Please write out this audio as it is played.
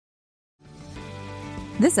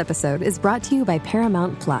This episode is brought to you by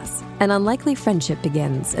Paramount Plus. An unlikely friendship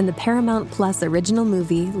begins in the Paramount Plus original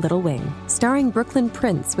movie Little Wing, starring Brooklyn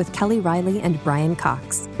Prince with Kelly Riley and Brian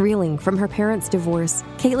Cox. Reeling from her parents' divorce,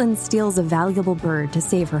 Caitlin steals a valuable bird to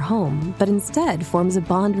save her home, but instead forms a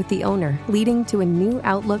bond with the owner, leading to a new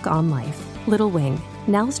outlook on life. Little Wing,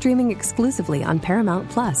 now streaming exclusively on Paramount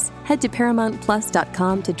Plus. Head to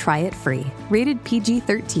ParamountPlus.com to try it free. Rated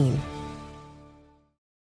PG-13.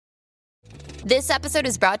 This episode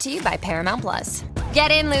is brought to you by Paramount Plus.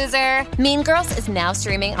 Get in, loser! Mean Girls is now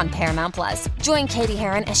streaming on Paramount Plus. Join Katie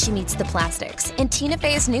Heron as she meets the plastics in Tina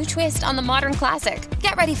Fey's new twist on the modern classic.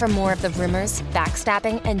 Get ready for more of the rumors,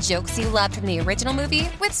 backstabbing, and jokes you loved from the original movie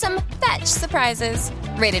with some fetch surprises.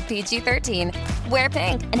 Rated PG-13. Wear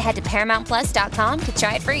pink and head to ParamountPlus.com to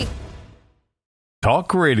try it free.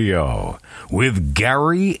 Talk Radio with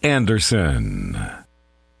Gary Anderson.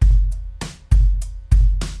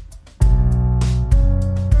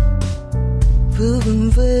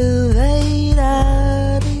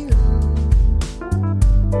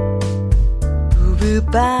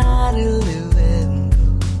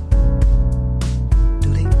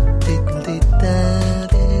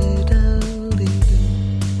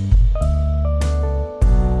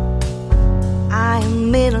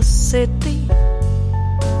 I'm in a city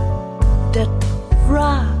that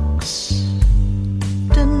rocks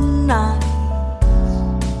the night.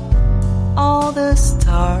 All the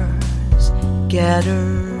stars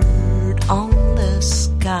gathered on the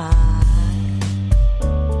sky.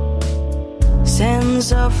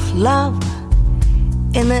 Sense of love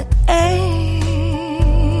in the air.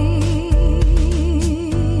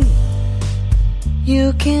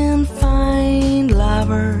 You can find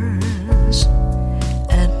lovers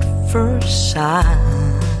at first sight.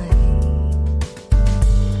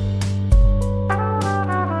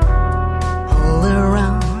 All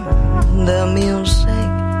around the music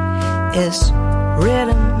is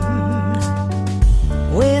rhythm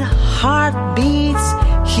with heartbeats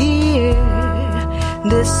here.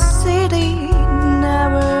 The city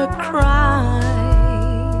never cries.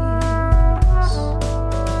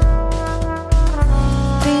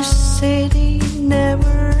 This city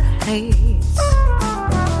never hates.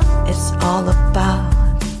 It's all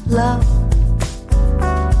about love.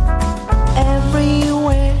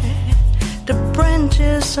 Everywhere the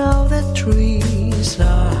branches of the trees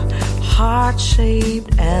are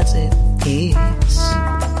heart-shaped as it is.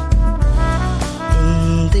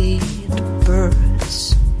 Indeed, the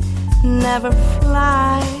birds never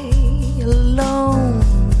fly alone.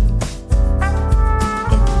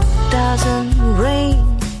 It doesn't rain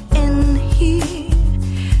in here,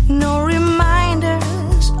 no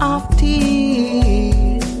reminders of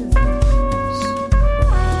tears,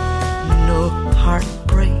 no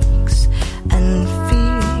heartbreaks and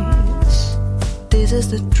fears. This is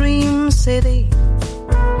the dream city.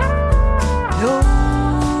 No,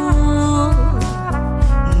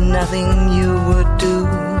 nothing you would do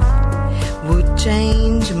would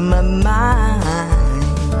change my mind.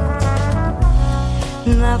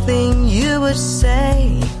 Nothing you would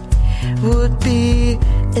say would be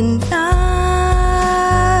enough.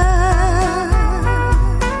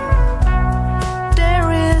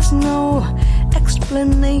 There is no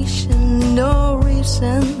explanation, no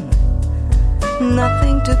reason,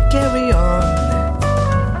 nothing to carry on.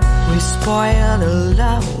 We spoiled the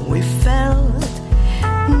love we felt.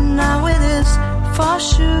 Now it is for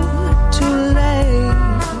sure too late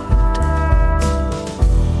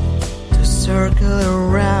to circle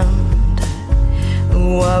around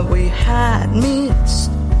what we had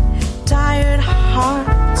missed. Tired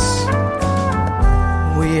hearts,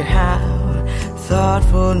 we have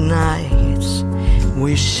thoughtful nights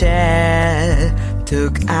we shared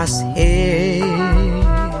took us here.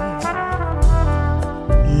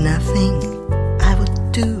 Nothing I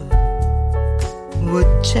would do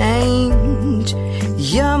would change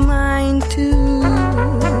your mind too.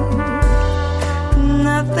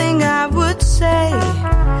 Nothing I would say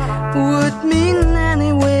would mean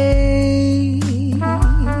anyway.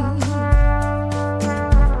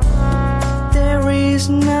 There is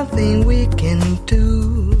nothing we can do.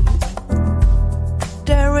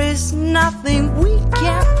 There is nothing we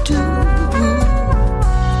can't do.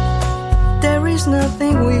 There is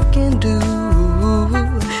nothing we can do.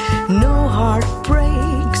 No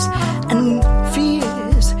heartbreaks and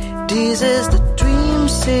fears. This is the dream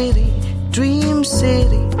city, dream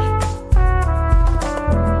city.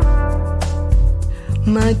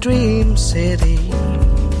 My dream city.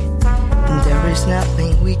 There is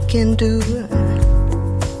nothing we can do.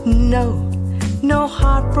 No, no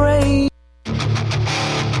heartbreak.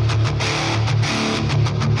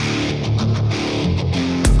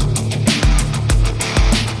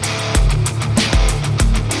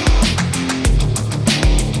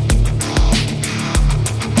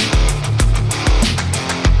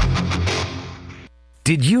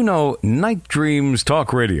 know Night Dreams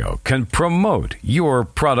Talk Radio can promote your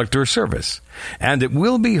product or service, and it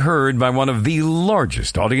will be heard by one of the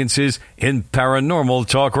largest audiences in paranormal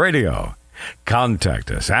talk radio.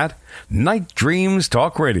 Contact us at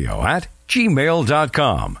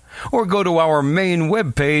nightdreamstalkradio@gmail.com or go to our main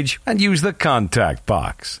webpage and use the contact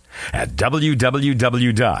box at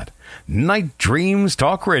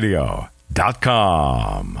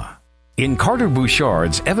www.nightdreamstalkradio.com. In Carter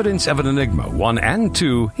Bouchard's Evidence of an Enigma 1 and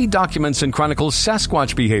 2, he documents and chronicles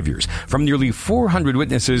Sasquatch behaviors from nearly 400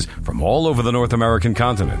 witnesses from all over the North American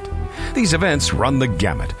continent. These events run the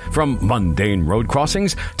gamut, from mundane road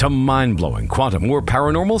crossings to mind-blowing quantum or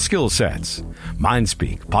paranormal skill sets, mind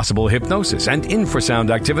speak, possible hypnosis, and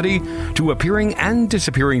infrasound activity, to appearing and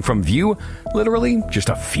disappearing from view literally just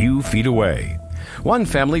a few feet away. One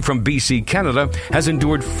family from BC, Canada, has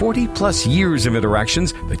endured 40-plus years of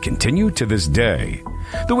interactions that continue to this day.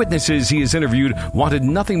 The witnesses he has interviewed wanted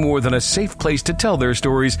nothing more than a safe place to tell their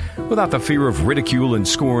stories without the fear of ridicule and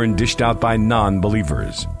scorn dished out by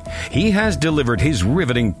non-believers. He has delivered his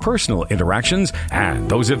riveting personal interactions and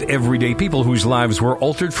those of everyday people whose lives were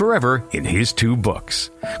altered forever in his 2 books.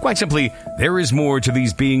 Quite simply, there is more to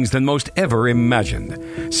these beings than most ever imagined.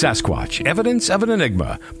 Sasquatch, Evidence of an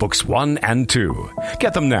Enigma, Books 1 and 2.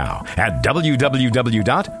 Get them now at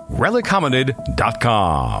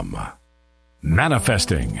www.relichominid.com.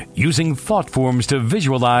 Manifesting, Using Thought Forms to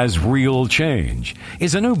Visualize Real Change,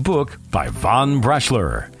 is a new book by Von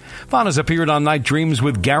Brashler. Von has appeared on Night Dreams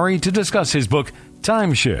with Gary to discuss his book,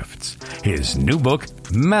 Time Shifts. His new book,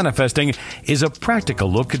 Manifesting, is a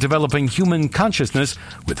practical look at developing human consciousness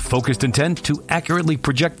with focused intent to accurately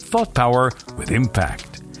project thought power with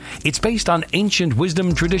impact. It's based on ancient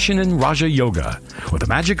wisdom tradition in Raja Yoga, or the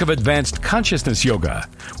magic of advanced consciousness yoga,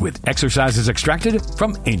 with exercises extracted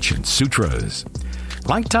from ancient sutras.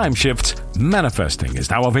 Like Time Shifts, Manifesting is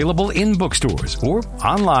now available in bookstores or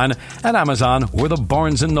online at Amazon or the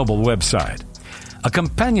Barnes & Noble website. A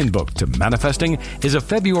companion book to Manifesting is a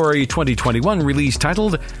February 2021 release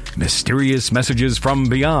titled Mysterious Messages from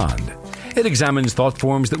Beyond. It examines thought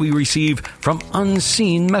forms that we receive from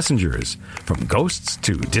unseen messengers, from ghosts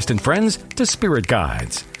to distant friends to spirit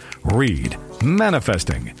guides. Read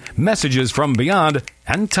Manifesting, Messages from Beyond,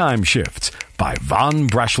 and Time Shifts by Von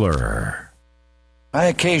Brashler. I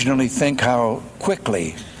occasionally think how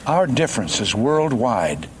quickly our differences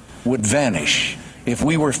worldwide would vanish if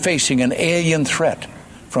we were facing an alien threat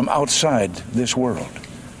from outside this world.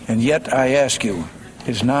 And yet I ask you,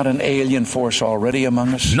 is not an alien force already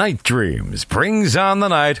among us? Night Dreams brings on the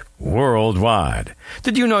night worldwide.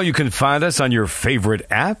 Did you know you can find us on your favorite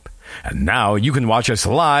app? And now you can watch us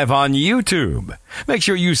live on YouTube. Make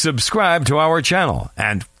sure you subscribe to our channel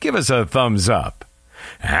and give us a thumbs up.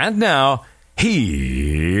 And now,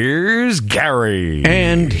 here's Gary.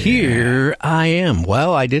 And here I am.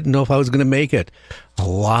 Well, I didn't know if I was going to make it. A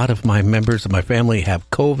lot of my members of my family have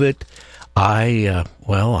COVID. I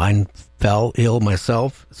fell ill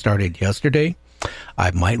myself. Started yesterday.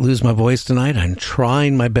 I might lose my voice tonight. I'm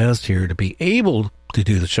trying my best here to be able to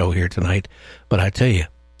do the show here tonight. But I tell you,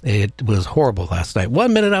 it was horrible last night.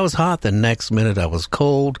 1 minute I was hot. The next minute I was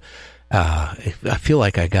cold. I feel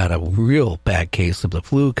like I got a real bad case of the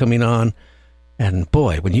flu coming on. And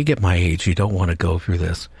boy, when you get my age, you don't want to go through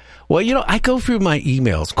this. Well, you know, I go through my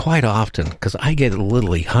emails quite often because I get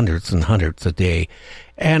literally hundreds and hundreds a day.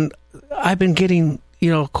 And I've been getting,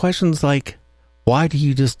 questions like, why do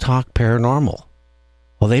you just talk paranormal?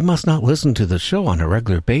 Well, they must not listen to the show on a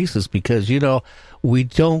regular basis because, we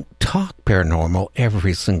don't talk paranormal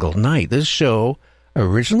every single night. This show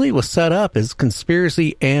originally was set up as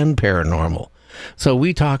conspiracy and paranormal. So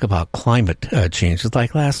we talk about climate changes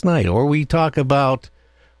like last night, or we talk about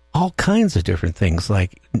all kinds of different things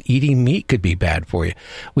like eating meat could be bad for you.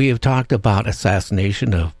 We have talked about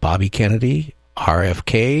assassination of Bobby Kennedy,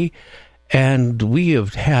 RFK, and we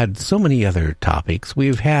have had so many other topics.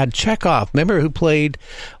 We've had Chekhov, remember who played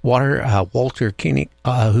Walter Koenig,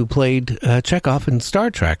 who played Chekhov in Star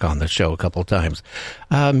Trek on the show a couple of times.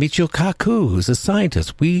 Michio Kaku, who's a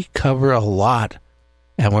scientist. We cover a lot,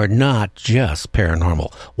 and we're not just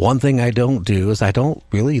paranormal. One thing I don't do is I don't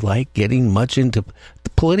really like getting much into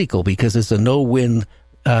political because it's a no-win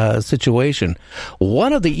situation.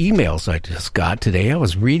 One of the emails I just got today, I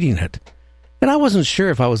was reading it, and I wasn't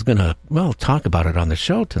sure if I was going to, talk about it on the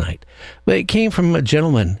show tonight. But it came from a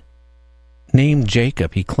gentleman named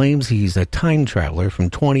Jacob. He claims he's a time traveler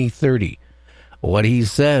from 2030. What he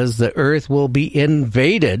says, the Earth will be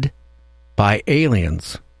invaded by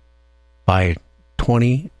aliens by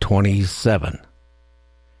 2027.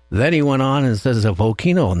 Then he went on and says a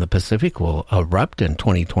volcano in the Pacific will erupt in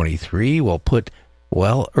 2023, will put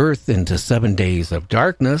Earth into 7 days of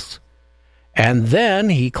darkness. And then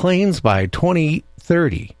he claims by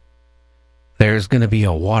 2030, there's going to be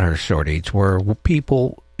a water shortage where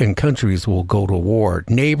people and countries will go to war,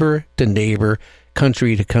 neighbor to neighbor,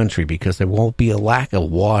 country to country, because there won't be a lack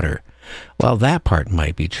of water. Well, that part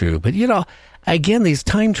might be true. But, again, these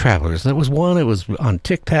time travelers, that was one, it was on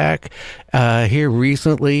TikTok here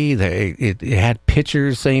recently. It had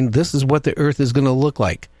pictures saying this is what the Earth is going to look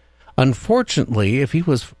like. Unfortunately, if he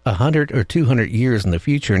was 100 or 200 years in the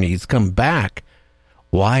future and he's come back,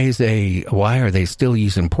 why are they still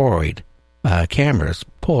using Polaroid cameras,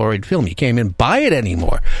 Polaroid film? You can't even buy it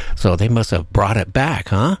anymore. So they must have brought it back,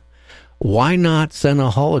 huh? Why not send a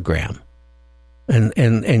hologram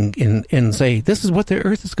and say, this is what the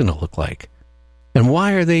Earth is going to look like? And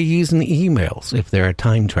why are they using emails if they're a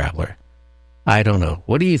time traveler? I don't know.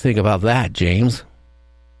 What do you think about that, James?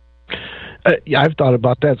 I've thought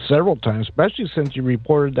about that several times, especially since you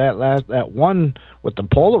reported that one with the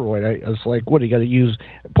Polaroid. It's like, what, you got to use?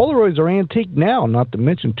 Polaroids are antique now, not to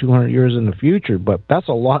mention 200 years in the future, but that's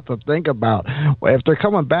a lot to think about. If they're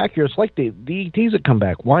coming back here, it's like the ETs that come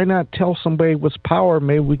back. Why not tell somebody with power,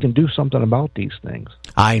 maybe we can do something about these things?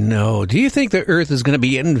 I know. Do you think the Earth is going to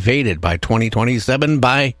be invaded by 2027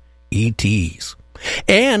 by ETs?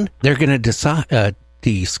 And they're going to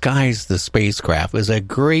disguise the spacecraft as a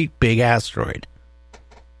great big asteroid.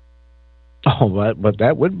 Oh, but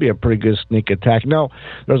that would be a pretty good sneak attack. No,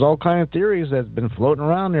 there's all kinds of theories that's been floating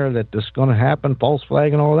around there that this is going to happen, false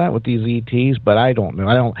flag and all that with these ETs, but I don't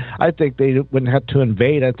know. I think they wouldn't have to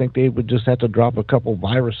invade. I think they would just have to drop a couple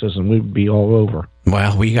viruses and we'd be all over.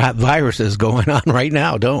 Well, we got viruses going on right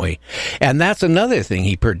now, don't we? And that's another thing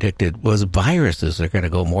he predicted was viruses are going to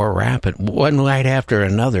go more rapid, one right after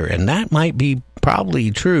another. And that might be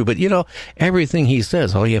probably true. But, everything he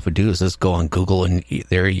says, all you have to do is just go on Google and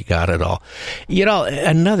there you got it all.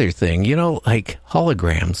 Another thing, like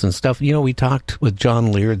holograms and stuff. We talked with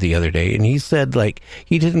John Lear the other day, and he said,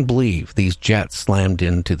 he didn't believe these jets slammed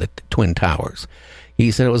into the Twin Towers.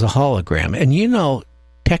 He said it was a hologram. And,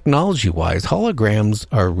 technology-wise, holograms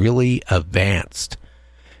are really advanced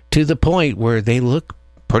to the point where they look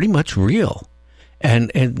pretty much real.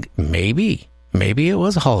 And maybe it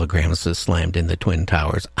was holograms that slammed in the Twin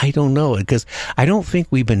Towers. I don't know, because I don't think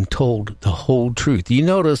we've been told the whole truth. You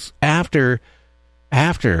notice after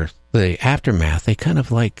the aftermath, they kind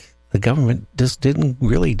of the government just didn't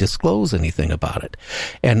really disclose anything about it.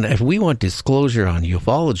 And if we want disclosure on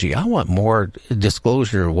ufology, I want more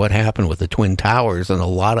disclosure of what happened with the Twin Towers and a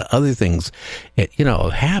lot of other things that,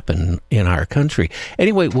 happen in our country.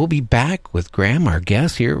 Anyway, we'll be back with Graham, our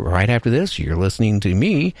guest, here right after this. You're listening to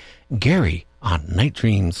me, Gary, on Night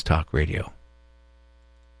Dreams Talk Radio.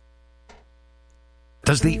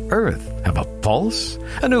 Does the Earth have a pulse?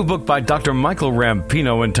 A new book by Dr. Michael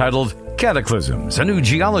Rampino entitled Cataclysms, a new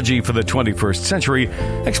geology for the 21st century,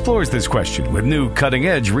 explores this question with new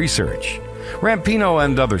cutting-edge research. Rampino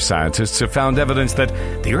and other scientists have found evidence that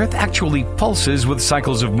the Earth actually pulses with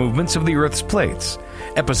cycles of movements of the Earth's plates,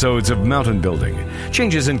 episodes of mountain building,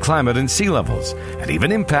 changes in climate and sea levels, and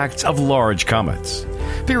even impacts of large comets.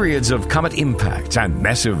 Periods of comet impacts and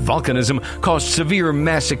massive volcanism caused severe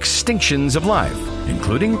mass extinctions of life,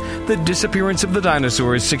 including the disappearance of the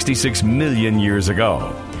dinosaurs 66 million years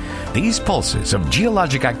ago. These pulses of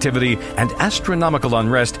geologic activity and astronomical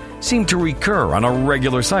unrest seem to recur on a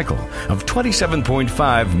regular cycle of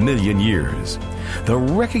 27.5 million years. The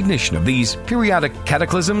recognition of these periodic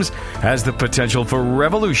cataclysms has the potential for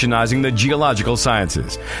revolutionizing the geological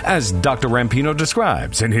sciences, as Dr. Rampino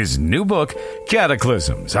describes in his new book,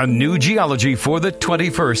 Cataclysms, a new geology for the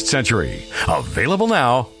 21st century. Available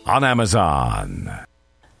now on Amazon.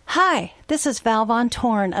 Hi, this is Val Von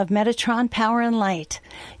Torn of Metatron Power and Light.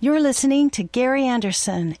 You're listening to Gary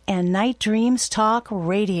Anderson and Night Dreams Talk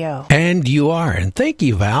Radio. And you are, and thank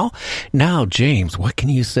you, Val. Now, James, what can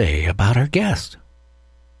you say about our guest?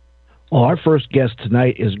 Well, our first guest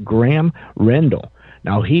tonight is Graham Rendell.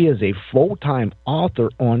 Now, he is a full-time author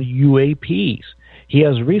on UAPs. He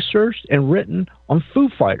has researched and written on Foo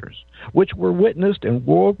Fighters, which were witnessed in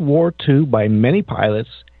World War II by many pilots,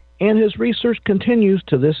 and his research continues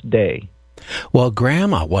to this day. Well,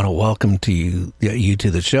 Graham, I want to welcome you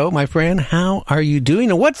to the show, my friend. How are you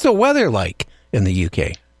doing, and what's the weather like in the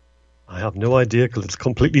UK? I have no idea because it's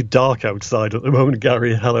completely dark outside at the moment,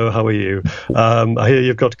 Gary. Hello, how are you? I hear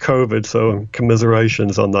you've got COVID, so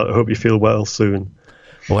commiserations on that. I hope you feel well soon.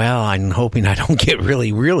 Well, I'm hoping I don't get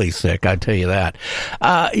really, really sick, I tell you that.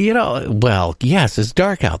 Well, yes, it's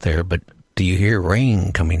dark out there, but Do you hear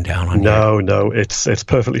rain coming down on you? No, it's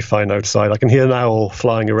perfectly fine outside. I can hear an owl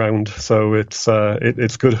flying around, so it's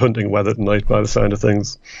good hunting weather tonight by the sound of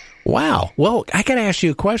things. Wow. Well, I got to ask you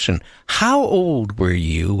a question. How old were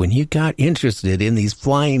you when you got interested in these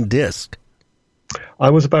flying discs? I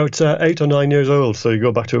was about 8 or 9 years old, so you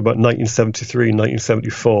go back to about 1973,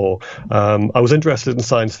 1974. I was interested in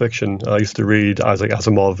science fiction. I used to read Isaac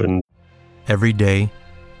Asimov. And every day,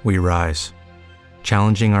 we rise,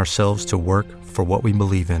 challenging ourselves to work for what we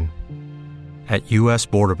believe in. At U.S.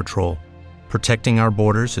 Border Patrol, protecting our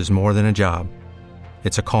borders is more than a job.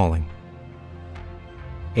 It's a calling.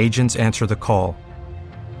 Agents answer the call,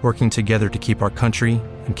 working together to keep our country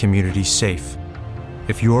and communities safe.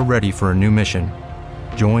 If you're ready for a new mission,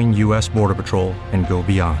 join U.S. Border Patrol and go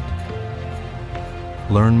beyond.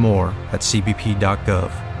 Learn more at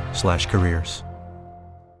cbp.gov/careers.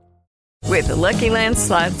 With the Lucky Land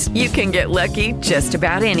Slots, you can get lucky just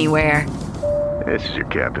about anywhere. This is your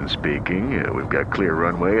captain speaking. We've got clear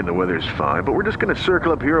runway and the weather's fine, but we're just going to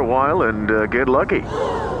circle up here a while and get lucky.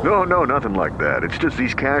 No, nothing like that. It's just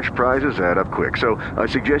these cash prizes add up quick. So I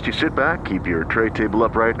suggest you sit back, keep your tray table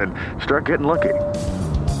upright, and start getting lucky.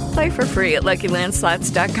 Play for free at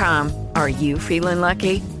LuckyLandSlots.com. Are you feeling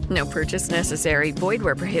lucky? No purchase necessary. Void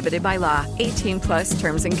where prohibited by law. 18+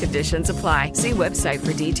 terms and conditions apply. See website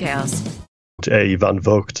for details. A. Van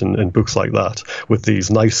Vogt and books like that with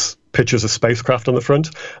these nice pictures of spacecraft on the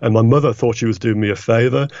front. And my mother thought she was doing me a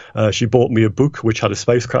favour. She bought me a book which had a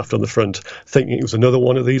spacecraft on the front, thinking it was another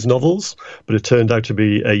one of these novels. But it turned out to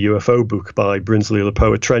be a UFO book by Brinsley Le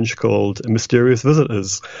Poet Trench called Mysterious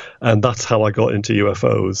Visitors. And that's how I got into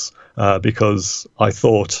UFOs, because I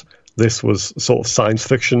thought this was sort of science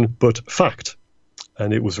fiction, but fact.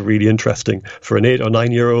 And it was really interesting. For an 8 or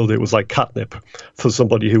 9 year old, it was like catnip. For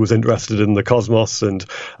somebody who was interested in the cosmos and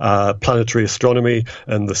planetary astronomy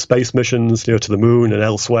and the space missions, to the moon and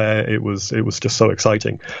elsewhere, it was just so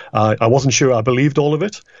exciting. I wasn't sure I believed all of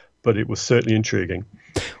it, but it was certainly intriguing.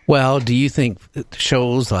 Well, do you think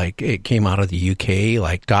shows like it came out of the UK,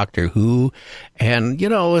 like Doctor Who, and,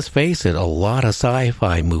 let's face it, a lot of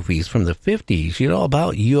sci-fi movies from the 50s,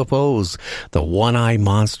 about UFOs, the one-eye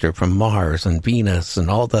monster from Mars and Venus and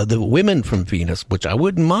all the women from Venus, which I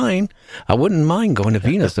wouldn't mind. I wouldn't mind going to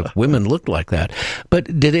Venus if women looked like that.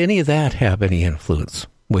 But did any of that have any influence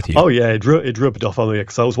with you? Oh, yeah, it rubbed off on me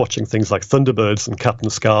because I was watching things like Thunderbirds and Captain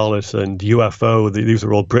Scarlet and UFO. These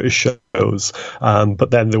are all British shows.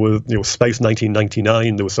 But then there were, Space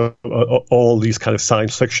 1999. There was all these kind of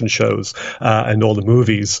science fiction shows and all the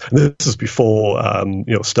movies. And this is before,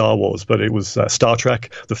 Star Wars, but it was Star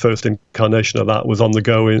Trek. The first incarnation of that was on the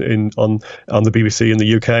go on the BBC in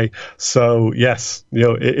the UK. So yes,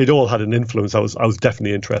 it all had an influence. I was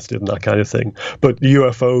definitely interested in that kind of thing. But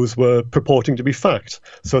UFOs were purporting to be fact.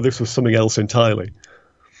 So this was something else entirely.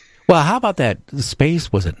 Well, how about that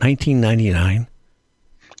space? Was it 1999?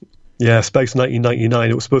 Yeah, Space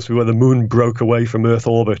 1999. It was supposed to be where the moon broke away from Earth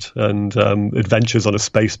orbit and adventures on a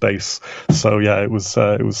space base. So yeah, it was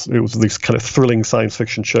these kind of thrilling science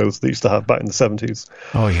fiction shows they used to have back in the 70s.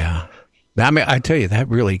 Oh yeah. I mean, I tell you, that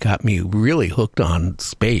really got me really hooked on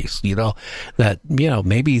space,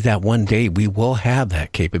 maybe that one day we will have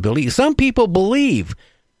that capability. Some people believe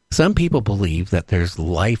that there's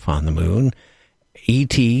life on the moon,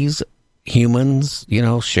 ETs, humans,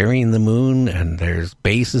 sharing the moon, and there's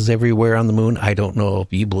bases everywhere on the moon. I don't know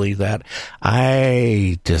if you believe that.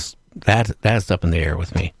 That's up in the air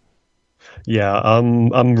with me. Yeah,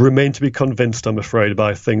 I'm remain to be convinced, I'm afraid,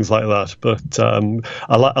 by things like that. But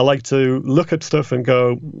I like to look at stuff and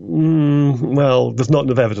go, well, there's not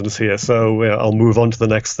enough evidence here, so I'll move on to the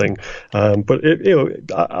next thing. But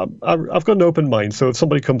I've got an open mind. So if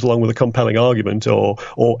somebody comes along with a compelling argument or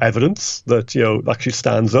evidence that actually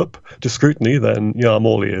stands up to scrutiny, then I'm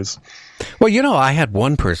all ears. Well, I had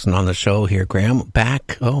one person on the show here, Graham,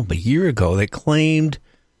 back a year ago that claimed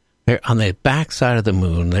on the backside of the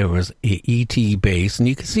moon, there was a ET base, and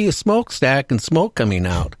you could see a smokestack and smoke coming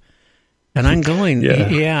out. And I'm going,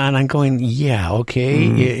 okay.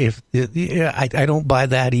 I don't buy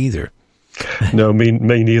that either. No, me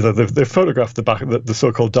neither. They've photographed the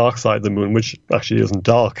so-called dark side of the moon, which actually isn't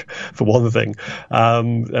dark, for one thing.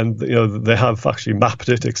 And they have actually mapped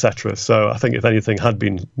it, etc. So I think if anything had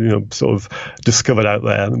been sort of discovered out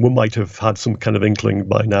there, we might have had some kind of inkling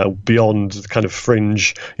by now beyond kind of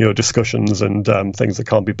fringe discussions and things that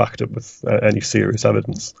can't be backed up with any serious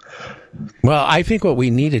evidence. Well, I think what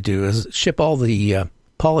we need to do is ship all the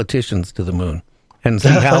politicians to the moon and see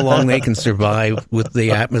how long they can survive with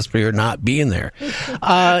the atmosphere not being there.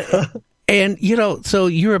 And, so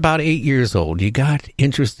you're about 8 years old. You got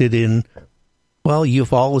interested in Well,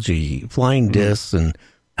 ufology, flying discs, and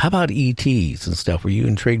how about ETs and stuff? Were you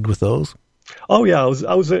intrigued with those? Oh yeah, I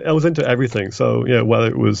was into everything. So whether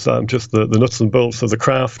it was just the nuts and bolts of the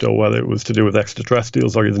craft, or whether it was to do with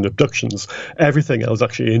extraterrestrials or even abductions, everything I was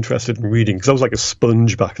actually interested in reading, because I was like a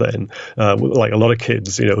sponge back then, like a lot of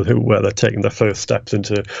kids, where they're taking their first steps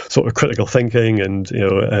into sort of critical thinking and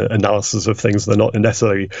analysis of things they're not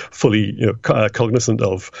necessarily fully cognizant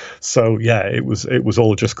of. So yeah, it was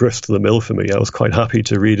all just grist to the mill for me. I was quite happy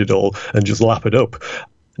to read it all and just lap it up.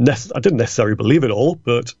 I didn't necessarily believe it all,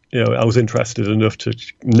 but I was interested enough to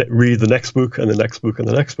read the next book and the next book and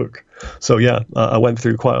the next book. So yeah, I went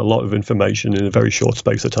through quite a lot of information in a very short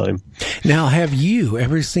space of time. Now, have you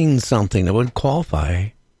ever seen something that would qualify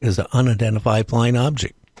as an unidentified flying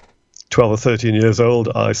object? 12 or 13 years old,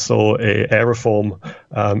 I saw a aeroform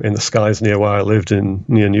in the skies near where I lived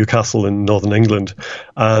near Newcastle in northern England.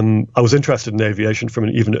 I was interested in aviation from an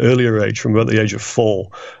even earlier age, from about the age of 4.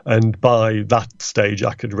 And by that stage,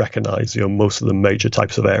 I could recognize most of the major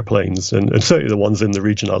types of airplanes, and certainly the ones in the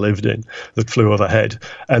region I lived in that flew overhead.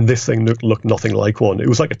 And this thing looked nothing like one. It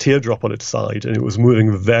was like a teardrop on its side, and it was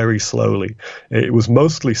moving very slowly. It was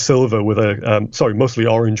mostly silver with mostly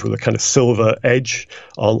orange with a kind of silver edge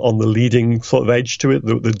on the leading sort of edge to it,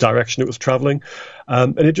 the direction it was traveling.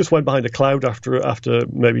 And it just went behind a cloud after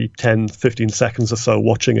maybe 10, 15 seconds or so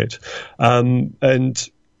watching it. And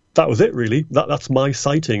that was it, really. That's my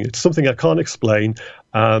sighting. It's something I can't explain.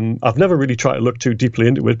 I've never really tried to look too deeply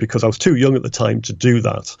into it because I was too young at the time to do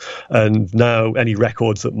that. And now any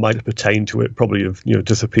records that might have pertained to it probably have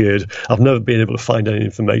disappeared. I've never been able to find any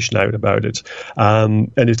information out about it.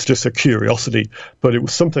 And it's just a curiosity. But it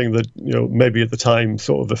was something that maybe at the time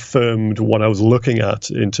sort of affirmed what I was looking at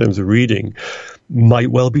in terms of reading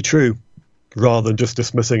might well be true, rather than just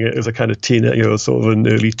dismissing it as a kind of teen, sort of an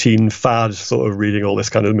early teen fad, sort of reading all this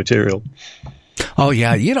kind of material. Oh,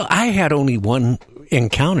 yeah. I had only one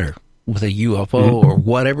encounter with a UFO or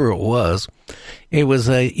whatever it was. It was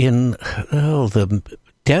in the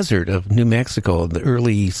desert of New Mexico in the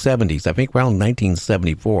early 70s, I think around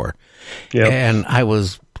 1974. Yep. And I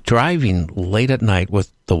was driving late at night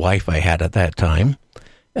with the wife I had at that time.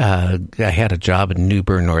 I had a job in New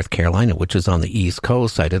Bern, North Carolina, which is on the East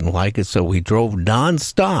Coast. I didn't like it, so we drove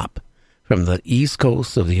nonstop from the East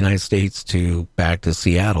Coast of the United States back to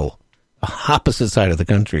Seattle, opposite side of the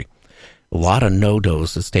country. A lot of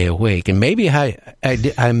no-dos to stay awake, and maybe I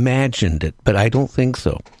imagined it, but I don't think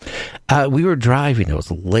so. We were driving. It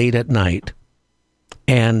was late at night,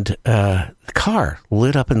 and the car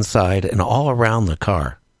lit up inside and all around the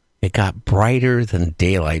car. It got brighter than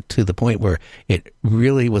daylight to the point where it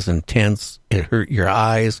really was intense. It hurt your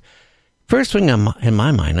eyes. First thing in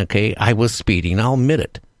my mind, okay, I was speeding. I'll admit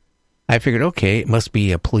it. I figured, okay, it must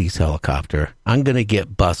be a police helicopter. I'm going to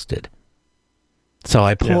get busted. So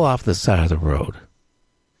I pull off the side of the road.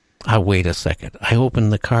 I wait a second. I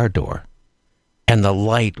open the car door. And the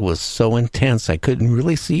light was so intense I couldn't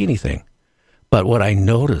really see anything. But what I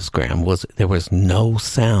noticed, Graham, was there was no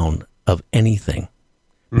sound of anything.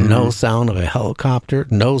 Mm-hmm. No sound of a helicopter,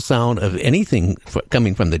 no sound of anything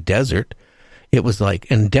coming from the desert. It was like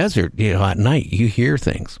in desert, at night, you hear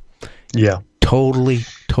things. Yeah. Totally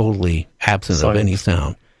absent of any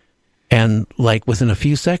sound. And like within a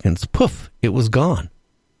few seconds, poof, it was gone.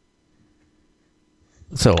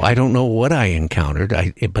 So I don't know what I encountered,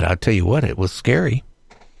 but I'll tell you what, it was scary.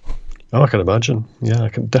 Oh, I can imagine. Yeah, I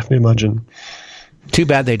can definitely imagine. Too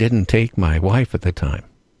bad they didn't take my wife at the time.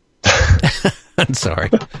 I'm sorry.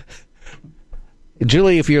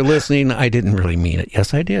 Julie, if you're listening, I didn't really mean it.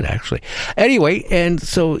 Yes, I did, actually. Anyway, and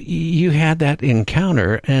so you had that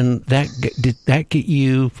encounter, and did that get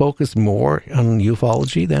you focused more on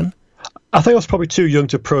ufology then? I think I was probably too young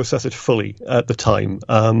to process it fully at the time.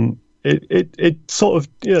 It sort of,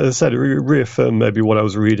 as I said, it reaffirmed maybe what I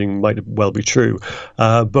was reading might well be true.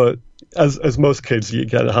 But as most kids, you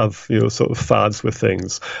get to have, sort of fads with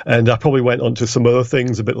things. And I probably went on to some other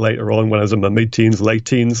things a bit later on when I was in my mid-teens, late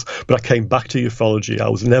teens. But I came back to ufology. I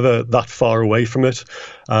was never that far away from it.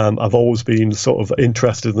 I've always been sort of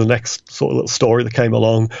interested in the next sort of little story that came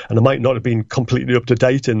along. And I might not have been completely up to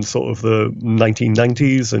date in sort of the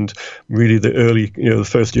 1990s and really the early, the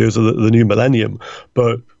first years of the new millennium.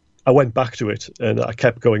 But I went back to it and I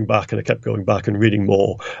kept going back and reading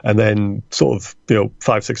more. And then sort of,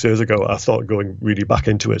 5-6 years ago, I started going really back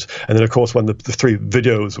into it. And then, of course, when the 3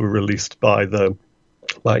 videos were released by the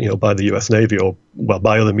US Navy or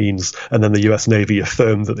by other means, and then the US Navy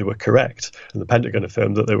affirmed that they were correct, and the Pentagon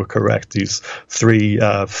affirmed that they were correct. These 3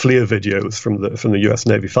 FLIR videos from the US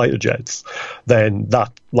Navy fighter jets. Then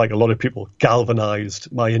that, like a lot of people,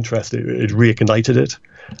 galvanized my interest. It reignited it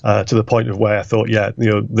to the point of where I thought,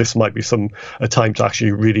 this might be a time to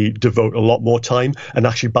actually really devote a lot more time. And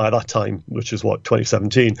actually, by that time, which is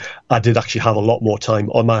 2017, I did actually have a lot more time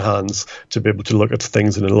on my hands to be able to look at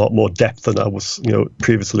things in a lot more depth than I was,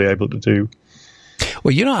 previously able to do.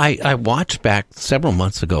 Well, I watched back several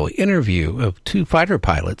months ago an interview of 2 fighter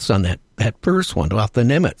pilots on that first one about the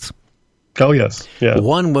Nimitz. Oh, yes. Yeah.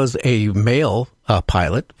 One was a male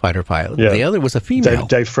fighter pilot. Yeah. The other was a female.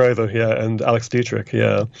 Dave Fravor, and Alex Dietrich,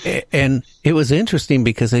 yeah. And it was interesting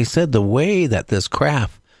because they said the way that this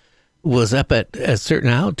craft was up at a certain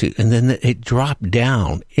altitude and then it dropped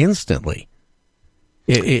down instantly.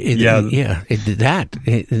 There's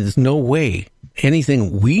no way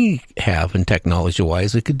anything we have in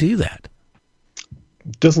technology-wise that could do that.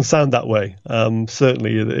 Doesn't sound that way.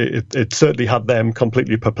 Certainly, it certainly had them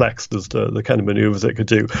completely perplexed as to the kind of maneuvers it could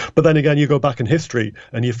do. But then again, you go back in history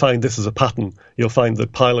and you find this is a pattern. You'll find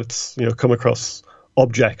that pilots, come across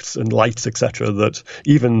objects and lights, etc., that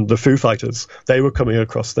even the Foo Fighters, they were coming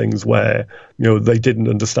across things where, they didn't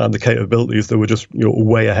understand the capabilities. They were just,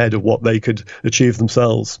 way ahead of what they could achieve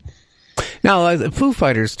themselves. Now, the Foo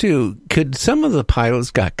Fighters, too, could some of the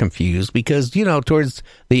pilots got confused because, towards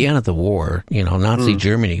the end of the war, Nazi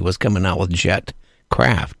Germany was coming out with jet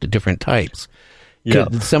craft, different types. Yeah.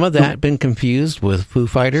 Could some of that been confused with Foo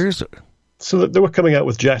Fighters? So they were coming out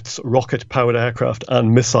with jets, rocket-powered aircraft,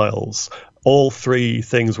 and missiles. All 3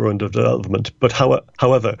 things were under development. But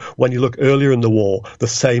however, when you look earlier in the war, the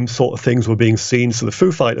same sort of things were being seen. So the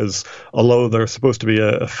Foo Fighters, although they're supposed to be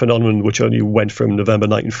a phenomenon which only went from November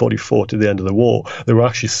 1944 to the end of the war, they were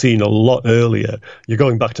actually seen a lot earlier. You're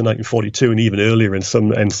going back to 1942 and even earlier in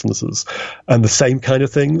some instances. And the same kind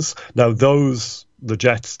of things. Now, the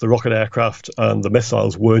jets, the rocket aircraft, and the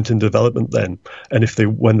missiles weren't in development then. And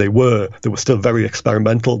when they were still very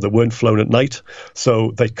experimental. They weren't flown at night.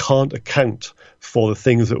 So they can't account for the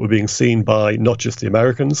things that were being seen by not just the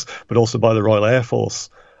Americans, but also by the Royal Air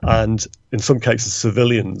Force. And in some cases,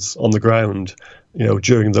 civilians on the ground,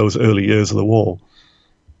 during those early years of the war.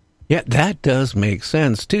 Yeah, that does make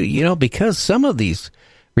sense, too. Because some of these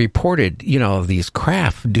reported, these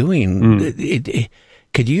craft doing it.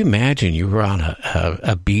 Could you imagine you were on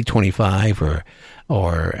a B-25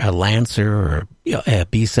 or a Lancer or a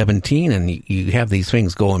B-17 and you have these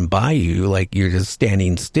things going by you like you're just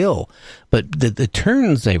standing still? But the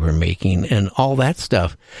turns they were making and all that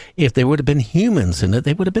stuff, if there would have been humans in it,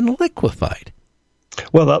 they would have been liquefied.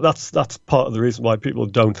 Well, that's part of the reason why people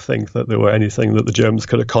don't think that there were anything that the Germans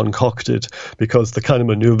could have concocted, because the kind of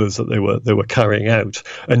maneuvers that they were carrying out,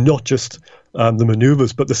 and not just the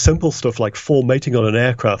maneuvers, but the simple stuff like formating on an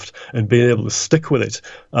aircraft and being able to stick with it,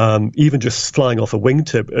 even just flying off a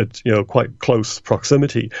wingtip at quite close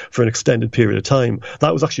proximity for an extended period of time.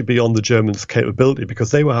 That was actually beyond the Germans' capability,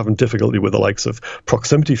 because they were having difficulty with the likes of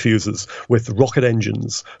proximity fuses with rocket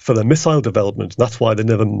engines for their missile development. That's why they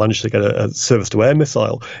never managed to get a surface-to-air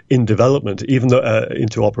missile in development, even though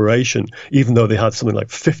into operation, even though they had something like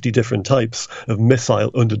 50 different types of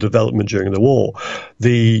missile under development during the war.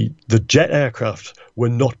 The jet aircraft were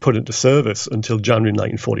not put into service until January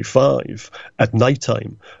 1945 at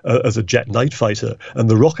nighttime as a jet night fighter. And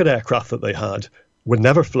the rocket aircraft that they had were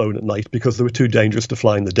never flown at night because they were too dangerous to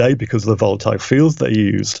fly in the day because of the volatile fuels they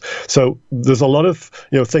used. So there's a lot of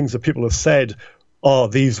things that people have said,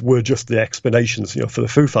 these were just the explanations, for the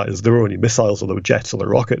Foo Fighters. There were only missiles or there were jets or the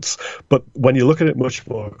rockets. But when you look at it much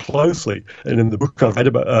more closely, and in the book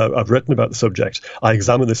I've written about the subject, I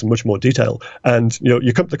examine this in much more detail. And,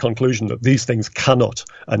 you come to the conclusion that these things cannot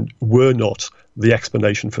and were not the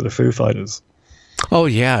explanation for the Foo Fighters. Oh,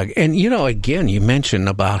 yeah. And, again, you mentioned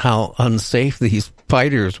about how unsafe these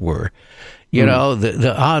fighters were.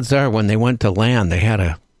 The odds are when they went to land, they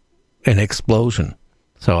had an explosion.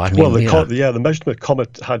 So I mean, the Messerschmitt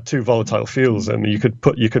Comet had 2 volatile fuels. I mean, you could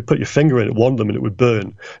put your finger in it, one of them, and it would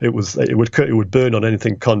burn. It would burn on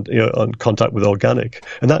anything on contact with organic,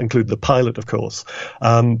 and that included the pilot, of course.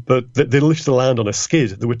 But they literally land on a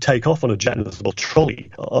skid. They would take off on a jet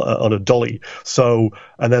trolley on a dolly. So,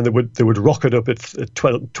 and then they would rocket up at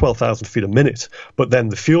 12,000 feet a minute. But then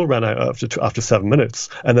the fuel ran out after 7 minutes,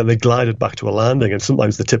 and then they glided back to a landing. And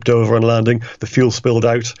sometimes they tipped over on landing. The fuel spilled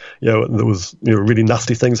out. And there was really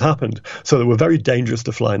nasty things happened. So they were very dangerous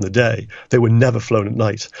to fly in the day. They were never flown at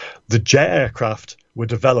night. The jet aircraft were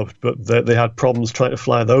developed, but they had problems trying to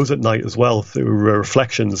fly those at night as well through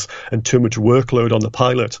reflections and too much workload on the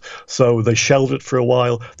pilot. So they shelved it for a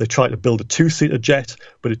while. They tried to build a two-seater jet,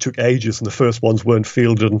 but it took ages, and the first ones weren't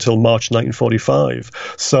fielded until March 1945.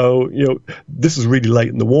 So, this is really late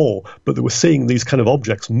in the war, but they were seeing these kind of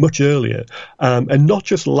objects much earlier, and not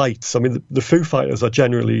just lights. I mean, the Foo Fighters are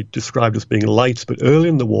generally described as being lights, but early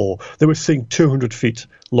in the war, they were seeing 200 feet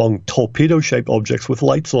long torpedo-shaped objects with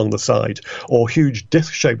lights along the side, or huge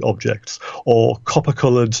disc-shaped objects, or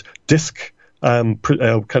copper-coloured disc kind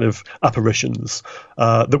of apparitions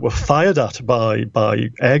that were fired at by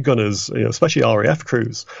air gunners, especially RAF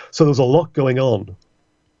crews. So there was a lot going on.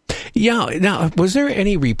 Yeah. Now, was there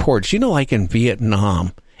any reports, like in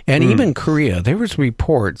Vietnam and even Korea, there was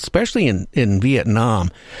reports, especially in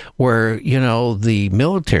Vietnam, where, the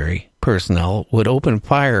military personnel would open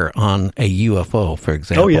fire on a UFO, for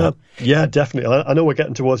example. Oh, yeah, definitely. I know we're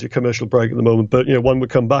getting towards your commercial break at the moment, but when we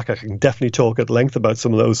come back, I can definitely talk at length about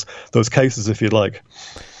some of those cases if you'd like.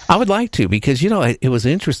 I would like to, because, it was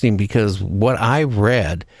interesting, because what I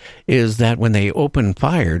read is that when they opened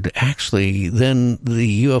fire, actually, then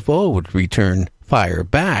the UFO would return fire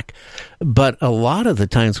back. But a lot of the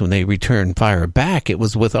times when they returned fire back, it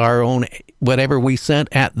was with our own, whatever we sent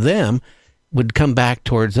at them would come back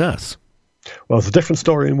towards us. Well, it's a different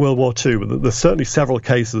story in World War II, but there's certainly several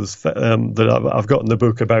cases that I've got in the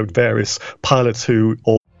book about various pilots who...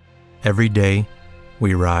 Every day,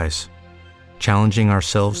 we rise, challenging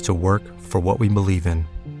ourselves to work for what we believe in.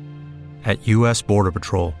 At U.S. Border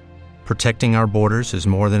Patrol, protecting our borders is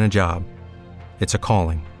more than a job. It's a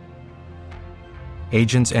calling.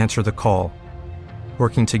 Agents answer the call,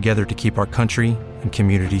 working together to keep our country and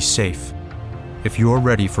communities safe. If you're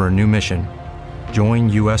ready for a new mission, join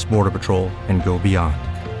U.S. Border Patrol and go beyond.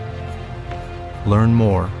 Learn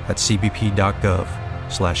more at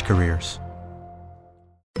cbp.gov/careers.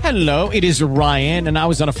 Hello, it is Ryan, and I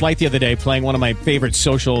was on a flight the other day playing one of my favorite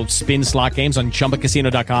social spin slot games on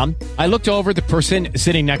ChumbaCasino.com. I looked over at the person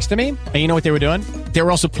sitting next to me, and you know what they were doing? They were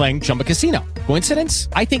also playing Chumba Casino. Coincidence?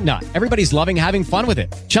 I think not. Everybody's loving having fun with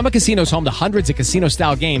it. Chumba Casino is home to hundreds of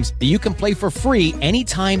casino-style games that you can play for free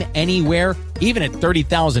anytime, anywhere, even at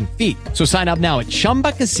 30,000 feet. So sign up now at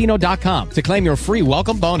ChumbaCasino.com to claim your free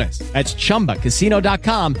welcome bonus. That's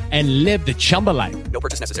ChumbaCasino.com and live the Chumba life. No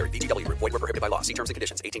purchase necessary. VGW. Void where prohibited by law. See terms and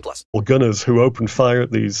conditions. 18+. Gunners who opened fire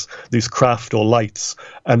at these craft or lights,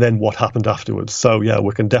 and then what happened afterwards. So yeah,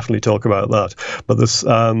 we can definitely talk about that. But there's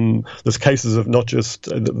cases of not just,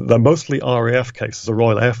 they're mostly RAF cases or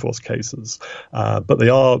Royal Air Force cases, but they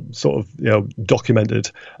are sort of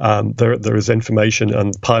documented. There is information,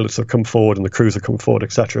 and pilots have come forward and the crews have come forward,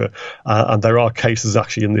 etc. And there are cases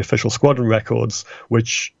actually in the official squadron records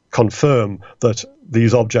which confirm that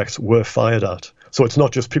these objects were fired at. So it's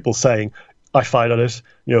not just people saying, I fired at it.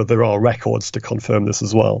 There are records to confirm this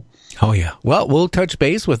as well. Oh, yeah. Well, we'll touch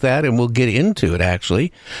base with that, and we'll get into it,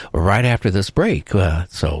 actually, right after this break.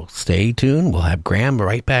 So stay tuned. We'll have Graham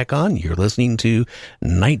right back on. You're listening to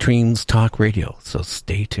Night Dreams Talk Radio, so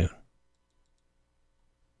stay tuned.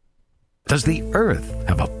 Does the Earth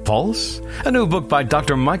have a pulse? A new book by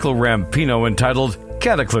Dr. Michael Rampino entitled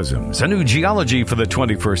Cataclysms, a New Geology for the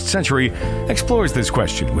 21st Century, explores this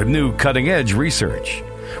question with new cutting-edge research.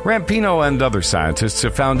 Rampino and other scientists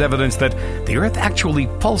have found evidence that the Earth actually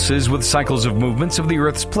pulses with cycles of movements of the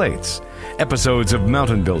Earth's plates, episodes of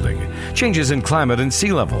mountain building, changes in climate and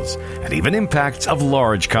sea levels, and even impacts of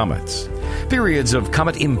large comets. Periods of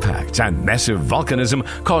comet impacts and massive volcanism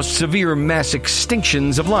caused severe mass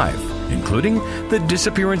extinctions of life, including the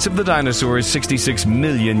disappearance of the dinosaurs 66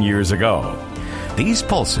 million years ago. These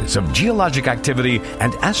pulses of geologic activity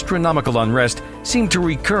and astronomical unrest seem to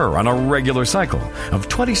recur on a regular cycle of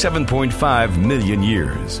 27.5 million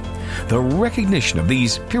years. The recognition of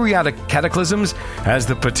these periodic cataclysms has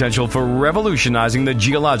the potential for revolutionizing the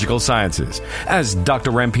geological sciences, as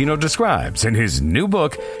Dr. Rampino describes in his new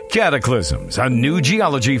book, Cataclysms, a New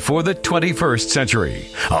Geology for the 21st Century.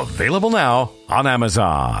 Available now on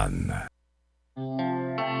Amazon.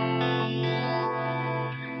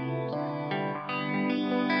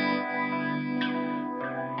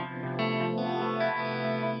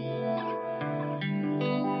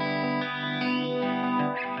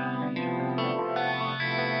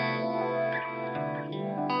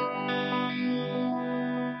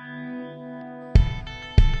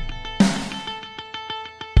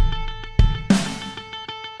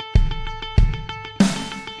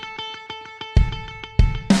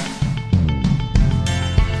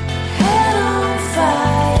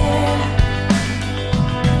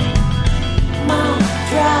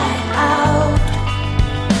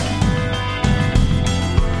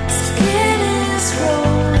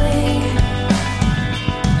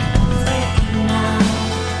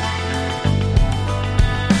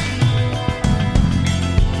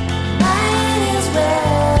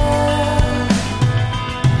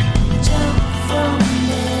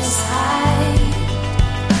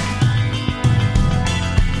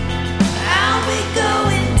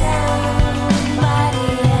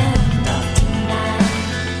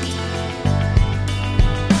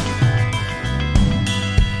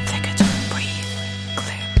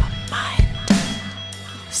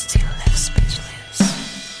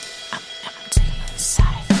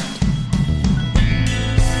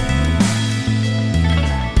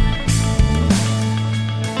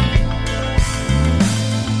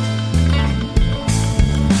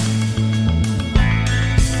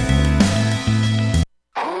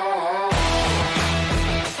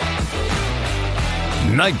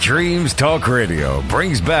 Night Dreams Talk Radio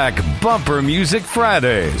brings back Bumper Music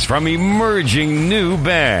Fridays from emerging new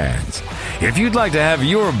bands. If you'd like to have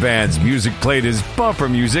your band's music played as bumper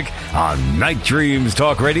music on Night Dreams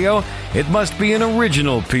Talk Radio, it must be an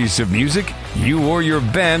original piece of music you or your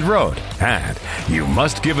band wrote, and you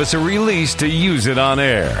must give us a release to use it on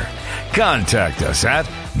air. Contact us at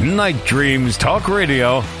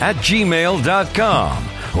nightdreamstalkradio@gmail.com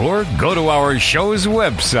or go to our show's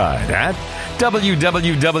website at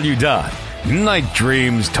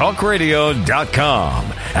www.nightdreamstalkradio.com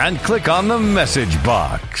and click on the message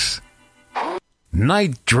box.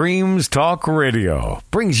 Night Dreams Talk Radio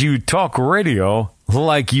brings you talk radio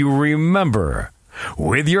like you remember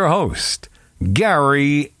with your host,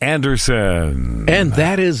 Gary Anderson. And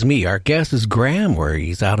that is me. Our guest is Graham, where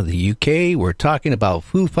he's out of the UK. We're talking about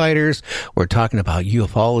Foo Fighters. We're talking about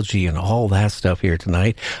ufology and all that stuff here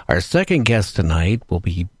tonight. Our second guest tonight will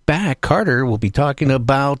be back. Carter will be talking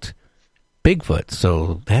about Bigfoot.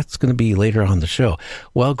 So that's going to be later on the show.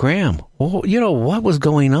 Well, Graham, what was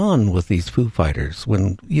going on with these Foo Fighters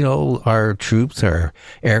when, our troops, our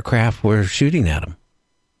aircraft were shooting at them?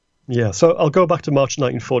 Yeah, so I'll go back to March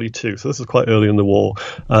 1942. So this is quite early in the war.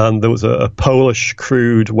 There was a Polish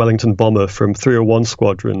crewed Wellington bomber from 301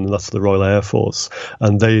 Squadron, and that's the Royal Air Force.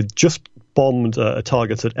 And they just bombed a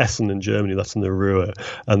target at Essen in Germany, that's in the Ruhr.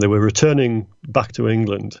 And they were returning back to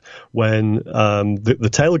England when the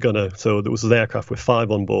tail gunner, so there was an aircraft with 5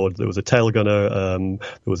 on board. There was a tail gunner, there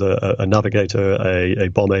was a navigator, a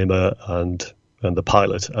bomb aimer, and the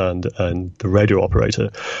pilot, and the radio operator.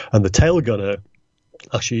 And the tail gunner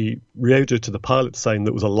actually reacted to the pilot saying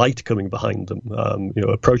there was a light coming behind them,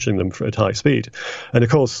 approaching them at high speed. And of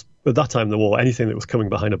course, at that time in the war, anything that was coming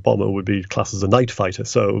behind a bomber would be classed as a night fighter.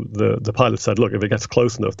 So the pilot said, look, if it gets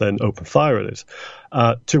close enough, then open fire at it,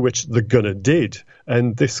 to which the gunner did.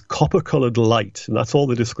 And this copper-coloured light, and that's all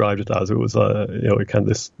they described it as. It was,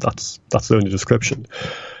 that's the only description.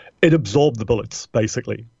 It absorbed the bullets,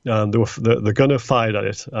 basically. The gunner fired at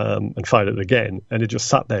it and fired at it again, and it just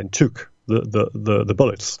sat there and took the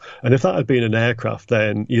bullets. And if that had been an aircraft,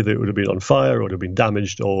 then either it would have been on fire or it would have been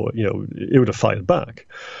damaged, or it would have fired back.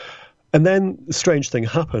 And then a strange thing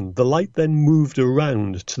happened. The light then moved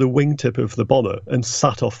around to the wingtip of the bomber and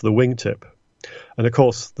sat off the wingtip. And of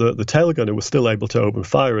course, the tail gunner was still able to open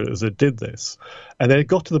fire as it did this. And then it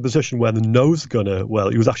got to the position where the nose gunner, well,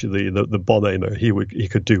 he was actually the bomb aimer. He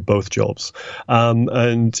could do both jobs.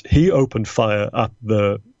 And he opened fire at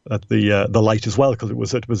the light as well, because it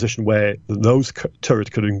was at a position where the nose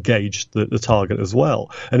turret could engage the target as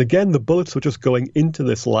well. And again, the bullets were just going into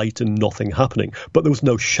this light and nothing happening. But there was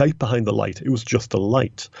no shape behind the light. It was just a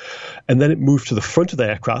light. And then it moved to the front of the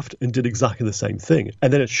aircraft and did exactly the same thing.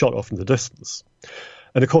 And then it shot off in the distance.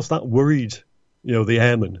 And of course, that worried the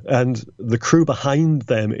airmen. And the crew behind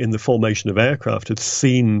them in the formation of aircraft had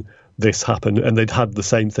seen this happened, and they'd had the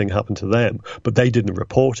same thing happen to them, but they didn't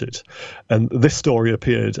report it. And this story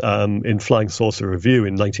appeared in Flying Saucer Review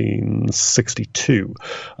in 1962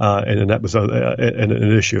 in an episode, in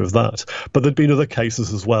an issue of that. But there'd been other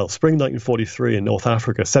cases as well. Spring 1943 in North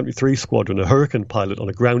Africa, 73 Squadron, a Hurricane pilot on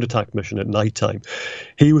a ground attack mission at night time.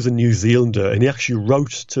 He was a New Zealander, and he actually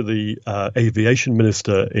wrote to the aviation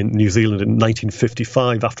minister in New Zealand in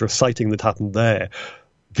 1955 after a sighting that happened there,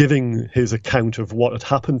 giving his account of what had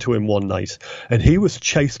happened to him one night. And he was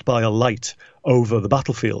chased by a light over the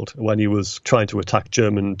battlefield when he was trying to attack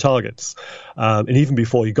German targets. And even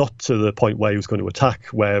before he got to the point where he was going to attack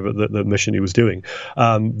wherever the mission he was doing,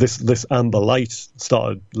 this amber light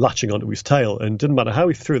started latching onto his tail, and didn't matter how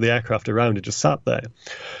he threw the aircraft around, it just sat there.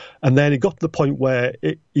 And then it got to the point where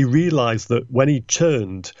he realized that when he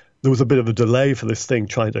turned, there was a bit of a delay for this thing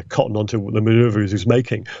trying to cotton onto the maneuvers he was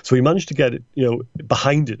making. So he managed to get it,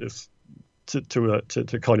 behind it,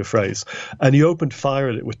 to coin a phrase. And he opened fire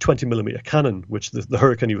at it with 20mm cannon, which the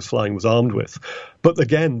Hurricane he was flying was armed with. But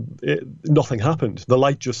again, nothing happened. The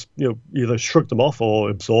light just, either shrugged them off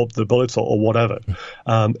or absorbed the bullets or whatever.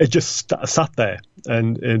 It just sat there,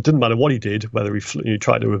 and it didn't matter what he did, whether he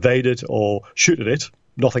tried to evade it or shoot at it.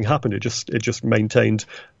 Nothing happened. It just maintained,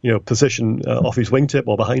 position off his wingtip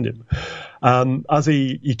or behind him. As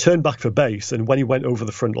he turned back for base, and when he went over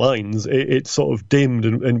the front lines, it sort of dimmed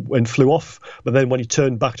and flew off. But then when he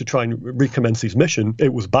turned back to try and recommence his mission,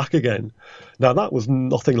 it was back again. Now, that was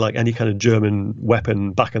nothing like any kind of German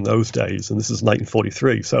weapon back in those days, and this is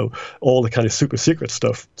 1943. So all the kind of super secret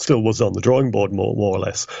stuff still was on the drawing board, more or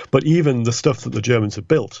less. But even the stuff that the Germans had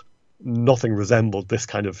built, nothing resembled this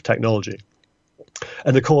kind of technology.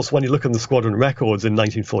 And of course, when you look in the squadron records in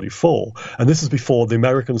 1944, and this is before the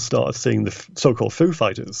Americans started seeing the so-called Foo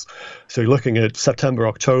Fighters. So you're looking at September,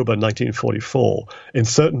 October 1944. In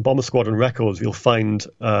certain bomber squadron records, you'll find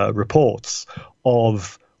reports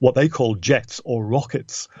of what they call jets or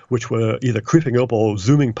rockets, which were either creeping up or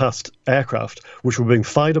zooming past aircraft, which were being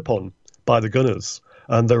fired upon by the gunners.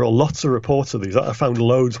 And there are lots of reports of these. I found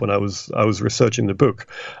loads when I was researching the book,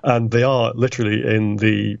 and they are literally in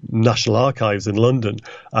the National Archives in London,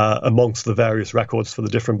 amongst the various records for the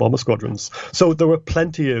different bomber squadrons. So there were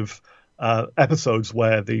plenty of episodes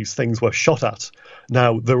where these things were shot at.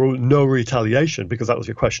 Now, there were no retaliation, because that was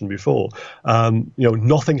your question before.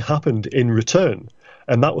 Nothing happened in return.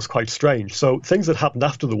 And that was quite strange. So things that happened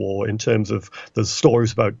after the war, in terms of the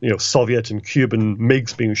stories about Soviet and Cuban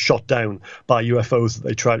MiGs being shot down by UFOs that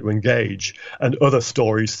they tried to engage, and other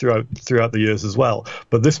stories throughout the years as well.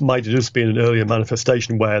 But this might have just been an earlier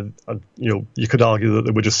manifestation where you could argue that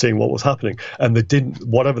they were just seeing what was happening, and they didn't,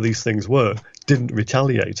 whatever these things were, didn't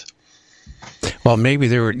retaliate. Well, maybe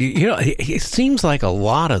there were, it seems like a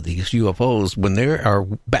lot of these UFOs, when there are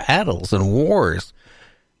battles and wars,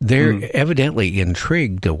 they're evidently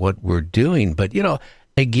intrigued to what we're doing. But,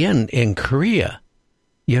 again, in Korea,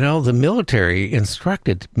 the military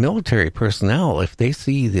instructed military personnel, if they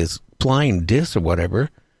see this flying disc or whatever,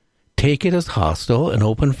 take it as hostile and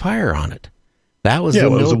open fire on it. That was it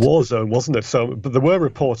was a war zone, wasn't it? So, but there were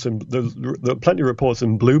reports, there were plenty of reports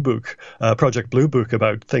in Blue Book, Project Blue Book,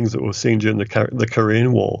 about things that were seen during the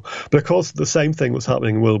Korean War. But of course, the same thing was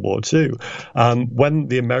happening in World War II. When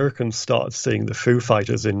the Americans started seeing the Foo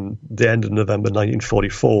Fighters in the end of November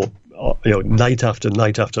 1944, night after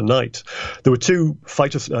night after night, there were two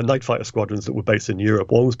night fighter squadrons that were based in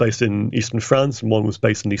Europe. One was based in eastern France, and one was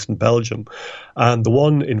based in eastern Belgium. And the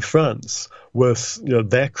one in France was,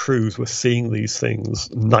 their crews were seeing these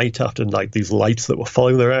things night after night, these lights that were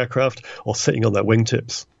following their aircraft or sitting on their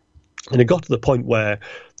wingtips. And it got to the point where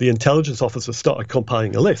the intelligence officers started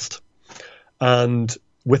compiling a list. And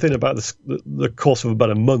within about the course of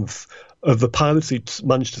about a month, of the pilots he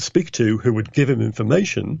managed to speak to who would give him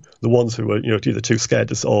information, the ones who were either too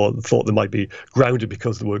scared or thought they might be grounded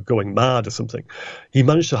because they were going mad or something, he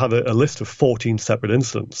managed to have a list of 14 separate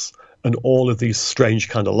incidents and all of these strange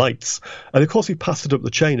kind of lights. And of course he passed it up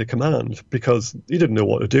the chain of command because he didn't know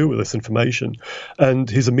what to do with this information. And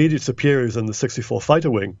his immediate superiors in the 64th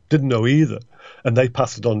Fighter Wing didn't know either. And they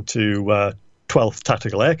passed it on to 12th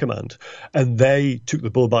Tactical Air Command, and they took the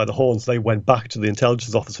bull by the horns. They went back to the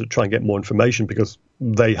intelligence officer to try and get more information because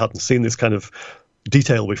they hadn't seen this kind of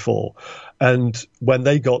detail before. And when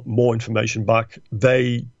they got more information back,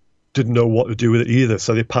 they didn't know what to do with it either,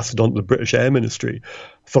 so they passed it on to the British Air Ministry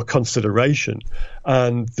for consideration.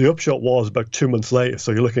 And the upshot was, about 2 months later,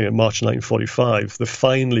 so you're looking at March 1945, they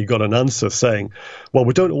finally got an answer saying, well,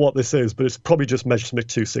 we don't know what this is, but it's probably just Messerschmitt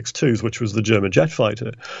 262s, which was the German jet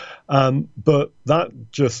fighter. But that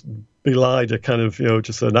just belied a kind of,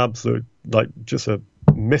 just an absolute, just a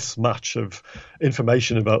mismatch of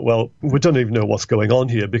information about, well, we don't even know what's going on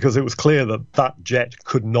here, because it was clear that that jet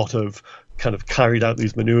could not have kind of carried out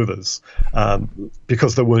these maneuvers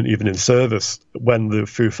because they weren't even in service when the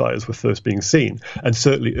Foo Fighters were first being seen, and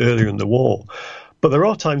certainly earlier in the war. But there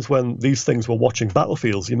are times when these things were watching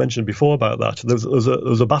battlefields. You mentioned before about that. There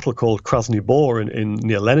was a battle called Krasny Bor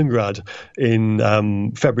near Leningrad in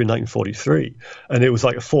February 1943, and it was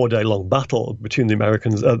like a 4-day long battle between the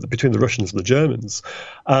Russians and the Germans.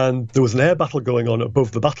 And there was an air battle going on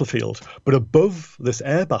above the battlefield. But above this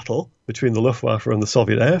air battle between the Luftwaffe and the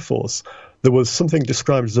Soviet Air Force, there was something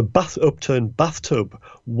described as a upturned bathtub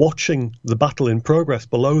watching the battle in progress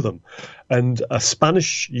below them. And a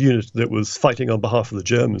Spanish unit that was fighting on behalf of the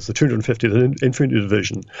Germans, the 250th Infantry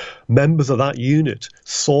Division, members of that unit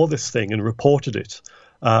saw this thing and reported it,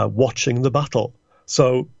 watching the battle.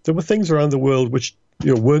 So there were things around the world which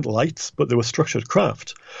weren't lights, but they were structured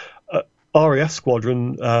craft. RAF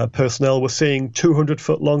squadron personnel were seeing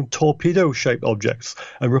 200-foot-long torpedo-shaped objects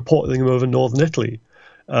and reporting them over northern Italy.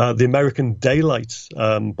 The American daylight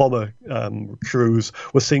bomber crews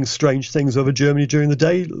were seeing strange things over Germany during the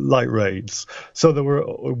daylight raids. So there were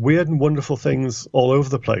weird and wonderful things all over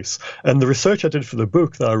the place. And the research I did for the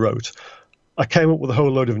book that I wrote, I came up with a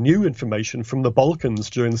whole load of new information from the Balkans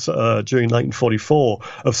during 1944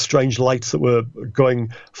 of strange lights that were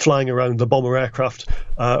flying around the bomber aircraft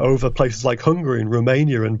over places like Hungary and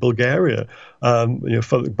Romania and Bulgaria.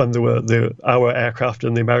 When there were our aircraft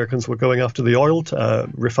and the Americans were going after the oil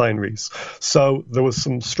refineries. So there was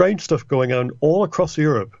some strange stuff going on all across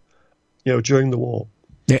Europe, during the war.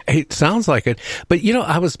 Yeah, it sounds like it. But,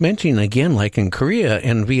 I was mentioning again, like in Korea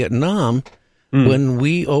and Vietnam, When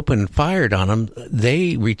we opened fired on them,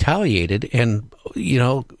 they retaliated and,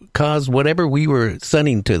 caused whatever we were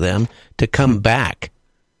sending to them to come back.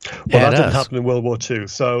 Well, that didn't happen in World War II.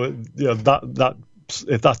 So, that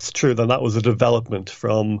if that's true, then that was a development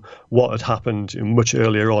from what had happened much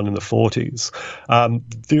earlier on in the 40s.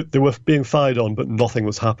 They were being fired on, but nothing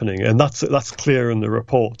was happening. And that's clear in the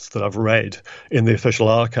reports that I've read in the official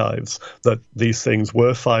archives, that these things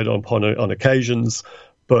were fired on occasions,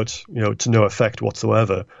 but to no effect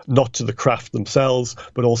whatsoever. Not to the craft themselves,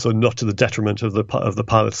 but also not to the detriment of the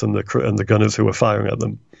pilots and the gunners who were firing at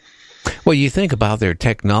them. Well, you think about their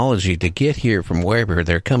technology to get here from wherever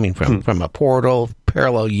they're coming from a portal,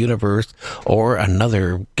 parallel universe, or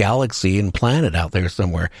another galaxy and planet out there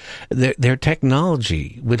somewhere. Their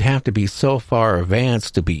technology would have to be so far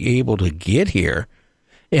advanced to be able to get here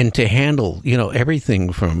and to handle,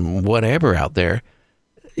 everything from whatever out there.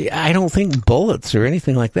 I don't think bullets or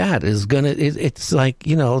anything like that is going to, it's like,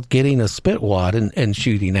 getting a spit wad and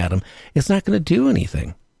shooting at them. It's not going to do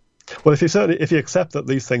anything. Well, if you accept that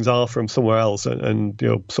these things are from somewhere else and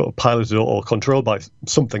sort of piloted or controlled by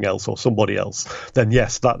something else or somebody else, then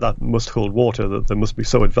yes, that must hold water. That they must be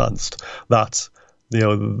so advanced that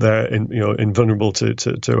they're invulnerable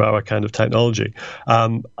to our kind of technology.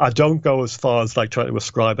 I don't go as far as trying to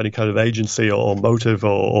ascribe any kind of agency or motive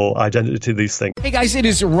or identity to these things. Hey guys, it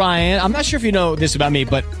is Ryan. I'm not sure if you know this about me,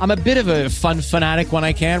 but I'm a bit of a fun fanatic when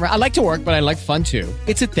I can. I like to work, but I like fun too.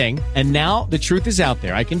 It's a thing. And now the truth is out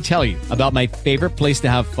there. I can tell you about my favorite place to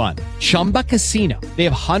have fun. Chumba Casino. They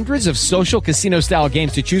have hundreds of social casino style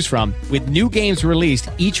games to choose from with new games released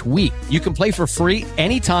each week. You can play for free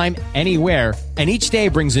anytime, anywhere. And each day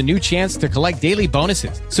brings a new chance to collect daily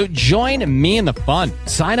bonuses. So join me in the fun.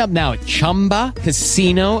 Sign up now at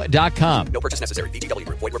ChumbaCasino.com. No purchase necessary. VGW.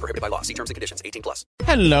 Void where prohibited by law. See terms and conditions. 18+.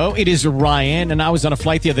 Hello, it is Ryan, and I was on a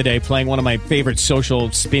flight the other day playing one of my favorite social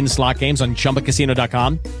spin slot games on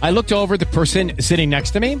ChumbaCasino.com. I looked over at the person sitting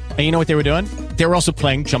next to me, and you know what they were doing? They were also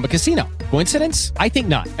playing Chumba Casino. Coincidence? I think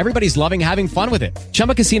not. Everybody's loving having fun with it.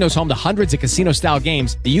 Chumba Casino is home to hundreds of casino-style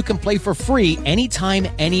games that you can play for free anytime,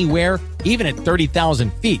 anywhere, even at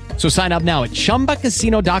 30,000 feet. So sign up now at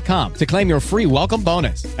ChumbaCasino.com to claim your free welcome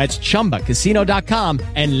bonus. That's ChumbaCasino.com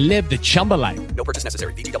and live the Chumba life. No purchase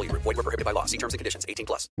necessary. VGW. Void where prohibited by law. See terms and conditions.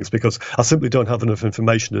 18+. It's because I simply don't have enough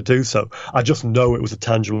information to do so. I just know it was a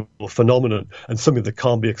tangible phenomenon and something that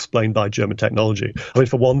can't be explained by German technology. I mean,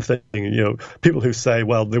 for one thing, people who say,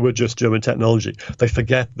 well, they were just German technology, they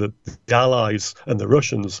forget that the Allies and the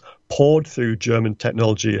Russians poured through German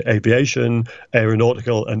technology, aviation,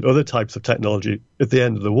 aeronautical, and other types of technology at the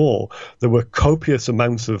end of the war. There were copious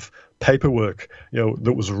amounts of paperwork,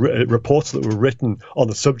 that was reports that were written on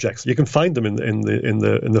the subjects. You can find them in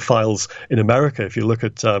the files in America if you look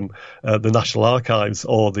at the National Archives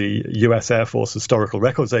or the U.S. Air Force Historical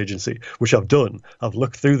Records Agency, which I've done. I've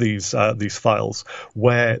looked through these files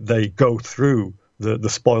where they go through the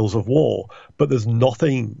spoils of war, but there's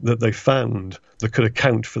nothing that they found that could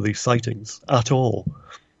account for these sightings at all.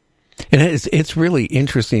 And it's really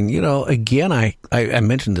interesting. Again, I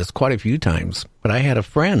mentioned this quite a few times, but I had a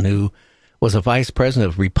friend who was a vice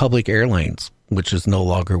president of Republic Airlines, which is no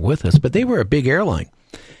longer with us, but they were a big airline.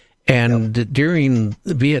 And during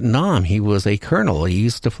Vietnam, he was a colonel. He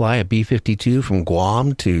used to fly a B-52 from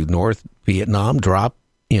Guam to North Vietnam, drop,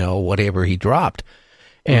 whatever he dropped.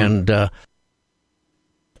 And,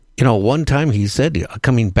 one time he said,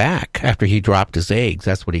 coming back after he dropped his eggs,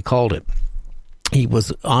 that's what he called it. He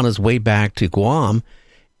was on his way back to Guam,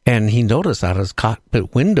 and he noticed out of his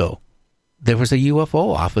cockpit window there was a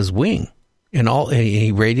UFO off his wing, and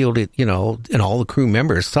he radioed it, and all the crew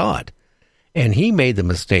members saw it. And he made the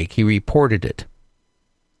mistake. He reported it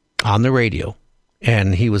on the radio,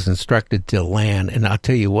 and he was instructed to land. And I'll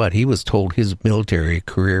tell you what, he was told his military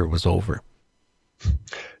career was over.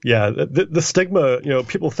 Yeah, the stigma,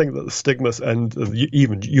 people think that the stigma and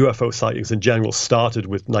even UFO sightings in general started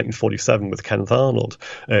with 1947 with Kenneth Arnold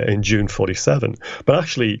in June 47. But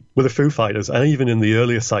actually, with the Foo Fighters and even in the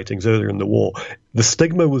earlier sightings earlier in the war, the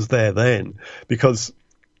stigma was there then because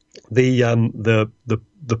the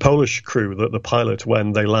Polish crew, the pilot,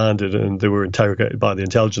 when they landed and they were interrogated by the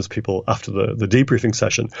intelligence people after the debriefing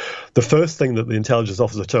session, the first thing that the intelligence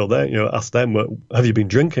officer told them, asked them, have you been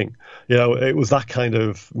drinking? It was that kind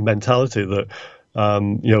of mentality that,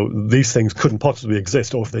 these things couldn't possibly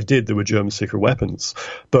exist, or if they did, they were German secret weapons.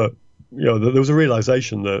 But there was a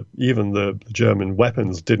realization that even the German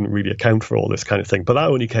weapons didn't really account for all this kind of thing. But that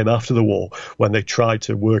only came after the war when they tried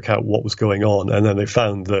to work out what was going on. And then they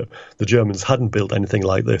found that the Germans hadn't built anything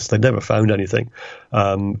like this. They never found anything.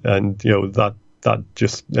 That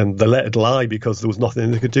and they let it lie because there was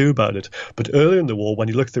nothing they could do about it. But earlier in the war, when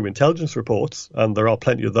you look through intelligence reports, and there are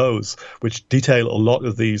plenty of those, which detail a lot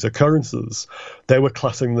of these occurrences, they were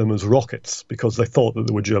classing them as rockets because they thought that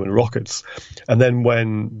they were German rockets. And then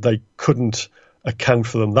when they couldn't account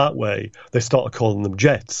for them that way, they started calling them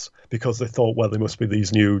jets, because they thought, well, they must be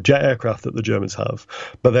these new jet aircraft that the Germans have.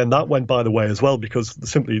 But then that went by the way as well, because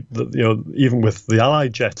simply, even with the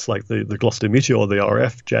Allied jets like the Gloster Meteor, the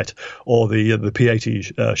RAF jet, or the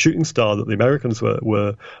P-80 Shooting Star that the Americans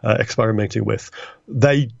were experimenting with,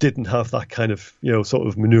 they didn't have that kind of sort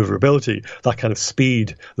of maneuverability, that kind of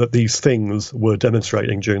speed that these things were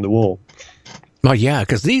demonstrating during the war. Well, yeah,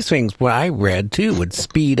 because these things, what I read too, would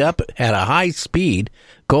speed up at a high speed,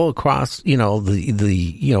 go across,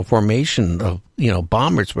 the formation of,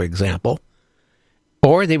 bombers, for example,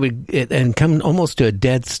 or they would and come almost to a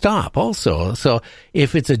dead stop also. So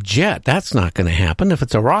if it's a jet, that's not going to happen. If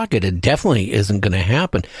it's a rocket, it definitely isn't going to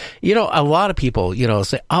happen. A lot of people,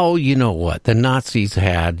 say, oh, you know what? The Nazis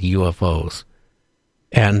had UFOs.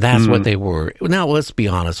 And that's what they were. Now, let's be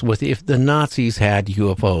honest. If the Nazis had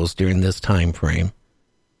UFOs during this time frame,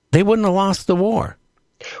 they wouldn't have lost the war.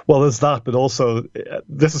 Well, there's that, but also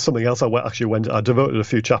this is something else I devoted a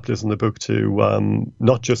few chapters in the book to,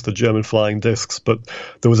 not just the German flying discs, but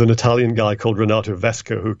there was an Italian guy called Renato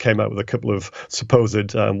Vesco who came out with a couple of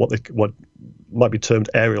supposed, what might be termed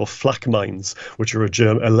aerial flak mines, which are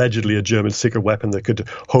allegedly a German secret weapon that could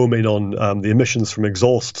home in on the emissions from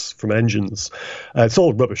exhausts from engines. It's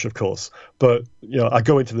all rubbish, of course, but I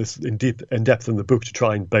go into this in depth in the book to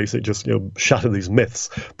try and basically just shatter these myths.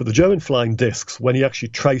 But the German flying discs, when you actually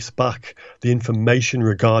trace back the information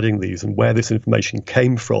regarding these and where this information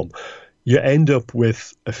came from, you end up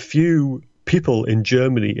with a few people in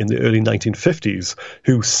Germany in the early 1950s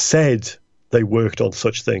who said they worked on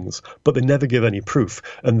such things, but they never give any proof.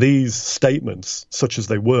 And these statements, such as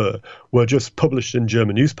they were just published in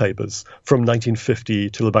German newspapers from 1950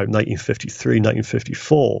 till about 1953,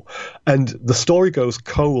 1954. And the story goes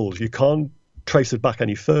cold. You can't trace it back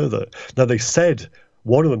any further. Now,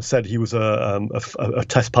 one of them said he was a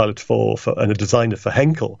test pilot and a designer for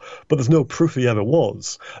Henkel, but there's no proof he ever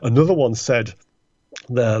was. Another one said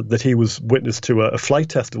that he was witness to a flight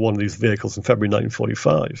test of one of these vehicles in February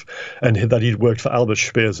 1945, and that he'd worked for Albert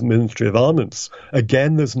Speer's Ministry of Armaments.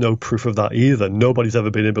 Again, there's no proof of that either. Nobody's ever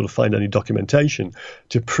been able to find any documentation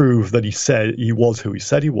to prove that he said he was who he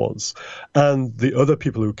said he was. And the other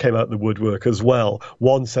people who came out of the woodwork as well,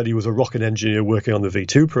 one said he was a rocket engineer working on the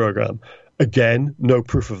V2 program. Again, no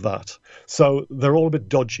proof of that. So they're all a bit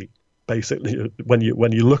dodgy, basically, when you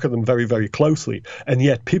look at them very, very closely. And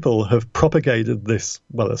yet people have propagated this,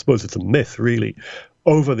 well, I suppose it's a myth, really,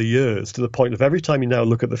 over the years, to the point of every time you now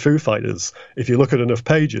look at the Foo Fighters, if you look at enough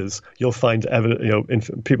pages, you'll find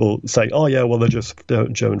people say, oh, yeah, well, they're just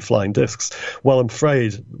German flying discs. Well, I'm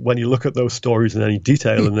afraid when you look at those stories in any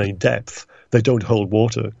detail and any depth, they don't hold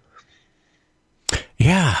water.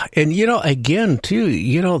 Yeah, and again,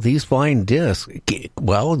 too, these flying discs,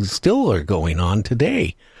 well, still are going on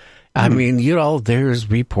today. I mean, there's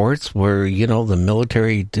reports where, the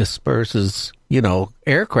military disperses,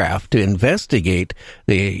 aircraft to investigate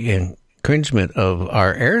the infringement of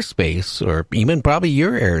our airspace, or even probably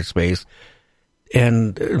your airspace,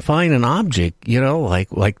 and find an object,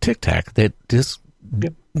 like Tic Tac that just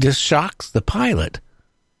shocks the pilot.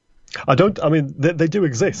 They do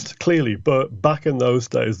exist, clearly, but back in those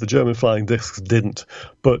days, the German flying discs didn't.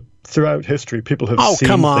 But throughout history, people have seen things. Oh,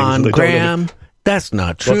 come on, Graham. That's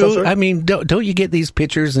not true. I mean, don't you get these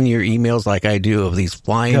pictures in your emails like I do of these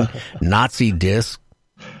flying Nazi discs?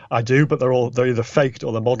 I do, but they're either faked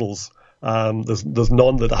or they're models. There's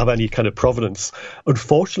none that have any kind of provenance.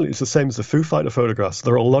 Unfortunately, it's the same as the Foo Fighter photographs.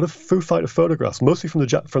 There are a lot of Foo Fighter photographs, mostly from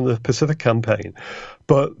the Pacific Campaign,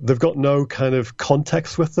 but they've got no kind of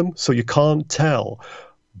context with them, so you can't tell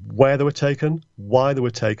where they were taken, why they were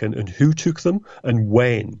taken, and who took them, and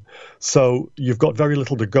when. So you've got very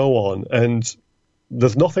little to go on, and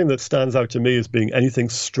there's nothing that stands out to me as being anything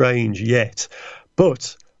strange yet.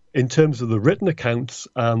 But in terms of the written accounts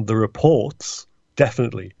and the reports,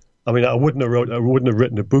 definitely. I mean, I wouldn't have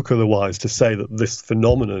written a book otherwise to say that this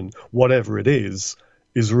phenomenon, whatever it is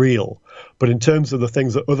real. But in terms of the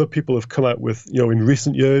things that other people have come out with, in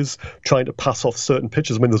recent years, trying to pass off certain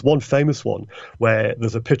pictures. I mean, there's one famous one where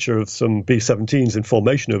there's a picture of some B-17s in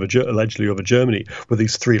formation allegedly over Germany with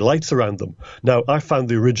these three lights around them. Now, I found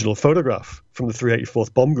the original photograph from the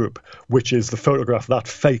 384th Bomb Group, which is the photograph that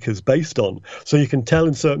fake is based on. So you can tell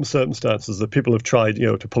in certain circumstances that people have tried,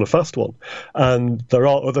 to pull a fast one. And there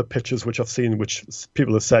are other pictures which I've seen which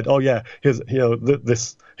people have said, oh yeah, here's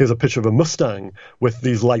here's a picture of a Mustang with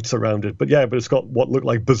these lights around it. But it's got what look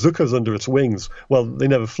like bazookas under its wings. Well, they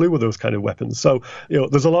never flew with those kind of weapons. So,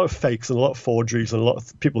 there's a lot of fakes and a lot of forgeries and a lot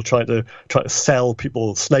of people trying to sell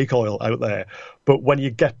people snake oil out there. But when you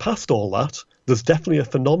get past all that, there's definitely a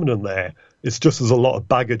phenomenon there. It's just there's a lot of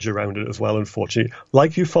baggage around it as well, unfortunately,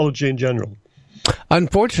 like ufology in general.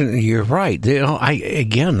 Unfortunately, you're right.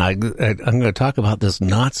 I'm going to talk about this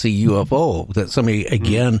Nazi UFO that somebody,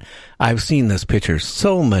 I've seen this picture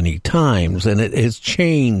so many times, and it has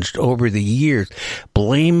changed over the years.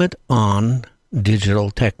 Blame it on digital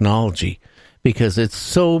technology, because it's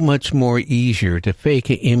so much more easier to fake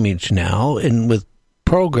an image now, and with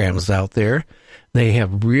programs out there, they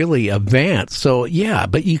have really advanced. So,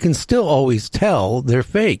 but you can still always tell they're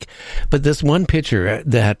fake. But this one picture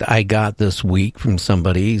that I got this week from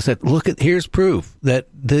somebody, he said, here's proof that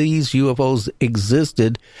these UFOs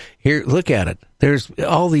existed. Here, look at it. There's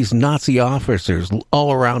all these Nazi officers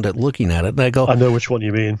all around it looking at it. And I go, I know which one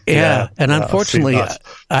you mean. Yeah. And unfortunately,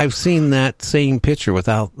 I've seen that same picture with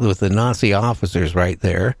the Nazi officers right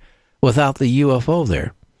there, without the UFO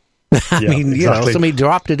there. I mean, exactly. Somebody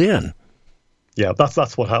dropped it in. Yeah,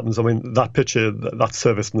 that's what happens. I mean, that picture, that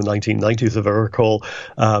service in the 1990s, if I recall,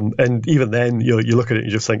 and even then, you look at it and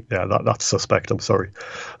you just think, that's suspect. I'm sorry.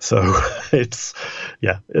 So it's,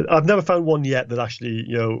 I've never found one yet that actually,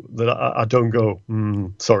 that I don't go,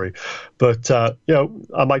 sorry. But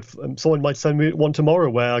someone might send me one tomorrow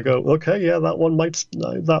where I go, okay, that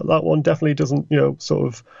one definitely doesn't,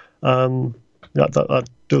 that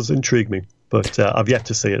does intrigue me. But I've yet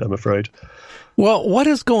to see it, I'm afraid. Well, what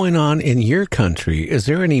is going on in your country? Is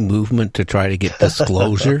there any movement to try to get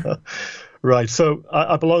disclosure? Right. So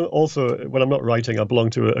I belong also, when I'm not writing, I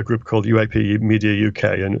belong to a group called UAP Media UK,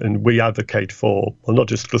 and we advocate for, well, not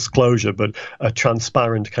just disclosure, but a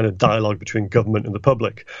transparent kind of dialogue between government and the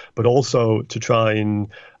public, but also to try and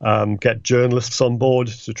get journalists on board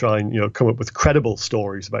to try and, come up with credible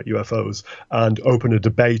stories about UFOs and open a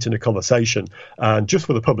debate and a conversation, and just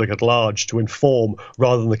for the public at large to inform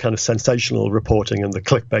rather than the kind of sensational reporting and the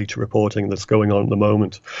clickbait reporting that's going on at the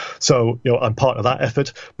moment. So, I'm part of that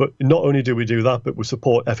effort, but not only do we do that, but we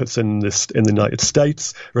support efforts in the United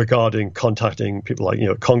States regarding contacting people like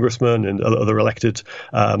congressmen and other elected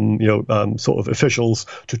sort of officials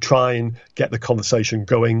to try and get the conversation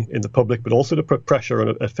going in the public, but also to put pressure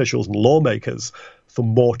on officials and lawmakers for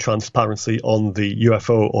more transparency on the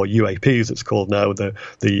UFO, or UAP as it's called now,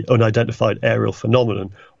 the unidentified aerial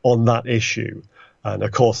phenomenon, on that issue. And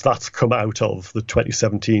of course, that's come out of the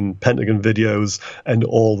 2017 Pentagon videos and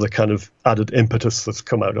all the kind of added impetus that's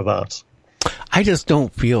come out of that. I just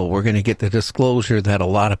don't feel we're going to get the disclosure that a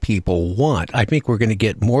lot of people want. I think we're going to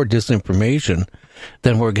get more disinformation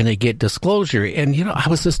than we're going to get disclosure. And, I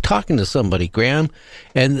was just talking to somebody, Graham,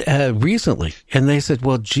 and recently, and they said,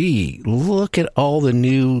 well, gee, look at all the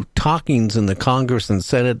new talkings in the Congress and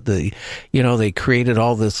Senate. They created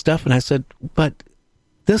all this stuff. And I said, but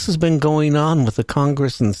this has been going on with the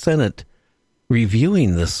Congress and Senate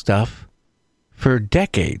reviewing this stuff for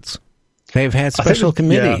decades. They've had special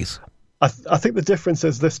committees. Yeah. I think the difference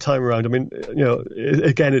is this time around. I mean,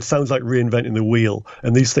 again, it sounds like reinventing the wheel,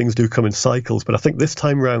 and these things do come in cycles. But I think this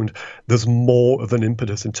time around, there's more of an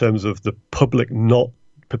impetus in terms of the public not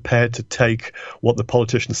prepared to take what the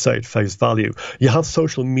politicians say at face value. You have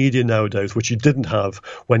social media nowadays, which you didn't have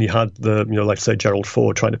when you had the, like say Gerald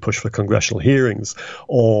Ford trying to push for congressional hearings,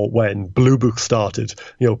 or when Blue Book started.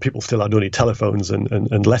 People still had only telephones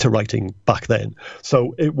and letter writing back then,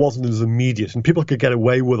 so it wasn't as immediate, and people could get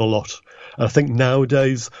away with a lot. And I think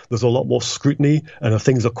nowadays there's a lot more scrutiny, and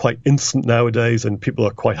things are quite instant nowadays, and people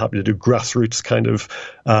are quite happy to do grassroots kind of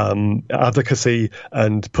advocacy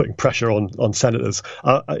and putting pressure on senators.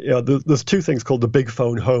 There's two things called the Big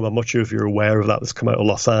Phone Home. I'm not sure if you're aware of that. That's come out of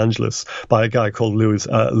Los Angeles by a guy called Luis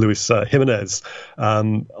Jimenez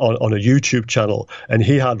on a YouTube channel, and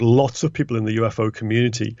he had lots of people in the UFO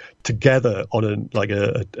community together on an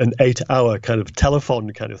 8-hour kind of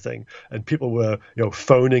telephone kind of thing, and people were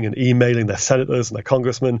phoning and emailing their senators and their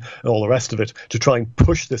congressmen and all the rest of it to try and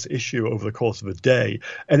push this issue over the course of a day.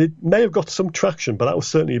 And it may have got some traction, but that was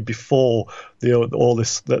certainly before all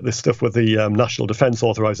this stuff with the National Defense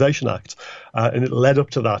Authorization Act, and it led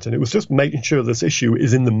up to that. And it was just making sure this issue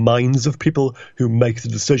is in the minds of people who make the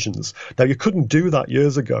decisions. Now, you couldn't do that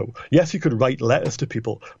years ago. Yes, you could write letters to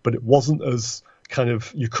people, but it wasn't as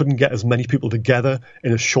you couldn't get as many people together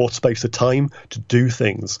in a short space of time to do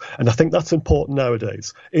things. And I think that's important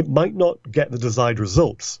nowadays. It might not get the desired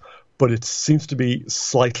results, but it seems to be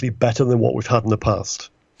slightly better than what we've had in the past.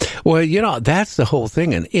 Well, that's the whole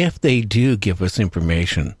thing. And if they do give us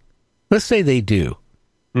information, let's say they do,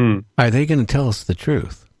 are they going to tell us the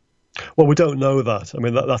truth? Well, we don't know that. I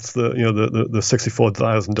mean, that's the the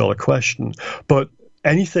 $64,000 question. But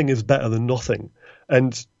anything is better than nothing,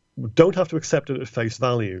 and we don't have to accept it at face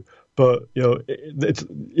value. But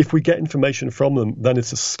if we get information from them, then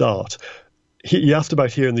it's a start. He asked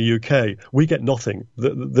about here in the UK. We get nothing.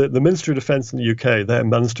 The Ministry of Defence in the UK, their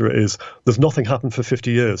mantra is, there's nothing happened for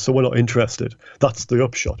 50 years, so we're not interested. That's the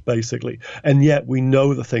upshot, basically. And yet we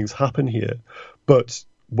know that things happen here. But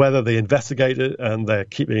whether they investigate it and they're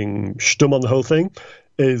keeping stum on the whole thing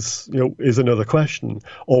is another question,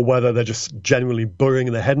 or whether they're just genuinely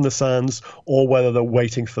burying their head in the sands, or whether they're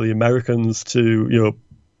waiting for the Americans to,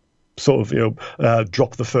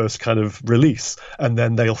 drop the first kind of release, and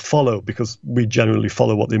then they'll follow, because we generally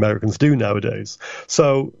follow what the Americans do nowadays.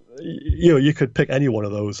 So, you could pick any one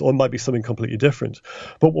of those, or it might be something completely different.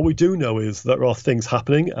 But what we do know is there are things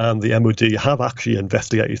happening, and the MOD have actually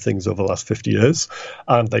investigated things over the last 50 years,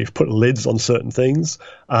 and they've put lids on certain things,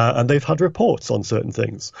 and they've had reports on certain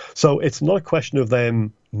things. So it's not a question of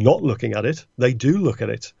them not looking at it. They do look at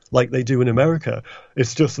it, like they do in America.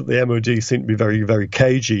 It's just that the MOD seem to be very, very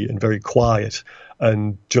cagey and very quiet,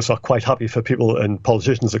 and just are quite happy for people and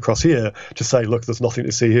politicians across here to say, look, there's nothing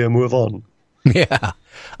to see here, move on. Yeah.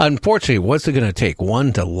 Unfortunately, what's it going to take?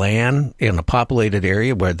 One to land in a populated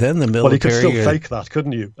area where then the military... Well, you could still fake that,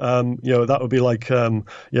 couldn't you? That would be like,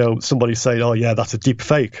 somebody saying, oh, yeah, that's a deep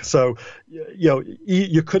fake. So,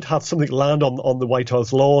 you could have something land on the White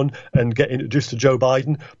House lawn and get introduced to Joe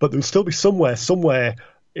Biden, but there'll still be somewhere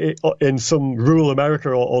in some rural America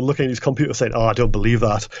or looking at his computer saying, oh, I don't believe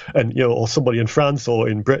that. And, or somebody in France or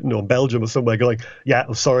in Britain or Belgium or somewhere going, yeah,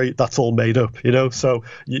 I'm sorry, that's all made up, So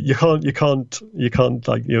you can't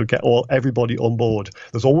get everybody on board.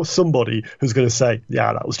 There's always somebody who's going to say,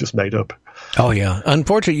 yeah, that was just made up. Oh, yeah.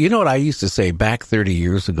 Unfortunately, you know what I used to say back 30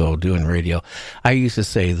 years ago doing radio? I used to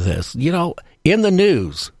say this, in the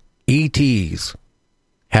news, ETs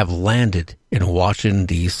have landed in Washington,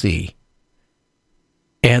 D.C.,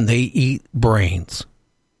 and they eat brains.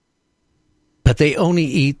 But they only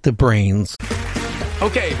eat the brains.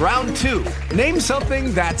 Okay, round 2. Name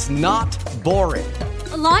something that's not boring.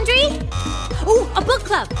 A laundry? Ooh, a book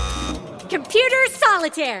club. Computer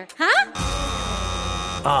solitaire, huh?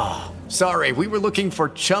 Ah, oh, sorry, we were looking for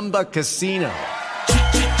Chumba Casino.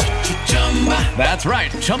 That's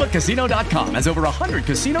right, ChumbaCasino.com has over 100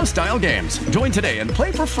 casino-style games. Join today and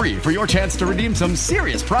play for free for your chance to redeem some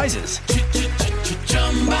serious prizes.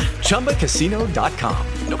 ChumbaCasino.com.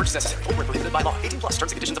 No purchase necessary. Void where prohibited by law. 18+ terms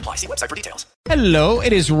and conditions apply. See website for details. Hello,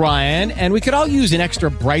 it is Ryan, and we could all use an extra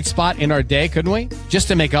bright spot in our day, couldn't we? Just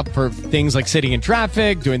to make up for things like sitting in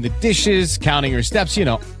traffic, doing the dishes, counting your steps,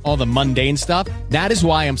 all the mundane stuff. That is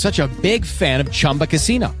why I'm such a big fan of Chumba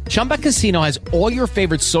Casino. Chumba Casino has all your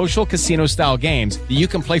favorite social casino-style games that you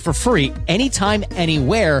can play for free anytime,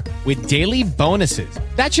 anywhere with daily bonuses.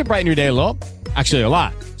 That should brighten your day a little. Actually, a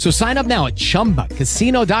lot. So sign up now at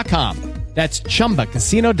ChumbaCasino.com. That's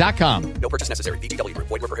ChumbaCasino.com. No purchase necessary. VGW Group.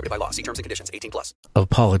 Void where prohibited by law. See terms and conditions. 18+. Of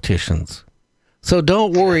politicians. So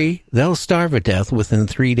don't worry, they'll starve to death within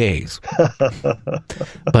 3 days.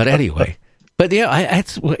 But anyway, I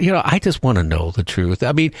just want to know the truth.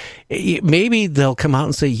 I mean, maybe they'll come out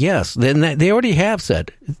and say yes. Then they already have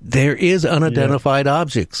said there is unidentified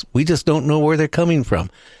objects. We just don't know where they're coming from.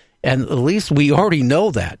 And at least we already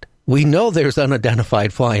know that. We know there's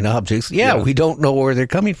unidentified flying objects. Yeah, we don't know where they're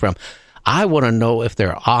coming from. I want to know if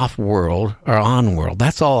they're off-world or on-world.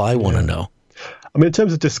 That's all I want to know. I mean, in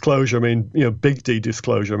terms of disclosure, big D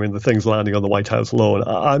disclosure, the things landing on the White House lawn,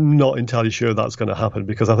 I'm not entirely sure that's going to happen,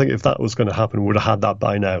 because I think if that was going to happen, we would have had that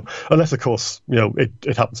by now. Unless, of course,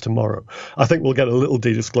 it happens tomorrow. I think we'll get a little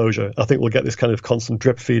D disclosure. I think we'll get this kind of constant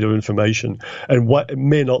drip feed of information. And what it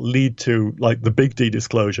may not lead to, like, the big D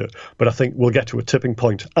disclosure, but I think we'll get to a tipping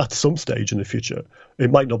point at some stage in the future.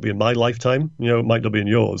 It might not be in my lifetime, it might not be in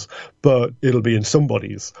yours, but it'll be in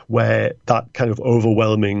somebody's, where that kind of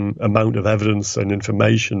overwhelming amount of evidence and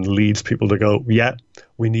information leads people to go, yeah,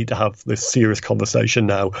 we need to have this serious conversation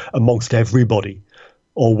now amongst everybody.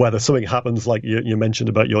 Or whether something happens, like you mentioned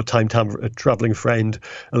about your time-traveling friend,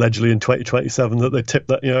 allegedly in 2027, that they tip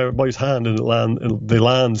that everybody's hand and they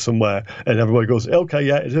land somewhere, and everybody goes, okay,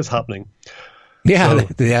 yeah, it is happening. Yeah,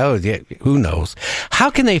 who knows? How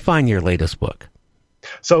can they find your latest book?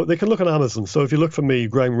 So they can look on Amazon. So if you look for me,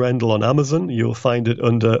 Graham Rendell, on Amazon, you'll find it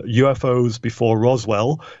under UFOs Before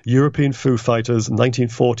Roswell, European Foo Fighters,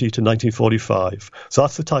 1940 to 1945. So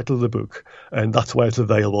that's the title of the book, and that's where it's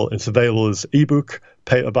available. It's available as ebook,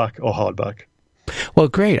 paperback, or hardback. Well,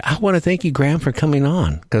 great. I want to thank you, Graham, for coming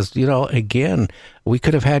on because, again, we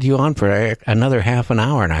could have had you on for another half an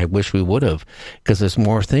hour, and I wish we would have because there's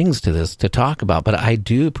more things to this to talk about. But I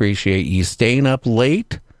do appreciate you staying up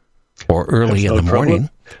late or early in the morning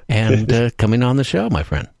and coming on the show, my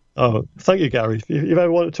friend. Oh, thank you, Gary. If you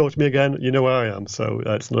ever want to talk to me again, you know where I am, so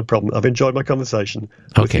it's not a problem. I've enjoyed my conversation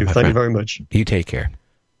with you. Thank you very much. You take care.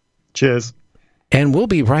 Cheers. And we'll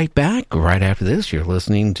be right back right after this. You're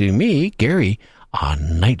listening to me, Gary,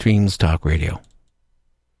 on Night Dreams Talk Radio.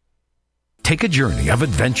 Take a journey of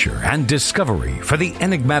adventure and discovery for the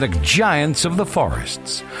enigmatic giants of the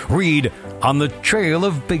forests. Read On the Trail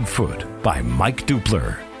of Bigfoot by Mike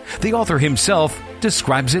Dupler. The author himself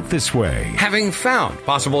describes it this way. Having found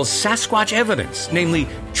possible Sasquatch evidence, namely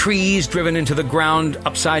trees driven into the ground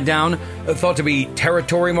upside down, thought to be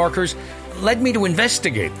territory markers, led me to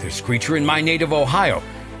investigate this creature in my native Ohio.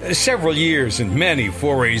 Several years and many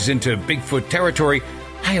forays into Bigfoot territory,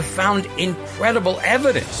 I have found incredible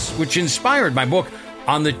evidence, which inspired my book,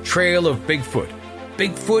 On the Trail of Bigfoot.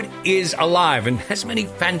 Bigfoot is alive and has many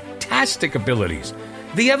fantastic abilities.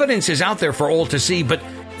 The evidence is out there for all to see, but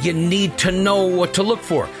you need to know what to look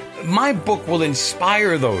for. My book will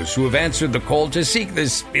inspire those who have answered the call to seek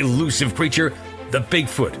this elusive creature, the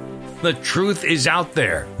Bigfoot. The truth is out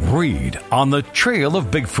there. Read On the Trail of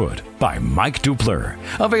Bigfoot by Mike Dupler.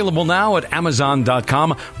 Available now at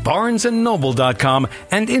Amazon.com, BarnesandNoble.com,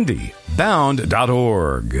 and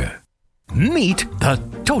IndieBound.org. Meet the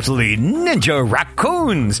Totally Ninja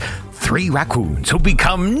Raccoons. 3 raccoons who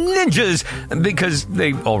become ninjas because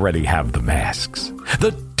they already have the masks.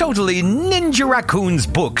 The Totally Ninja Raccoons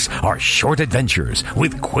books are short adventures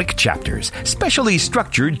with quick chapters, specially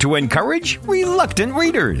structured to encourage reluctant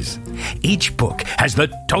readers. Each book has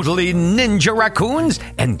the Totally Ninja Raccoons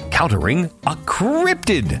encountering a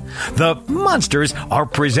cryptid. The monsters are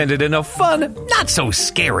presented in a fun, not so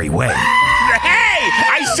scary way.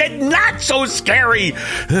 I said not so scary!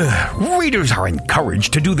 Readers are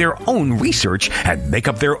encouraged to do their own research and make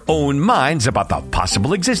up their own minds about the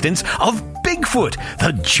possible existence of Bigfoot,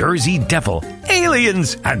 the Jersey Devil,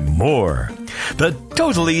 aliens, and more. The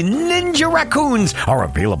Totally Ninja Raccoons are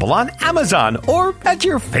available on Amazon or at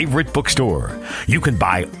your favorite bookstore. You can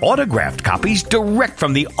buy autographed copies direct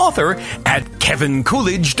from the author at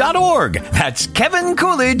kevincoolidge.org. That's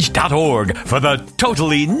kevincoolidge.org for the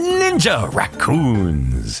Totally Ninja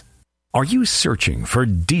Raccoons. Are you searching for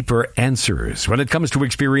deeper answers when it comes to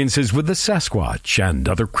experiences with the Sasquatch and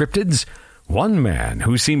other cryptids? One man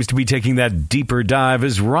who seems to be taking that deeper dive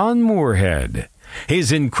is Ron Moorhead.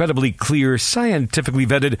 His incredibly clear, scientifically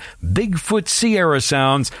vetted Bigfoot Sierra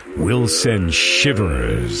sounds will send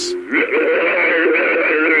shivers.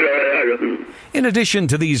 In addition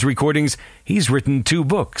to these recordings, he's written 2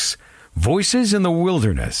 books. Voices in the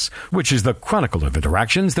Wilderness, which is the chronicle of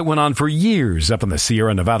interactions that went on for years up in the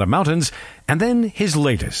Sierra Nevada mountains, and then his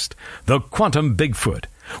latest, The Quantum Bigfoot,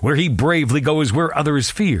 where he bravely goes where others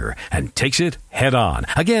fear and takes it head on,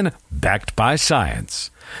 again, backed by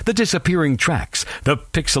science. The disappearing tracks, the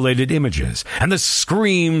pixelated images, and the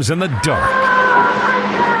screams in the dark.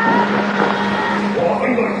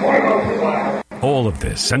 All of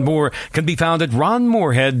this and more can be found at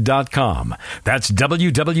ronmoorhead.com. That's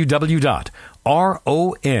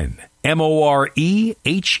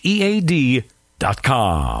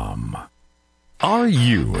www.ronmoorhead.com. Are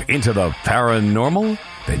you into the paranormal?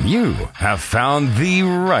 Then you have found the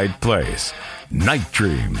right place. Night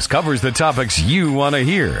Dreams covers the topics you want to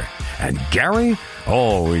hear. And Gary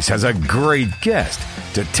always has a great guest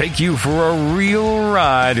to take you for a real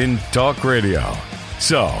ride in talk radio.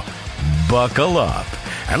 So, buckle up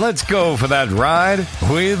and let's go for that ride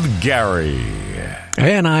with Gary.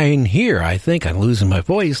 And I'm here. I think I'm losing my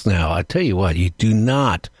voice now. I tell you what, you do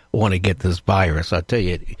not want to get this virus. I tell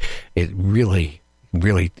you, it really,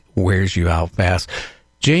 really wears you out fast.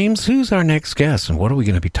 James, who's our next guest and what are we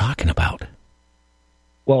going to be talking about?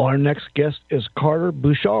 Well, our next guest is Carter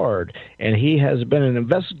Bouchard, and he has been an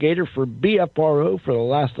investigator for BFRO for the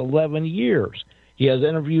last 11 years. He has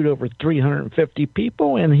interviewed over 350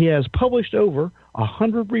 people, and he has published over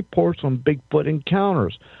 100 reports on Bigfoot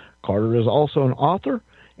encounters. Carter is also an author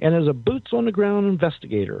and is a boots-on-the-ground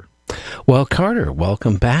investigator. Well, Carter,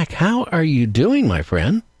 welcome back. How are you doing, my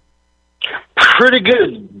friend? Pretty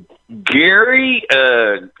good, Gary.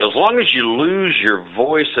 As long as you lose your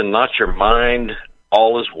voice and not your mind,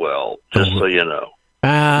 all is well, just so you know.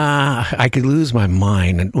 I could lose my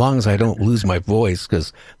mind as long as I don't lose my voice,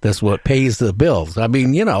 because that's what pays the bills. I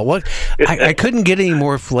mean, you know what? I couldn't get any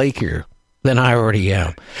more flakier than I already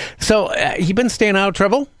am. So, you been staying out of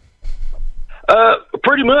trouble?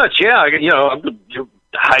 Pretty much, yeah. You know,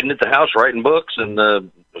 hiding at the house, writing books,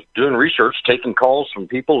 and doing research, taking calls from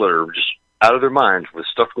people that are just out of their minds with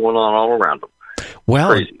stuff going on all around them.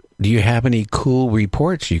 Well, Crazy. Do you have any cool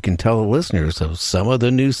reports you can tell the listeners of some of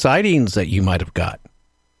the new sightings that you might have got?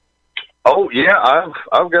 Oh yeah,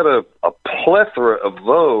 I've got a plethora of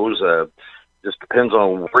those. Just depends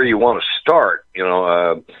on where you want to start.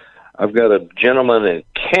 I've got a gentleman in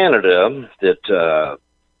Canada that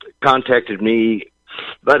contacted me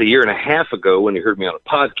about a year and a half ago when he heard me on a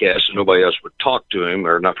podcast and nobody else would talk to him,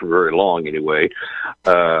 or not for very long anyway.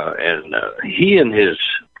 And he and his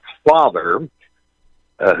father,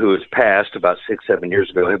 who has passed about 6-7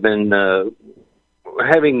 years ago, have been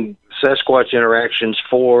having Sasquatch interactions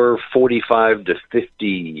for 45 to 50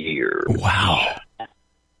 years. Wow.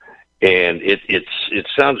 And it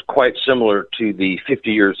sounds quite similar to the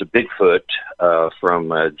 50 Years of Bigfoot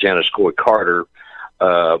from Janice Coy Carter,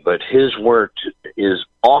 but his weren't as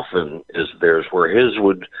often as theirs, where his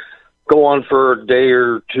would go on for a day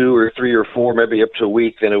or two or three or four, maybe up to a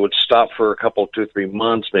week, then it would stop for a couple, 2-3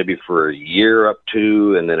 months, maybe for a year up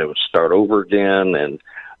to, and then it would start over again. And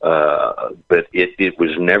but it was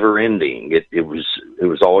never ending. It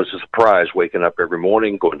was always a surprise, waking up every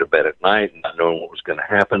morning, going to bed at night, and not knowing what was going to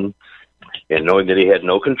happen, and knowing that he had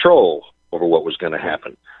no control over what was going to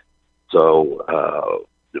happen. So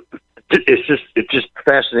it's just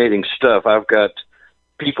fascinating stuff. I've got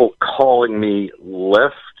people calling me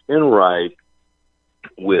left and right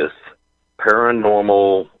with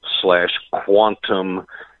paranormal / quantum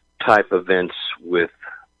type events with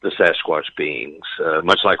the Sasquatch beings,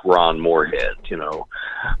 much like Ron Moorhead,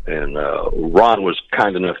 and Ron was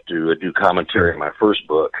kind enough to do commentary on my first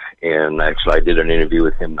book, and actually I did an interview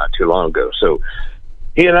with him not too long ago. So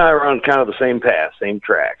he and I are on kind of the same path, same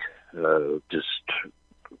track, just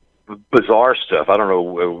bizarre stuff. I don't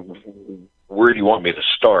know, where do you want me to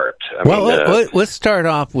start? Let's start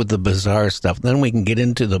off with the bizarre stuff, then we can get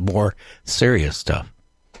into the more serious stuff.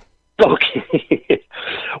 Okay.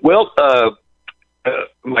 Well,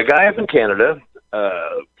 my guy up in Canada,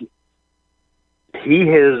 he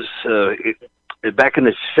has, back in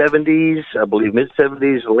the 70s, I believe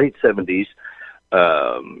mid-70s, late 70s,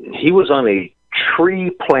 he was on a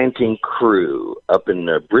tree planting crew up in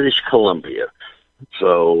British Columbia.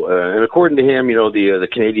 So, and according to him, the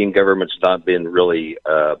Canadian government's not been really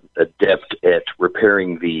adept at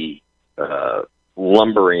repairing the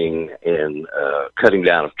lumbering and cutting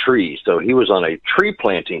down of trees. So he was on a tree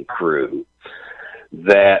planting crew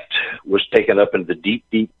that was taken up into the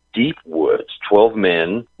deep woods, 12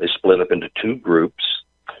 men. They split up into 2 groups,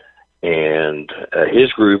 and his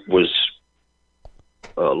group was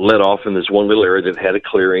let off in this one little area that had a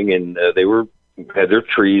clearing, and they had their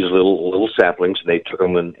trees, little saplings, and they took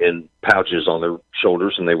them in pouches on their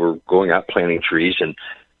shoulders, and they were going out planting trees. And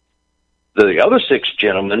the other 6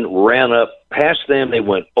 gentlemen ran up past them. They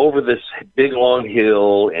went over this big, long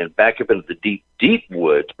hill and back up into the deep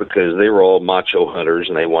woods, because they were all macho hunters,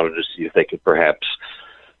 and they wanted to see if they could perhaps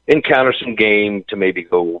encounter some game to maybe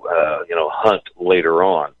go, hunt later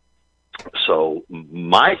on. So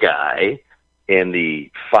my guy and the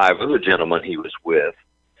 5 other gentlemen he was with,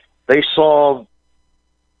 they saw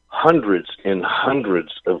hundreds and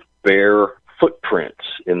hundreds of bear footprints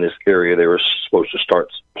in this area they were supposed to start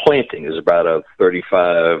planting. Is about a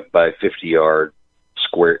 35 by 50 yard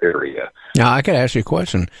square area. Now, I could ask you a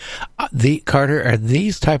question. Carter, are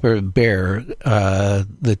these type of bear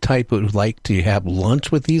the type who would like to have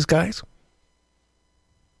lunch with these guys?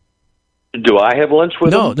 Do I have lunch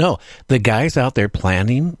with them? No. The guys out there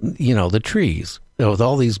planting, the trees with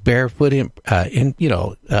all these barefoot,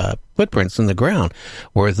 footprints in the ground.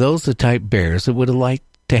 Were those the type bears that would have liked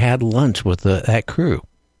to have lunch with that crew?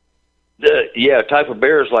 Yeah, type of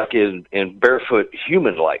bears like in barefoot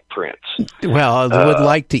human-like prints. Well, they would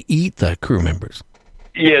like to eat the crew members.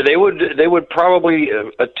 Yeah, they would probably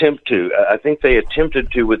attempt to. I think they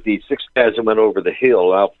attempted to with the 6 guys that went over the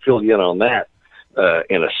hill. I'll fill you in on that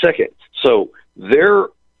in a second. So they're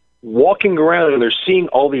walking around and they're seeing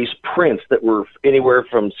all these prints that were anywhere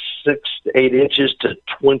from 6 to 8 inches to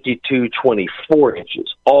 22, 24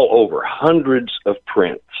 inches, all over, hundreds of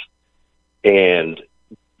prints. And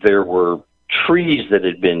there were trees that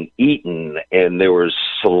had been eaten, and there was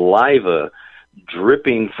saliva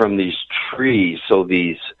dripping from these trees. So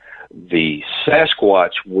the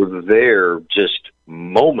Sasquatch were there just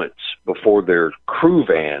moments before their crew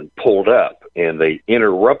van pulled up, and they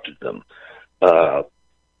interrupted them.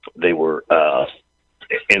 They were,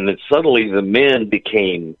 and then suddenly the men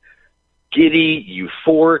became giddy,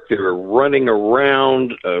 euphoric. They were running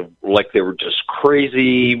around like they were just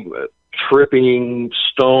crazy, tripping,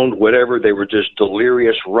 stoned, whatever. They were just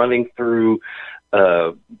delirious, running through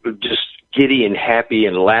just giddy and happy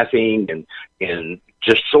and laughing and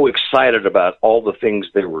just so excited about all the things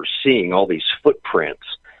they were seeing, all these footprints,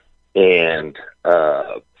 and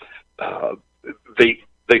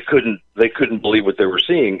they couldn't believe what they were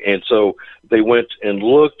seeing, and so they went and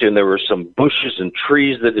looked, and there were some bushes and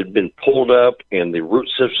trees that had been pulled up, and the root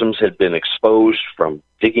systems had been exposed from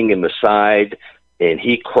digging in the side, and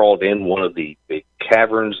he crawled in one of the big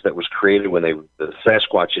caverns that was created when the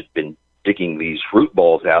Sasquatch had been digging these root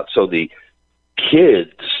balls out. So the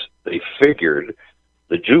kids, they figured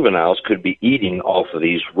the juveniles could be eating off of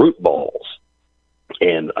these root balls.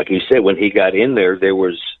 And like you said, when he got in there, there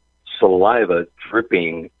was saliva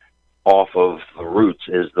dripping off of the roots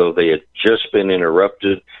as though they had just been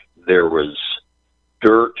interrupted. There was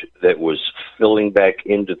dirt that was filling back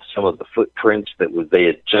into some of the footprints they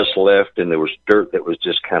had just left, and there was dirt that was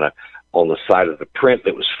just kind of on the side of the print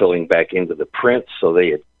that was filling back into the print. So they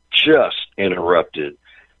had just interrupted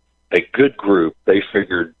a good group. They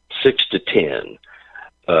figured 6 to 10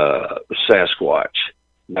 Sasquatch.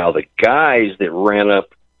 Now the guys that ran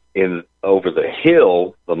up in over the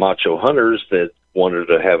hill, the macho hunters that wanted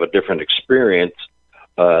to have a different experience,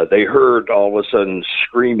 they heard all of a sudden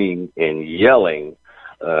screaming and yelling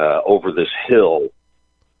over this hill,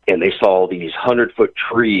 and they saw these 100-foot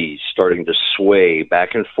trees starting to sway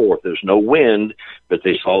back and forth. There's no wind, but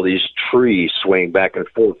they saw these trees swaying back and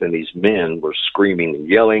forth, and these men were screaming and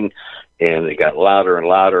yelling, and it got louder and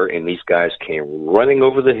louder, and these guys came running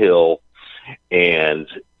over the hill, and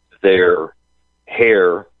their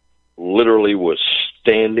hair literally was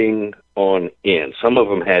standing on end. Some of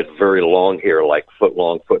them had very long hair, like foot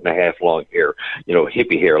long, foot and a half long hair,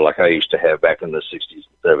 hippie hair like I used to have back in the 60s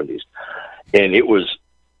and 70s. And it was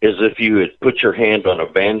as if you had put your hand on a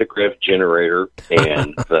Van de Graaff generator,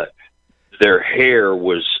 and their hair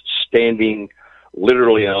was standing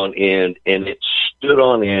literally on end, and it stood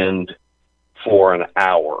on end for an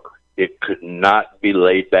hour. It could not be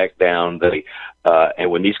laid back down. And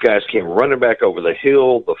when these guys came running back over the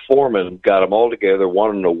hill, the foreman got them all together,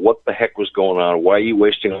 wanted to know what the heck was going on. Why are you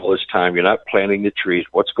wasting all this time? You're not planting the trees.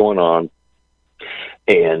 What's going on?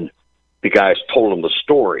 And the guys told him the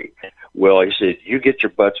story. Well, he said, you get your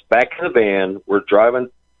butts back in the van. We're driving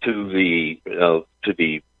to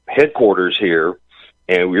the headquarters here,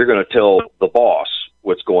 and we're going to tell the boss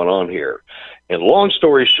what's going on here. And long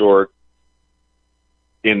story short,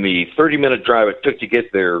 in the 30-minute drive it took to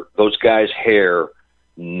get there, those guys' hair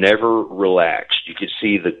never relaxed. You could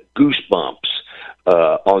see the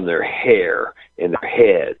goosebumps on their hair and their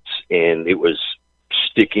heads, and it was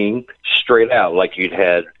sticking straight out like you'd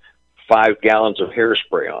had 5 gallons of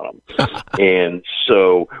hairspray on them. And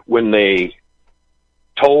so when they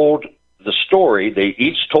told the story, they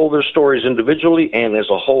each told their stories individually and as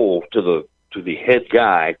a whole to the head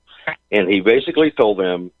guy, and he basically told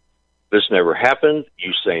them, this never happened.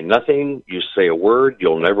 You say nothing. You say a word.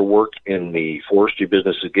 You'll never work in the forestry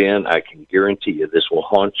business again. I can guarantee you this will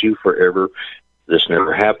haunt you forever. This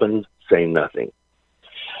never happened. Say nothing.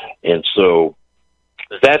 And so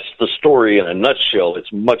that's the story in a nutshell.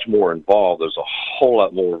 It's much more involved. There's a whole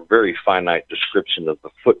lot more very finite description of the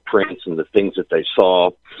footprints and the things that they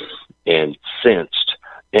saw and sensed.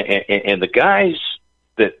 And the guys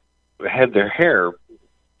that had their hair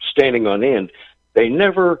standing on end, they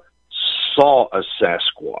never saw a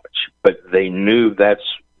Sasquatch, but they knew that's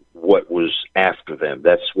what was after them.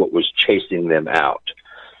 That's what was chasing them out.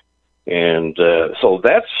 And so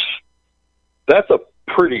that's a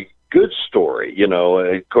pretty good story.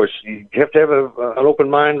 Of course, you have to have an open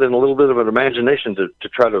mind and a little bit of an imagination to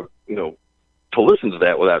try to, to listen to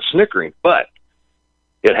that without snickering. But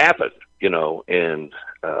it happened, and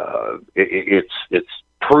it's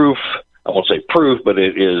proof. I won't say proof, but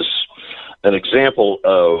it is an example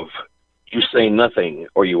of you say nothing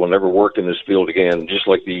or you will never work in this field again, just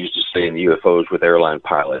like they used to say in the UFOs with airline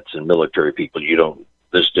pilots and military people.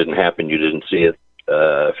 This didn't happen, you didn't see it.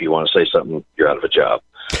 If you want to say something, you're out of a job.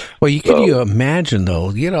 Well, can you imagine,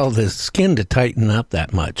 though, the skin to tighten up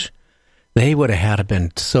that much? They would have had to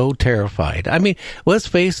been so terrified. I mean, let's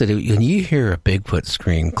face it, when you hear a Bigfoot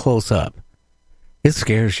scream close up, it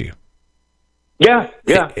scares you. Yeah.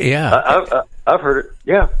 I've heard it,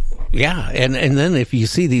 yeah. Yeah, and then if you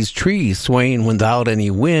see these trees swaying without any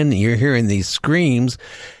wind, you're hearing these screams,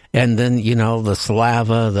 and then, the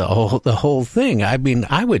saliva, the whole thing. I mean,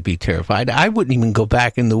 I would be terrified. I wouldn't even go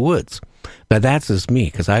back in the woods. But that's just me,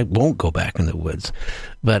 because I won't go back in the woods.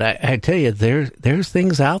 But I tell you, there's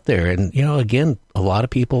things out there, and again, a lot of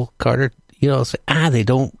people, Carter, say, they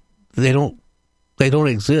don't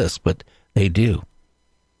exist, but they do.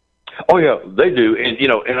 Oh yeah, they do, and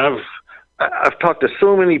and I've talked to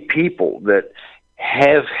so many people that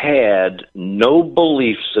have had no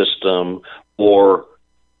belief system or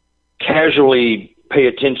casually pay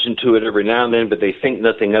attention to it every now and then, but they think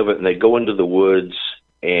nothing of it, and they go into the woods,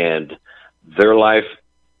 and their life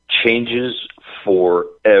changes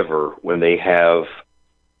forever when they have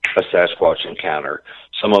a Sasquatch encounter.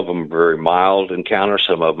 Some of them are very mild encounters.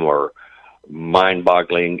 Some of them are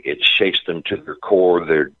mind-boggling. It shakes them to their core.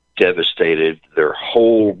 They're devastated. Their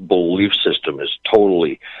whole belief system is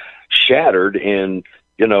totally shattered. And,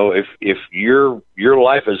 you know, if your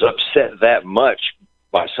life is upset that much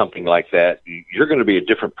by something like that, you're going to be a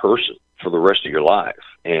different person for the rest of your life.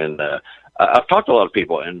 And I've talked to a lot of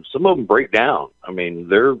people, and some of them break down. I mean,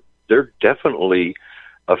 they're definitely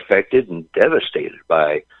affected and devastated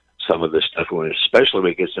by some of this stuff, especially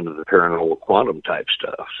when it gets into the paranormal quantum type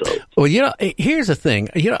stuff. So, well, you know, here's the thing.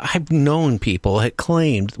 You know, I've known people that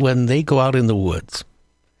claimed when they go out in the woods,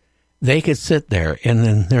 they could sit there and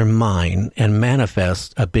in their mind and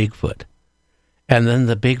manifest a Bigfoot. And then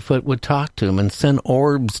the Bigfoot would talk to them and send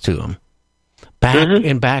orbs to them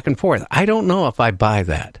back and forth. I don't know if I buy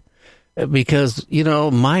that because, you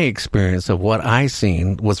know, my experience of what I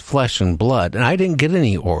seen was flesh and blood, and I didn't get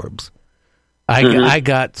any orbs. I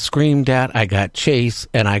got screamed at, I got chased,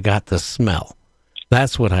 and I got the smell.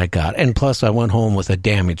 That's what I got. And plus, I went home with a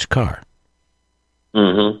damaged car.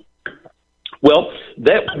 Mm-hmm. Well,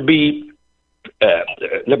 that would be...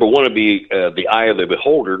 number one would be the eye of the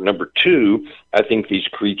beholder. Number two, I think these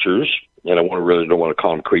creatures, and I don't want to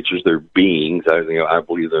call them creatures, they're beings. I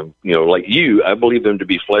believe them, you know, like you, I believe them to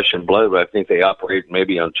be flesh and blood, but I think they operate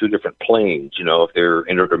maybe on two different planes. You know, if they're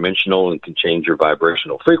interdimensional and can change your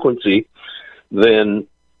vibrational frequency, then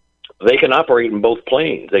they can operate in both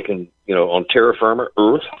planes. They can, you know, on terra firma,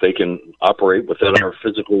 Earth, they can operate within our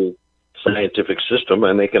physical scientific system,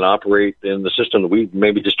 and they can operate in the system that we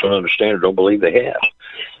maybe just don't understand or don't believe they have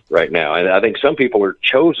right now. And I think some people are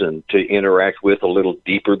chosen to interact with a little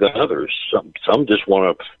deeper than others. Some just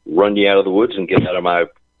want to run you out of the woods and get out of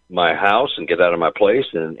my house and get out of my place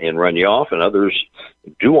and run you off, and others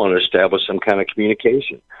do want to establish some kind of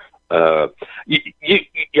communication. I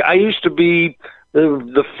used to be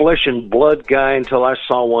the flesh and blood guy until I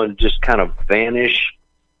saw one just kind of vanish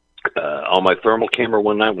on my thermal camera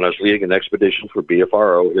one night when I was leading an expedition for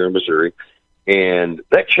BFRO here in Missouri, and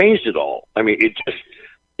that changed it all. I mean,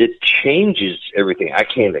 it changes everything. I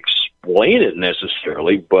can't explain it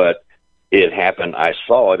necessarily, but it happened. I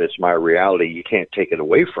saw it. It's my reality. You can't take it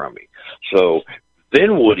away from me. So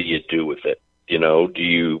then what do you do with it? You know, do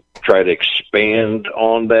you try to expand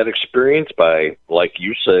on that experience by, like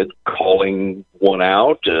you said, calling one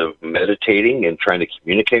out, meditating and trying to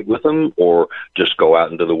communicate with them, or just go out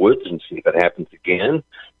into the woods and see if it happens again?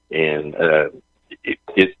 And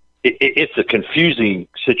it's a confusing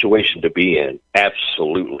situation to be in.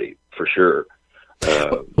 Absolutely, for sure.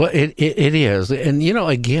 Well, it is. And, you know,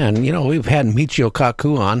 again, you know, we've had Michio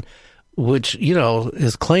Kaku on, which, you know,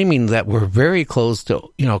 is claiming that we're very close to,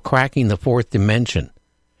 you know, cracking the fourth dimension.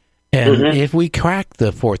 And if we crack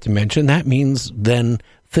the fourth dimension, that means then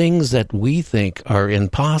things that we think are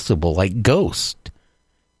impossible, like ghosts,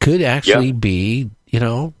 could actually be, you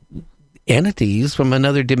know, entities from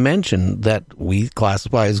another dimension that we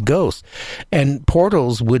classify as ghosts. And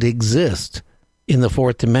portals would exist in the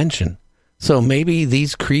fourth dimension. So maybe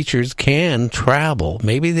these creatures can travel.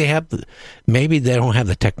 Maybe they don't have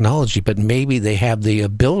the technology, but maybe they have the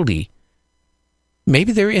ability.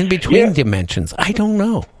 Maybe they're in between dimensions. I don't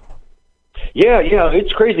know. Yeah,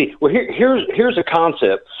 it's crazy. Well, here's a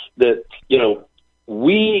concept that, you know,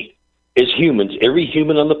 we as humans, every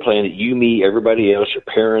human on the planet, you, me, everybody else, your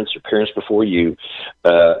parents before you,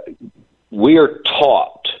 we are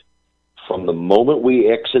taught from the moment we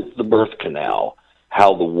exit the birth canal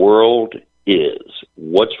how the world is,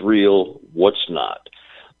 what's real, what's not.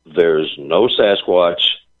 There's no Sasquatch,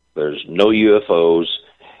 there's no UFOs,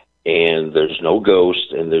 and there's no ghosts,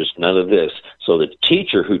 and there's none of this. So the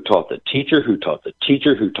teacher who taught the teacher who taught the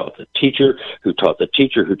teacher who taught the teacher who taught the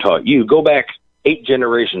teacher who taught you, go back 8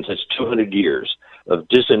 generations, that's 200 years of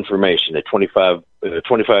disinformation at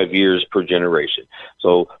 25 years per generation.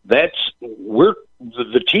 So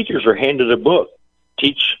the teachers are handed a book.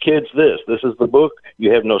 Teach kids this. This is the book.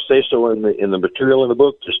 You have no say-so in the material in the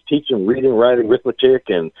book. Just teach them reading, writing, arithmetic,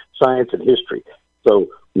 and science and history. So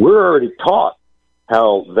we're already taught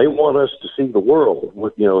how they want us to see the world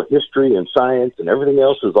with, you know, history and science and everything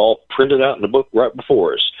else is all printed out in the book right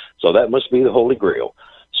before us. So that must be the Holy Grail.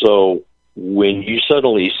 So when you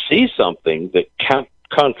suddenly see something that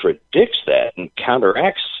contradicts that and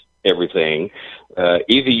counteracts everything.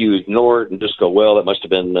 Either you ignore it and just go, well, that must have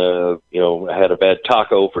been, I had a bad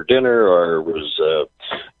taco for dinner, or it was,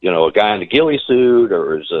 a guy in a ghillie suit,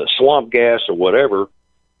 or it was swamp gas or whatever.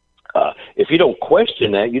 If you don't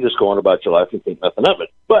question that, you just go on about your life and think nothing of it.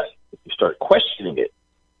 But if you start questioning it,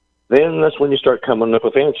 then that's when you start coming up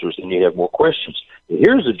with answers and you have more questions. And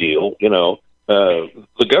here's the deal,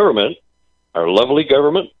 the government, our lovely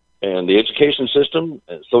government, and the education system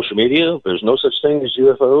and social media, there's no such thing as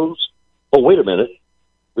UFOs. Oh, wait a minute.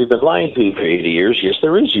 We've been lying to you for 80 years. Yes,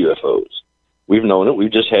 there is UFOs. We've known it.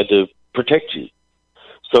 We've just had to protect you.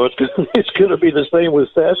 So it's going to be the same with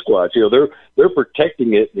Sasquatch. They're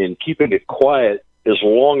protecting it and keeping it quiet as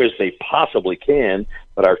long as they possibly can,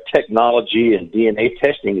 but our technology and DNA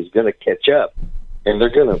testing is going to catch up, and they're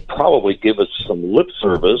going to probably give us some lip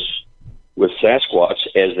service with Sasquatch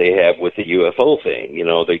as they have with the UFO thing.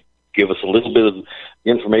 They give us a little bit of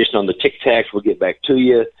information on the Tic Tacs. We'll get back to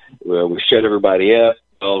you. We shut everybody up.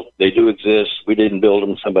 Well, they do exist. We didn't build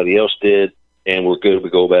them. Somebody else did. And we're good.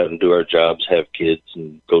 We go about and do our jobs, have kids,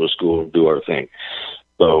 and go to school and do our thing.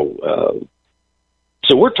 So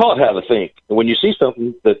we're taught how to think. And when you see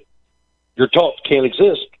something that you're taught can't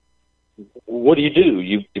exist, what do?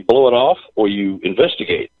 You blow it off, or you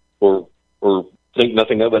investigate, or think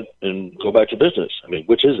nothing of it and go about your business. I mean,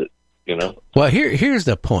 which is it? Well, here's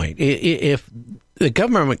the point. If the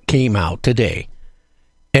government came out today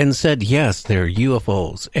and said, yes, they're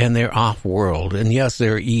UFOs, and they're off-world, and yes,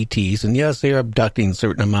 they're ETs, and yes, they're abducting a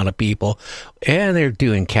certain amount of people, and they're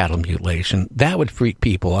doing cattle mutilation, that would freak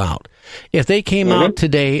people out. If they came out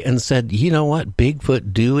today and said, you know what,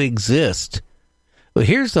 Bigfoot do exist, well,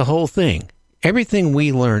 here's the whole thing. Everything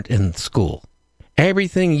we learned in school,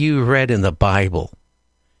 everything you read in the Bible,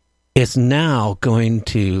 is now going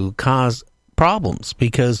to cause problems,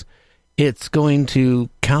 because it's going to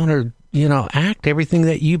act everything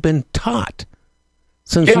that you've been taught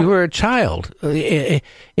since you were a child.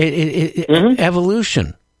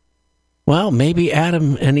 Evolution. Well, maybe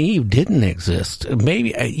Adam and Eve didn't exist.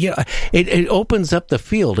 Maybe, it opens up the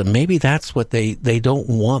field, and maybe that's what they don't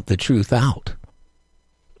want the truth out.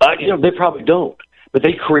 They probably don't, but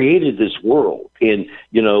they created this world, and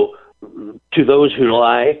to those who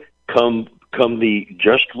lie come the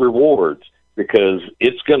just rewards, because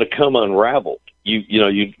it's going to come unraveled.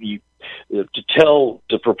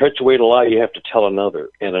 To perpetuate a lie, you have to tell another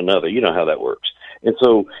and another. You know how that works. And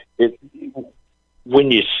so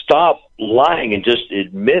when you stop lying and just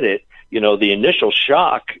admit it, the initial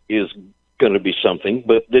shock is going to be something,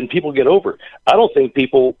 but then people get over it. I don't think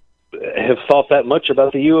people have thought that much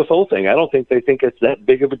about the UFO thing. I don't think they think it's that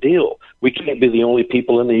big of a deal. We can't be the only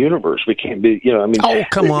people in the universe. We can't be, Oh,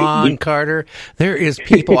 come on, Carter. There is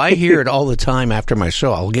people. I hear it all the time after my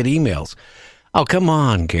show. I'll get emails. Oh, come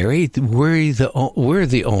on, Gary. We're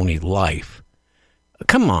the only life.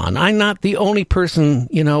 Come on. I'm not the only person,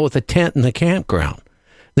 with a tent in the campground.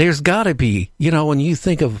 There's got to be, when you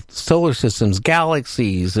think of solar systems,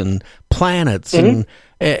 galaxies and planets, and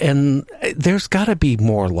there's got to be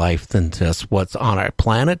more life than just what's on our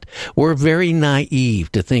planet. We're very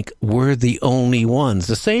naive to think we're the only ones.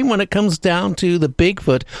 The same when it comes down to the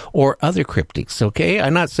Bigfoot or other cryptids, okay?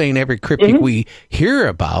 I'm not saying every cryptid we hear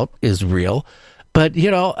about is real, but,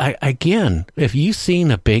 again, if you've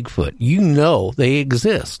seen a Bigfoot, they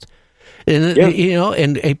exist.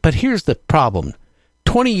 And, but here's the problem.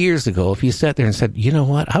 20 years ago, if you sat there and said, you know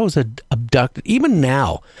what, I was abducted, even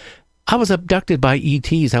now, I was abducted by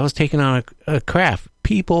ETs. I was taken on a craft.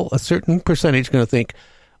 People, a certain percentage, are going to think,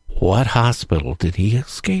 what hospital did he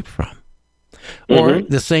escape from? Or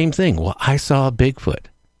the same thing. Well, I saw a Bigfoot,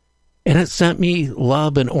 and it sent me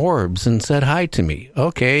love and orbs and said hi to me.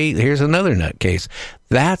 Okay, here's another nutcase.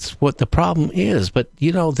 That's what the problem is. But,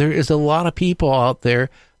 there is a lot of people out there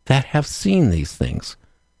that have seen these things.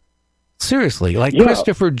 Seriously,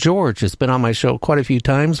 Christopher George has been on my show quite a few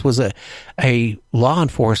times, was a law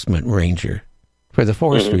enforcement ranger for the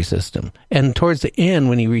forestry system. And towards the end,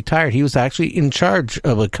 when he retired, he was actually in charge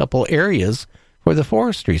of a couple areas for the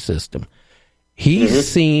forestry system. He's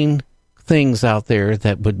seen things out there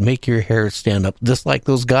that would make your hair stand up, just like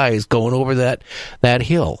those guys going over that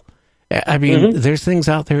hill. I mean, there's things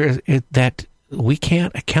out there that we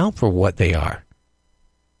can't account for what they are.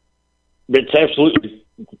 It's absolutely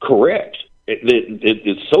correct.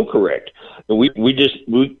 It's so correct. We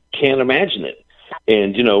can't imagine it.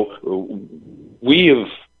 And we have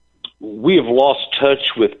lost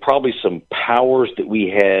touch with probably some powers that we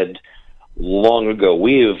had long ago.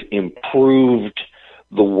 We have improved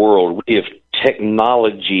the world. We have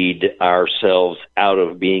technologied ourselves out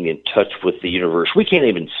of being in touch with the universe. We can't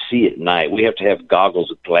even see at night. We have to have goggles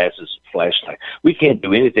and glasses and flashlight. We can't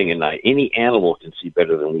do anything at night. Any animal can see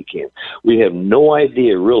better than we can. We have no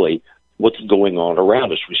idea really what's going on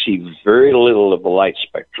around us. We see very little of the light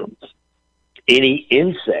spectrum. Any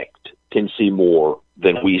insect can see more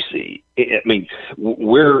than we see. I mean,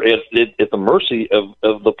 we're at the mercy of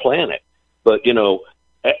the planet. But, you know,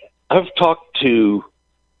 I've talked to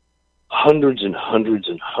hundreds and hundreds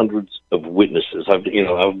and hundreds of witnesses. I've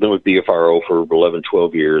been with BFRO for 11,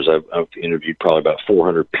 12 years. I've interviewed probably about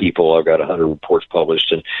 400 people. I've got 100 reports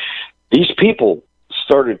published. And these people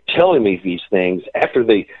started telling me these things after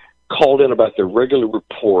they called in about their regular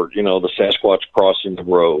report, you know, the Sasquatch crossing the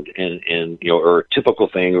road and you know, or a typical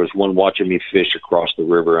thing. There was one watching me fish across the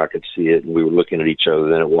river. I could see it, and we were looking at each other.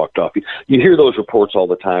 Then it walked off. You hear those reports all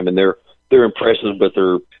the time, and they're impressive, but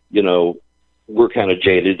they're, you know, we're kind of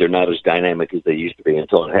jaded. They're not as dynamic as they used to be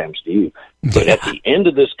until it happens to you. But at the end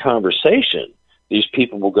of this conversation, these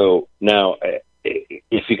people will go, now,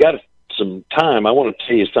 if you got some time, I want to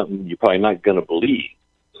tell you something you're probably not going to believe.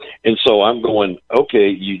 And so I'm going, okay,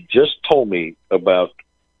 you just told me about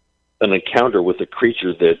an encounter with a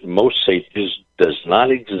creature that most say does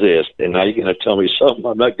not exist, and now you're going to tell me something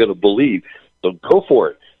I'm not going to believe. So go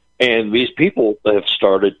for it. And these people have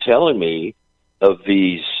started telling me of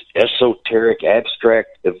these esoteric,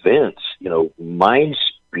 abstract events, you know, mind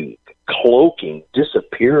speak, cloaking,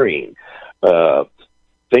 disappearing,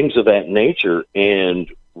 things of that nature.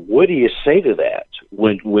 And what do you say to that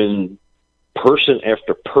when person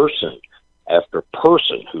after person after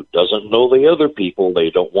person who doesn't know the other people, they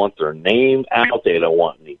don't want their name out, they don't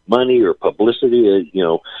want any money or publicity, you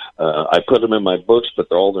know, I put them in my books,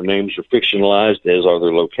 but all their names are fictionalized, as are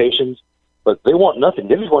their locations. But they want nothing.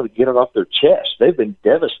 They just want to get it off their chest. They've been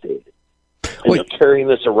devastated. And they're carrying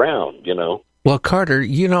this around, you know. Well, Carter,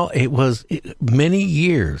 you know, it was many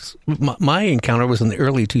years. My encounter was in the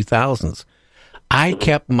early 2000s. I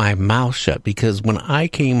kept my mouth shut because when I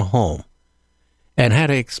came home and had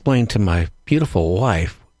to explain to my beautiful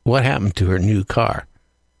wife what happened to her new car,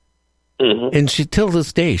 and she, till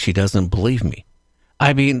this day, she doesn't believe me.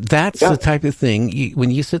 I mean, that's the type of thing, when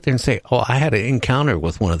you sit there and say, oh, I had an encounter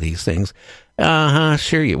with one of these things.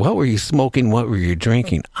 Sure. What were you smoking? What were you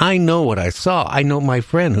drinking? I know what I saw. I know my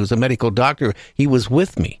friend who's a medical doctor. He was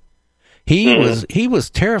with me. He was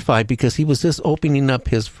terrified because he was just opening up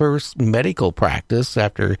his first medical practice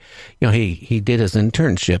after, you know, he did his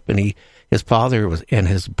internship, and his father and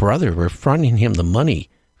his brother were fronting him the money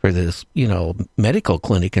for this, you know, medical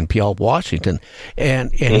clinic in Puyallup, Washington,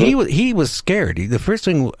 and he was scared. The first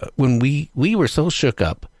thing, when we were so shook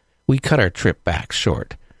up, we cut our trip back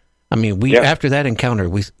short. I mean, after that encounter,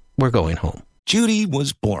 we're going home. Judy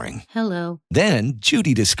was boring. Hello. Then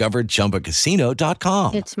Judy discovered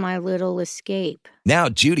ChumbaCasino.com. It's my little escape. Now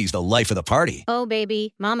Judy's the life of the party. Oh,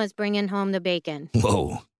 baby, mama's bringing home the bacon.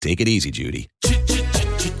 Whoa, take it easy, Judy.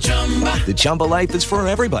 The Chumba life is for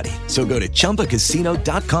everybody. So go to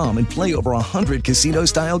ChumbaCasino.com and play over 100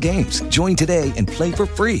 casino-style games. Join today and play for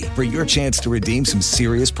free for your chance to redeem some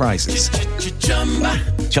serious prizes.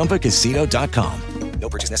 ChumbaCasino.com. No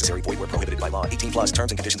purchase necessary. Void where prohibited by law. 18 plus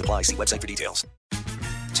terms and conditions apply. See website for details.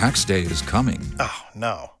 Tax day is coming. Oh,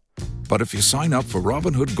 no. But if you sign up for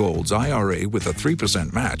Robinhood Gold's IRA with a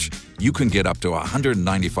 3% match, you can get up to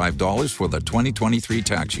 $195 for the 2023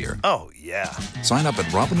 tax year. Oh, yeah. Sign up at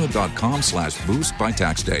Robinhood.com/boost by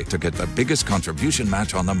tax day to get the biggest contribution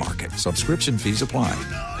match on the market. Subscription fees apply.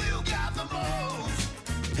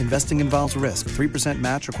 Investing involves risk. 3%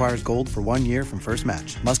 match requires gold for 1 year from first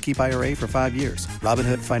match. Must keep IRA for 5 years.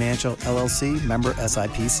 Robinhood Financial, LLC, member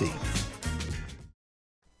SIPC.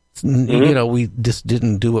 You know, we just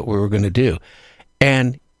didn't do what we were going to do.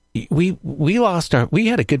 And we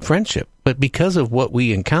had a good friendship, but because of what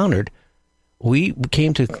we encountered, we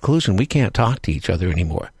came to the conclusion we can't talk to each other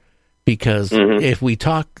anymore. Because if we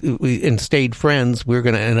talk and stayed friends, we're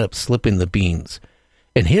going to end up slipping the beans.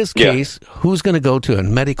 In his case, who's going to go to a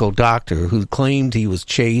medical doctor who claimed he was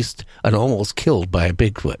chased and almost killed by a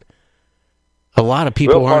Bigfoot? A lot of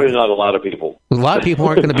people probably not a lot of people. A lot of people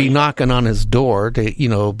aren't going to be knocking on his door to, you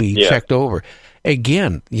know, be checked over.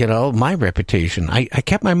 Again, you know, my reputation, I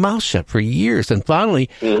kept my mouth shut for years. And finally,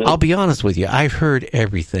 I'll be honest with you, I've heard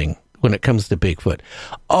everything when it comes to Bigfoot.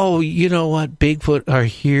 Oh, you know what? Bigfoot are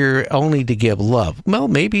here only to give love. Well,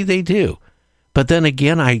 maybe they do. But then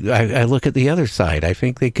again, I look at the other side. I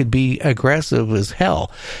think they could be aggressive as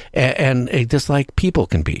hell, and just like people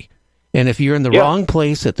can be. And if you're in the wrong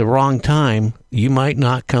place at the wrong time, you might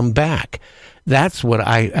not come back. that's what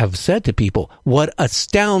I have said to people. What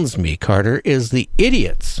astounds me, Carter, is the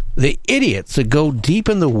idiots that go deep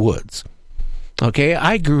in the woods. Okay,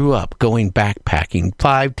 I grew up going backpacking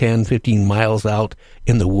 5, 10, 15 miles out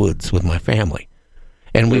in the woods with my family.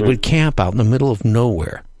 And we would camp out in the middle of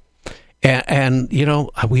nowhere. And you know,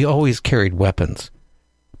 we always carried weapons.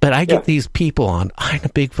 But I get these people on, I'm a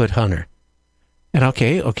Bigfoot hunter. And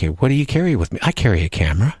okay, what do you carry with me? I carry a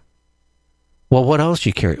camera. Well, what else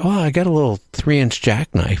you carry? Oh, I got a little 3-inch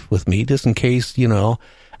jackknife with me just in case, you know.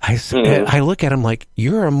 I look at him like,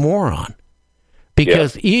 you're a moron.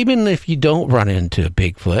 Because even if you don't run into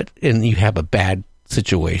Bigfoot and you have a bad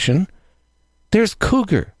situation, there's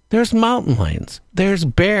cougar, there's mountain lions, there's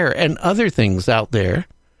bear and other things out there,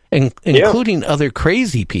 and including other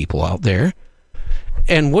crazy people out there.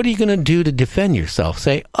 And what are you going to do to defend yourself?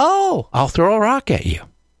 Say, oh, I'll throw a rock at you.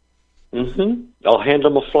 I'll hand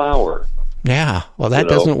them a flower. Yeah, well, that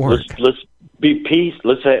doesn't work. Let's be peace.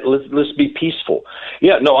 Let's be peaceful.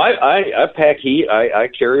 Yeah, no, I pack heat. I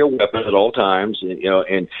carry a weapon at all times. You know,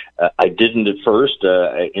 and I didn't at first.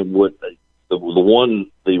 And what the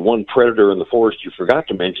one predator in the forest you forgot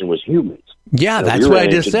to mention was humans. Yeah, that's what I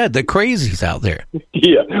just said. The crazies out there.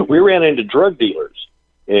 Yeah, we ran into drug dealers,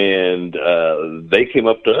 and they came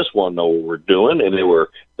up to us, wanted to know what we're doing, and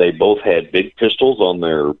they both had big pistols on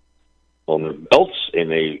their belts, and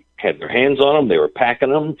they had their hands on them. They were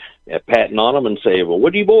packing them, patting on them, and saying, "Well,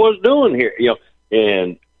 what are you boys doing here?" You know,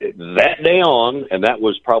 and that day on, and that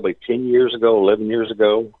was probably 10 years ago, 11 years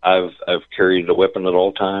ago. I've carried a weapon at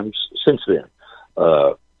all times since then.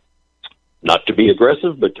 Not to be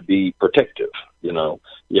aggressive, but to be protective. You know,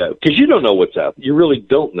 because you don't know what's out. You really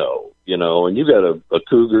don't know. You know, and you got a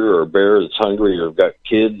cougar or a bear that's hungry, or got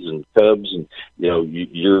kids and cubs, and you know,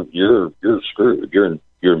 you're screwed. You're in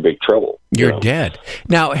big trouble. You're dead.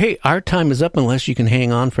 Now, hey, our time is up unless you can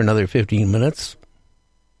hang on for another 15 minutes.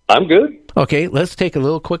 I'm good. Okay, let's take a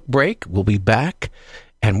little quick break. We'll be back,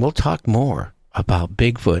 and we'll talk more about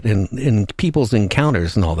Bigfoot and people's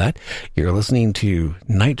encounters and all that. You're listening to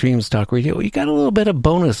Night Dreams Talk Radio. You got a little bit of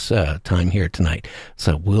bonus time here tonight,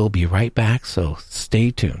 so we'll be right back, so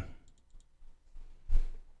stay tuned.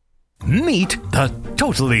 Meet the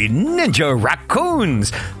Totally Ninja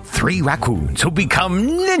Raccoons. 3 raccoons who become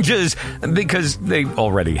ninjas because they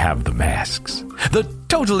already have the masks. The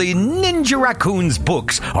Totally Ninja Raccoons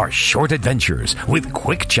books are short adventures with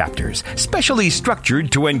quick chapters, specially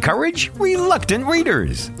structured to encourage reluctant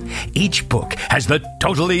readers. Each book has the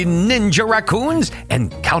Totally Ninja Raccoons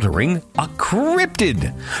encountering a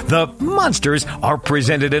cryptid. The monsters are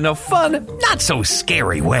presented in a fun,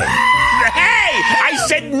 not-so-scary way. Hey! I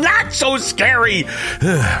said not so scary!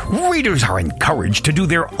 Readers are encouraged to do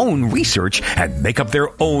their own research and make up their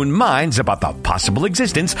own minds about the possible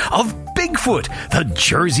existence of Bigfoot, the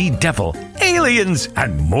Jersey Devil, aliens,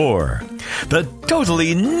 and more. The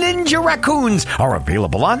Totally Ninja Raccoons are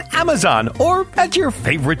available on Amazon or at your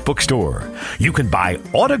favorite bookstore. You can buy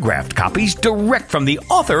autographed copies direct from the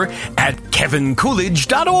author at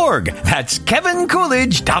kevincoolidge.org. That's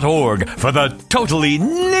kevincoolidge.org for the Totally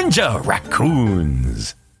Ninja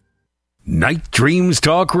Raccoons. Night Dreams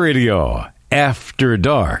Talk Radio, After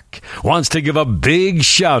Dark, wants to give a big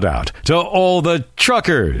shout out to all the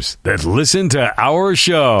truckers that listen to our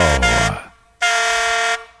show.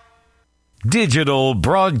 Digital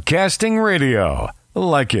Broadcasting Radio,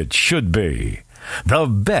 like it should be. The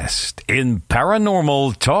best in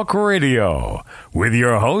paranormal talk radio, with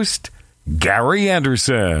your host, Gary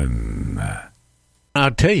Anderson.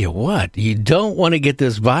 I'll tell you what, you don't want to get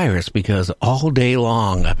this virus, because all day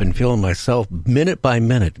long I've been feeling myself minute by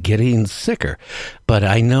minute getting sicker. But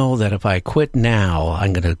I know that if I quit now,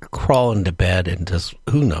 I'm going to crawl into bed and just,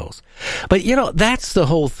 who knows. But, you know, that's the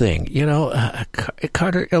whole thing. You know,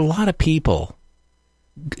 Carter, a lot of people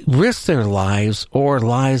risk their lives or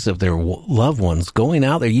lives of their loved ones going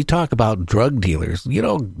out there. You talk about drug dealers, you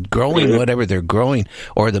know, growing whatever they're growing,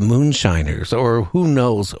 or the moonshiners, or who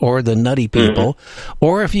knows, or the nutty people,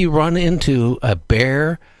 or if you run into a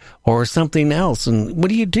bear or something else. And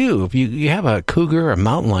what do? If you have a cougar or a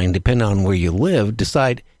mountain lion, depending on where you live,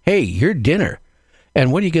 decide, hey, you're dinner.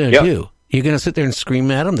 And what are you going to do? You're going to sit there and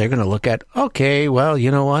scream at them? They're going to look at, okay, well,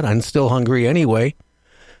 you know what? I'm still hungry anyway.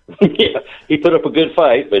 Yeah, he put up a good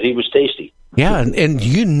fight, but he was tasty. Yeah, and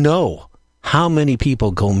you know how many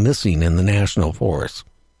people go missing in the national forest.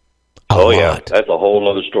 A lot. Yeah, that's a whole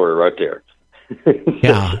other story right there.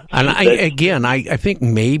 Yeah, and I think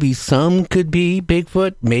maybe some could be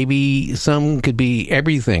Bigfoot, maybe some could be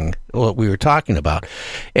everything, what we were talking about.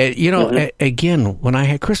 Again, when I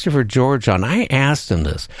had Christopher George on, I asked him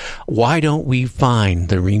this, why don't we find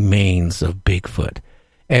the remains of Bigfoot?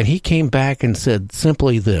 And he came back and said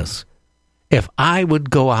simply this: if I would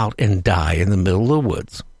go out and die in the middle of the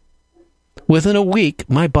woods, within a week,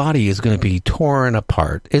 my body is going to be torn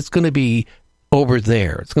apart. It's going to be over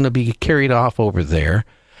there. It's going to be carried off over there.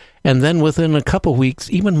 And then within a couple weeks,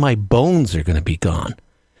 even my bones are going to be gone.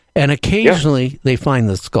 And occasionally they find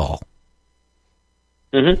the skull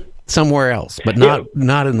somewhere else, but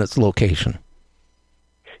not in its location.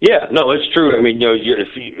 Yeah, no, it's true. I mean,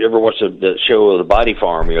 if you ever watch the show of The Body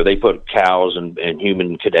Farm, they put cows and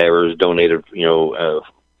human cadavers, donated,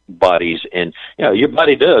 bodies, and your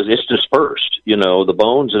body it's dispersed, the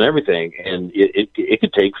bones and everything, and it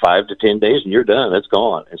could take 5 to 10 days, and you're done. It's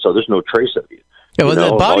gone, and so there's no trace of you. Yeah,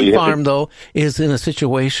 well, the Body Farm, though, is in a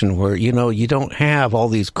situation where, you don't have all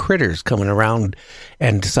these critters coming around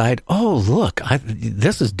and decide, oh, look,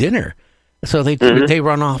 this is dinner. So they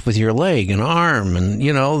run off with your leg and arm, and,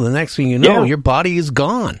 the next thing you know, your body is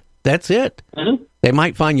gone. That's it. They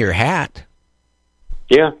might find your hat.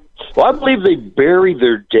 Yeah. Well, I believe they bury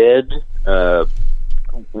their dead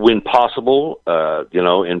when possible,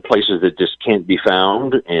 in places that just can't be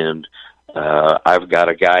found, and I've got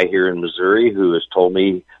a guy here in Missouri who has told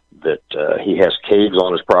me that he has caves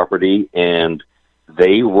on his property, and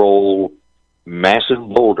they roll massive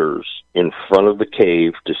boulders in front of the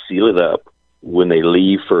cave to seal it up when they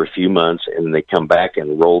leave for a few months, and they come back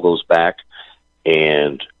and roll those back,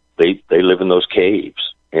 and they live in those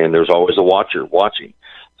caves, and there's always a watcher watching.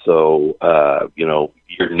 So,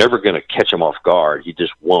 you're never going to catch them off guard. You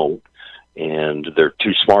just won't, and they're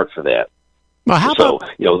too smart for that. Well, how about...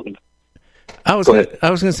 I was going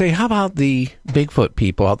to say, how about the Bigfoot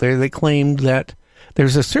people out there? They claimed that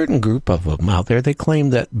there's a certain group of them out there. They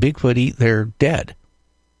claim that Bigfoot eat their dead.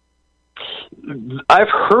 I've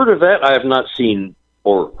heard of that. I have not seen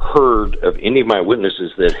or heard of any of my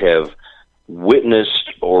witnesses that have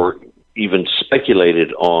witnessed or even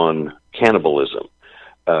speculated on cannibalism.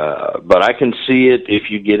 But I can see it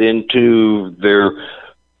if you get into their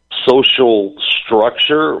social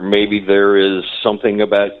structure. Maybe there is something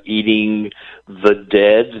about eating the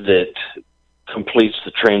dead that completes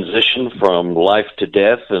the transition from life to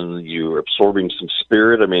death, and you're absorbing some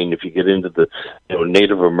spirit. I mean, if you get into the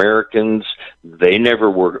Native Americans, they never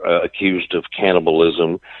were accused of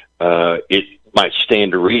cannibalism. It might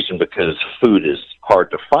stand to reason because food is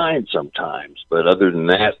hard to find sometimes, but other than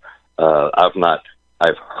that,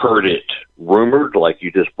 I've heard it rumored, like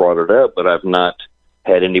you just brought it up, but I've not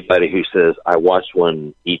had anybody who says, I watched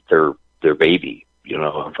one eat their baby.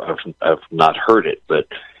 I've not heard it, but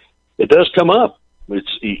it does come up.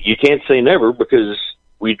 You can't say never because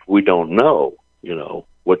we don't know,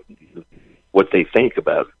 what they think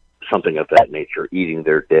about something of that nature, eating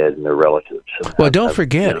their dead and their relatives. Well, don't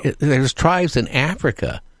forget, there's tribes in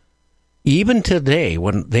Africa, even today,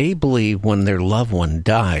 when they believe when their loved one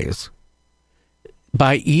dies,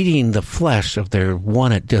 by eating the flesh of their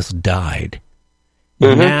one that just died,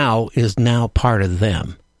 is now part of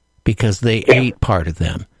them because they ate part of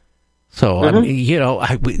them. So I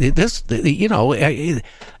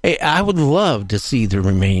would love to see the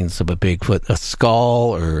remains of a Bigfoot, a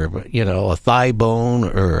skull, or a thigh bone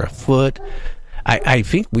or a foot. I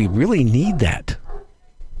think we really need that.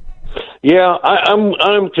 Yeah,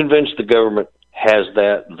 I'm convinced the government has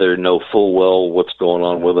that. They know full well what's going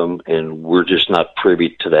on with them, and we're just not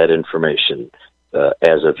privy to that information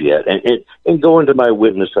as of yet. And going to my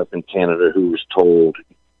witness up in Canada who was told,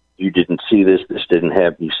 you didn't see this didn't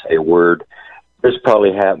happen, you say a word. This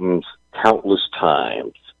probably happens countless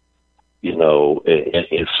times,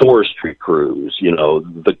 in forestry crews,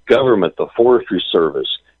 the government, the Forestry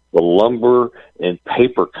Service, the lumber and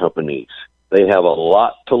paper companies. They have a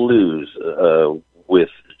lot to lose with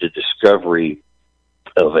the discovery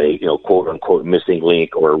of a, quote unquote missing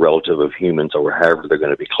link or a relative of humans, or however they're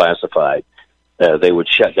going to be classified. They would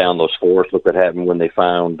shut down those forests. Look what happened when they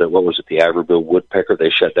found, the Ivory-billed woodpecker. They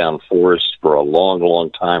shut down forests for a long, long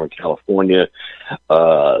time in California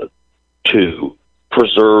to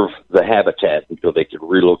preserve the habitat until they could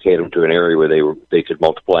relocate them to an area where they could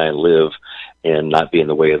multiply and live and not be in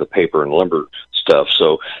the way of the paper and lumber stuff.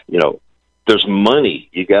 So, there's money.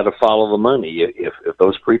 You got to follow the money. If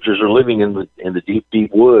those creatures are living in the deep,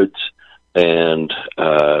 deep woods, and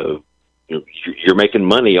you're making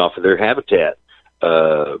money off of their habitat,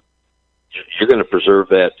 you're going to preserve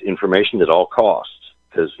that information at all costs,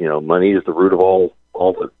 because money is the root of all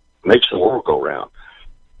that makes the world go round.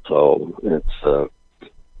 So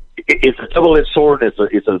it's a double-edged sword.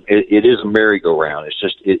 It is a merry-go-round. It's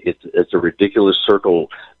just it's a ridiculous circle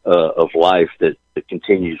of life that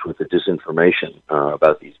continues with the disinformation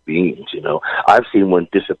about these beings. I've seen one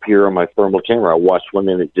disappear on my thermal camera. I watched one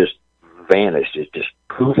and it just vanished. It just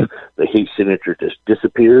poof, the heat signature just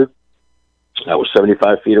disappeared. I was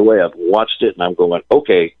 75 feet away. I've watched it, and I'm going,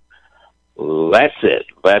 okay, that's it.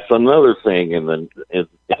 That's another thing in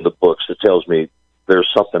the books that tells me there's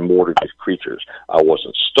something more to these creatures. I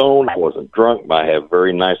wasn't stoned. I wasn't drunk. I have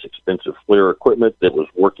very nice, expensive FLIR equipment that was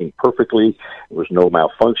working perfectly. There was no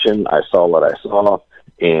malfunction. I saw what I saw.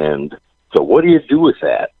 And so what do you do with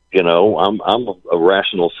that? You know, I'm a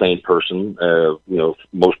rational, sane person. You know,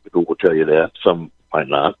 most people will tell you that. Some might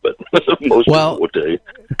not, but most people will tell you.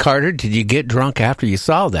 Carter, did you get drunk after you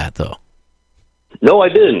saw that, though? No, I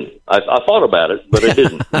didn't. I thought about it, but I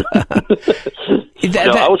didn't.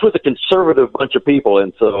 I was with a conservative bunch of people,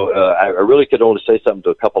 and so I really could only say something to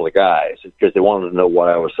a couple of guys because they wanted to know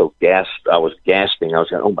why I was so gasped. I was gasping. I was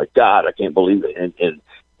going, "Oh my God, I can't believe it!"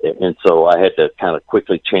 And so I had to kind of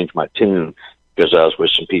quickly change my tune because I was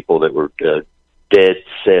with some people that were dead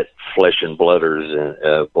set flesh and blooders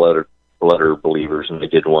and bloodder believers, and they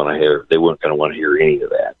didn't want to hear. They weren't going to want to hear any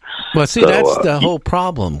of that. Well, see, that's the whole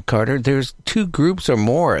problem, Carter. There's two groups or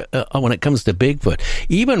more when it comes to Bigfoot.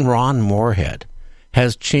 Even Ron Moorhead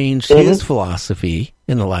has changed his philosophy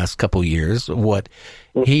in the last couple of years, what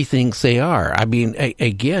he thinks they are. I mean,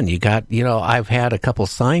 again, you got, I've had a couple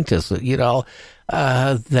scientists,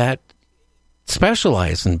 that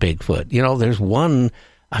specialize in Bigfoot. There's one,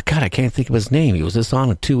 God, I can't think of his name. He was just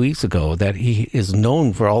on it 2 weeks ago, that he is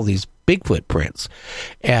known for all these Bigfoot prints,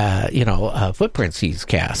 footprints he's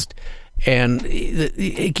cast. And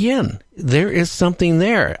again, there is something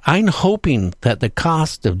there. I'm hoping that the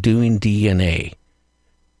cost of doing DNA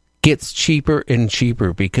gets cheaper and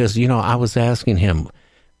cheaper because, I was asking him,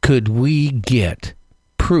 could we get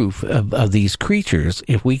proof of these creatures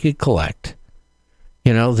if we could collect,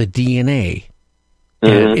 the DNA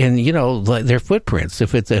and their footprints?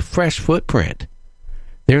 If it's a fresh footprint,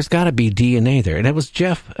 there's got to be DNA there. And it was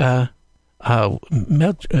Jeff Meldrum.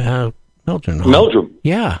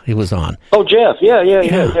 Yeah, he was on. Oh, Jeff.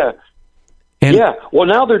 Yeah. And, well,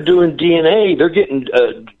 now they're doing DNA. They're getting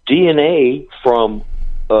DNA from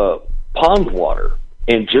pond water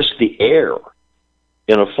and just the air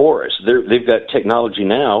in a forest. They've got technology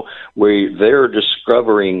now where they're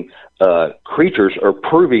discovering creatures or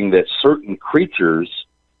proving that certain creatures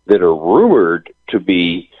that are rumored to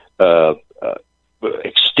be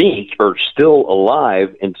extinct are still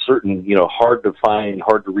alive in certain, hard to find,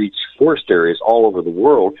 hard to reach forest areas all over the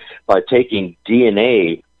world by taking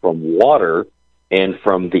DNA from water and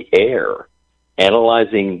from the air,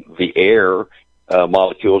 analyzing the air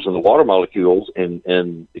molecules and the water molecules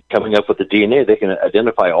and coming up with the DNA. They can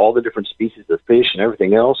identify all the different species of fish and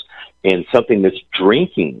everything else, and something that's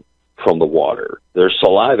drinking from the water. Their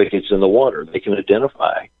saliva gets in the water. They can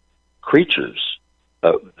identify creatures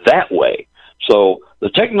that way. So the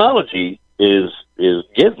technology is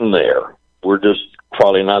getting there. We're just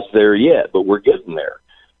probably not there yet, but we're getting there.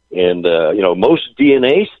 And, most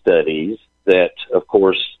DNA studies that, of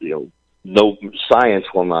course, no science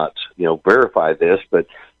will not, verify this, but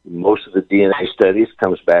most of the DNA studies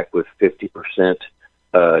comes back with 50%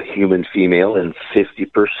 human female and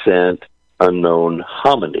 50% unknown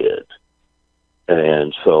hominid.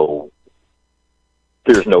 And so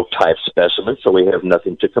there's no type specimen, so we have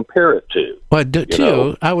nothing to compare it to.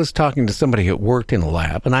 Well, I was talking to somebody who worked in a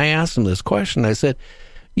lab, and I asked him this question. I said,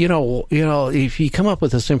 if you come up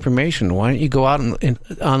with this information, why don't you go out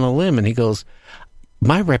on a limb? And he goes,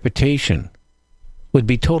 my reputation would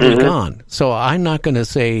be totally gone. So I'm not going to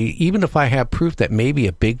say, even if I have proof that maybe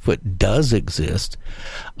a Bigfoot does exist,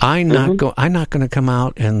 I'm not going to come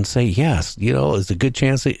out and say, yes, there's a good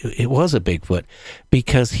chance it was a Bigfoot,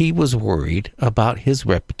 because he was worried about his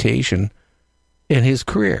reputation and his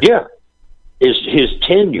career. Yeah. His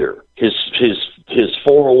tenure, his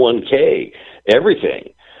 401k,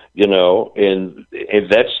 everything, and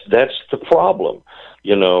that's the problem.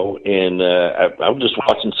 And I'm just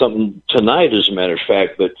watching something tonight, as a matter of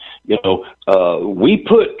fact, but,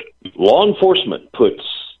 law enforcement puts,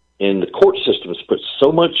 in the court systems, puts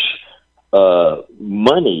so much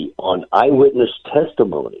money on eyewitness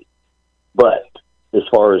testimony, but as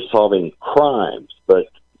far as solving crimes, but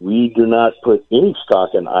we do not put any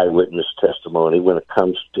stock in eyewitness testimony when it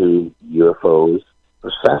comes to UFOs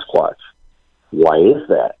or Sasquatch. Why is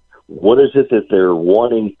that? What is it that they're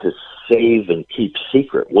wanting to save and keep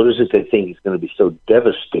secret? What is it they think is going to be so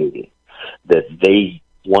devastating that they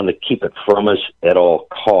want to keep it from us at all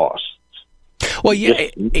costs? Well, yeah,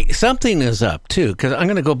 something is up, too, because I'm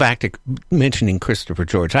going to go back to mentioning Christopher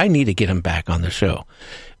George. I need to get him back on the show.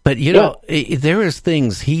 But, there is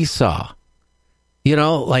things he saw,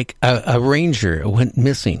 like a ranger went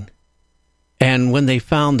missing. And when they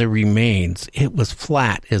found the remains, it was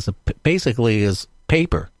flat, basically as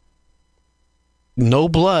paper. No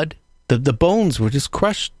blood. The bones were just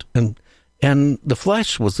crushed, and the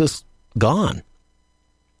flesh was just gone.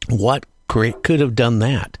 What could have done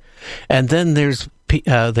that? And then there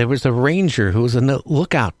was a ranger who was in the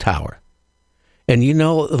lookout tower. And the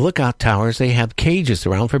lookout towers, they have cages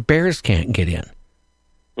around for bears can't get in.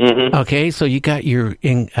 Mm-hmm. Okay, so you got your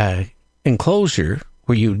enclosure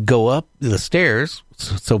where you go up the stairs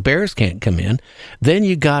so bears can't come in. Then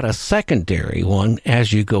you got a secondary one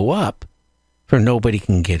as you go up for nobody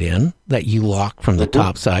can get in that you lock from the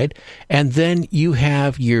top side. And then you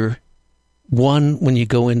have your one when you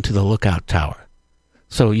go into the lookout tower.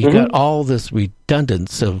 So you got all this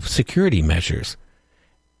redundance of security measures.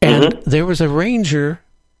 And there was a ranger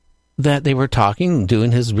that they were talking,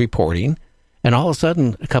 doing his reporting, and all of a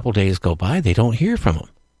sudden, a couple days go by, they don't hear from him.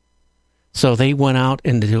 So they went out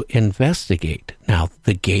and to investigate. Now,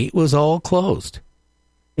 the gate was all closed.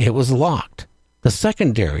 It was locked. The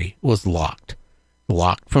secondary was locked.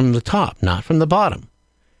 Locked from the top, not from the bottom.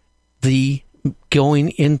 The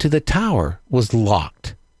going into the tower was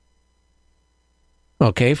locked.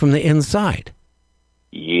 Okay, from the inside.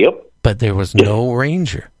 Yep. But there was no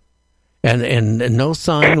ranger. And no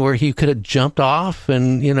sign where he could have jumped off,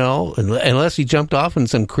 and unless he jumped off and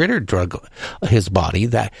some critter drug his body.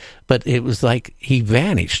 But it was like he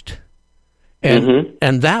vanished,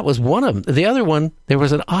 and that was one of them. The other one, there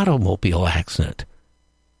was an automobile accident,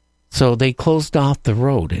 so they closed off the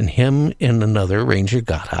road, and him and another ranger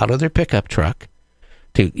got out of their pickup truck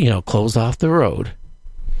to close off the road,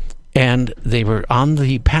 and they were on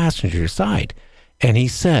the passenger side, and he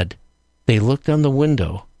said they looked on the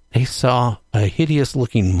window. They saw a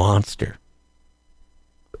hideous-looking monster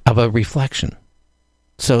of a reflection.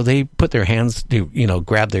 So they put their hands to,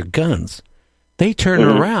 grab their guns. They turned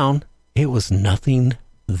around. It was nothing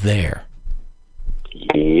there.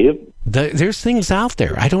 Yep. There's things out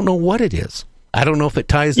there. I don't know what it is. I don't know if it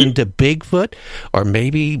ties into Bigfoot, or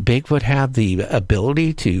maybe Bigfoot have the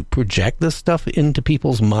ability to project this stuff into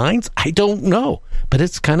people's minds. I don't know, but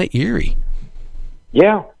it's kind of eerie.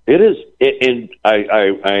 Yeah, it is. And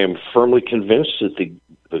I am firmly convinced that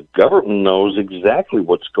the government knows exactly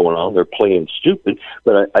what's going on. They're playing stupid,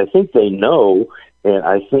 but I think they know, and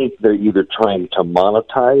I think they're either trying to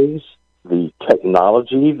monetize the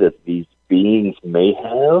technology that these beings may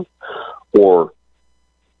have, or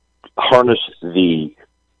harness the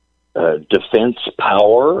defense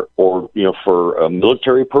power, or for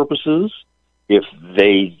military purposes, if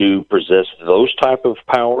they do possess those type of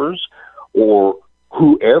powers, or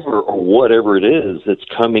whoever or whatever it is that's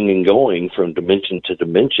coming and going from dimension to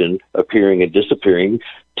dimension, appearing and disappearing,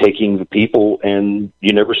 taking the people, and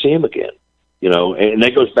you never see them again. And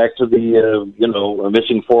that goes back to the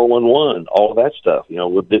missing 411, all of that stuff.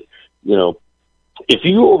 If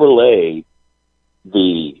you overlay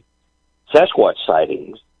the Sasquatch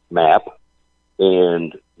sightings map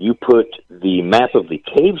and you put the map of the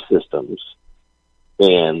cave systems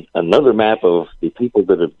and another map of the people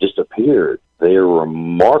that have disappeared, they are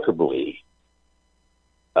remarkably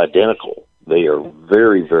identical. They are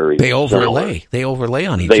very, very They overlay. similar. They overlay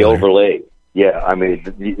on each other. They overlay. Yeah, I mean,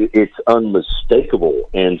 it's unmistakable.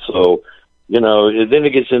 And so, then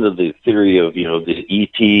it gets into the theory of, the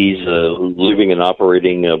ETs living and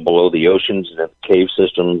operating below the oceans, and the cave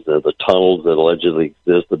systems, the tunnels that allegedly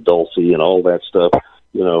exist, the Dulce and all that stuff.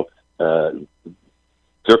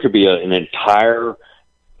 There could be an entire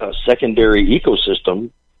secondary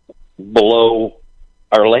ecosystem below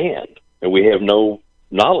our land, and we have no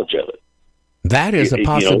knowledge of it. That is a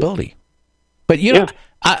possibility. But,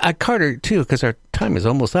 I Carter, too, because our time is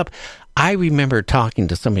almost up, I remember talking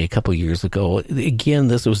to somebody a couple of years ago. Again,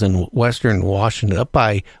 this was in western Washington, up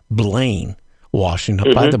by Blaine, Washington,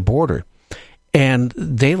 up by the border. And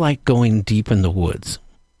they like going deep in the woods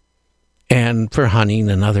and for hunting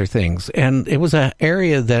and other things. And it was an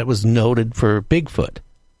area that was noted for Bigfoot.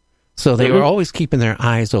 So they were always keeping their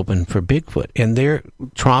eyes open for Bigfoot. And they're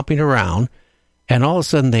tromping around, and all of a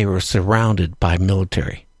sudden they were surrounded by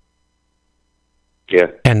military. Yeah.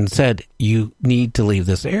 And said, you need to leave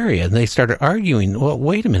this area. And they started arguing, well,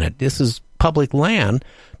 wait a minute, this is public land.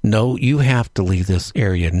 No, you have to leave this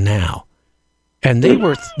area now. And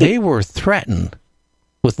they were threatened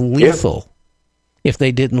with lethal if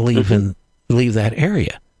they didn't leave that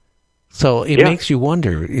area. So it makes you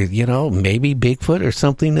wonder, maybe Bigfoot or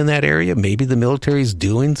something in that area. Maybe the military's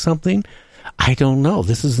doing something. I don't know.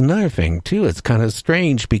 This is another thing, too. It's kind of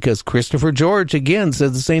strange because Christopher George, again,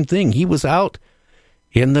 said the same thing. He was out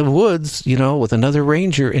in the woods, with another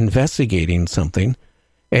ranger investigating something,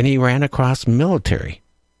 and he ran across military.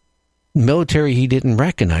 military he didn't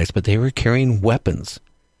recognize, but they were carrying weapons.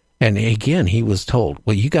 And again, he was told,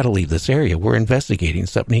 well, you got to leave this area. We're investigating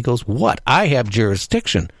something. He goes, what? I have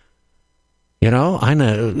jurisdiction. I'm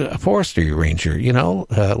a forestry ranger,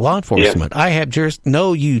 law enforcement. I have jurisdiction.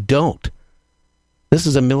 No, you don't. This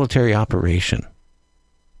is a military operation.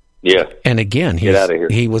 Yeah. And again, Get out of here.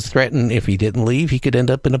 He was threatened if he didn't leave, he could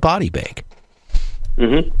end up in a body bag.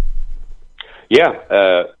 Mm-hmm.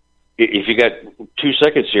 Yeah. If you got 2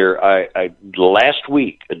 seconds here, I last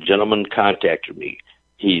week, a gentleman contacted me.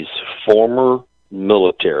 He's former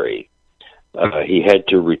military. He had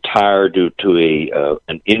to retire due to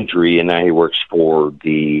an injury, and now he works for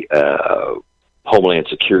the Homeland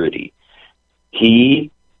Security.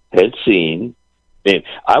 He had seen, and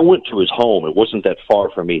I went to his home. It wasn't that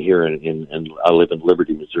far from me here, in I live in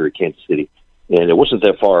Liberty, Missouri, Kansas City, and it wasn't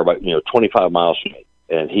that far, about 25 miles from me.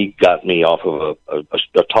 And he got me off of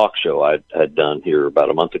a talk show I had done here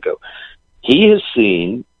about a month ago. He has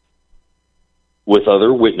seen, with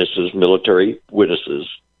other witnesses, military witnesses,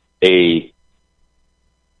 a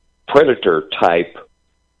predator-type,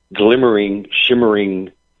 glimmering,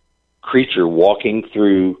 shimmering creature walking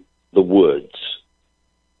through the woods.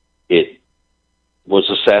 It was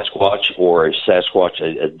a Sasquatch or a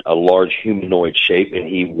Sasquatch, a large humanoid shape, and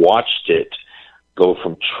he watched it go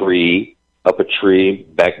from tree, up a tree,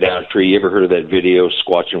 back down a tree. You ever heard of that video,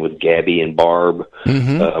 Squatching with Gabby and Barb?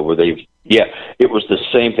 Mm-hmm. Where it was the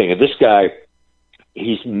same thing. And this guy,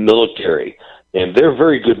 he's military, and they're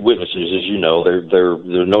very good witnesses, as you know. They're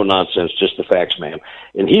no nonsense, just the facts, man.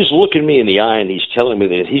 And he's looking me in the eye, and he's telling me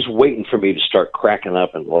that he's waiting for me to start cracking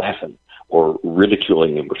up and laughing or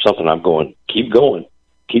ridiculing him or something. I'm going, keep going,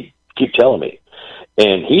 keep telling me.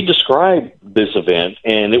 And he described this event,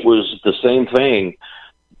 and it was the same thing.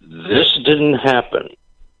 This didn't happen.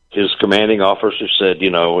 His commanding officer said,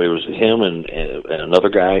 it was him and another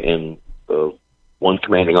guy and one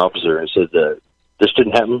commanding officer, and said, this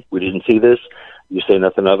didn't happen. We didn't see this. You say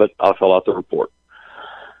nothing of it, I'll fill out the report.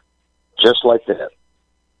 Just like that.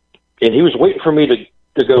 And he was waiting for me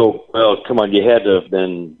to go, well, come on, you had to have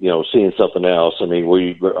been, seeing something else. I mean, were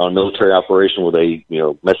you on a military operation? Were they,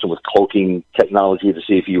 messing with cloaking technology to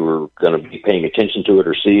see if you were going to be paying attention to it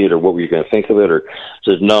or see it, or what were you going to think of it? Or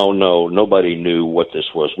says, no, nobody knew what this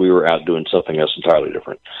was. We were out doing something else entirely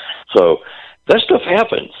different. So that stuff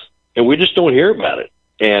happens, and we just don't hear about it.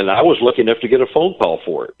 And I was lucky enough to get a phone call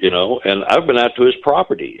for it, and I've been out to his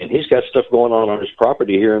property, and he's got stuff going on his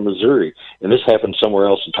property here in Missouri, and this happened somewhere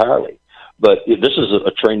else entirely. But this is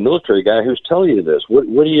a trained military guy who's telling you this. What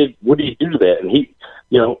do you do to that? And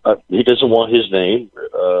he doesn't want his name,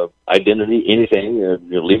 identity, anything.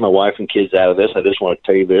 Leave my wife and kids out of this. I just want to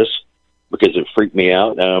tell you this because it freaked me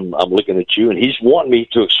out. I'm looking at you, and he's wanting me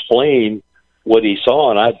to explain what he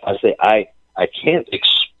saw, and I say I can't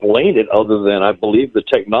explain it other than I believe the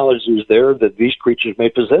technology is there, that these creatures may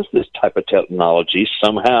possess this type of technology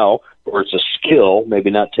somehow, or it's a skill, maybe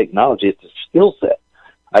not technology, it's a skill set.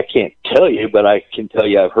 I can't tell you, but I can tell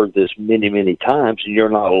you I've heard this many, many times, and you're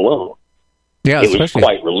not alone. Yeah, it was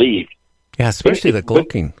quite relieved. Yeah, especially the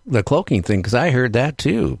cloaking thing, because I heard that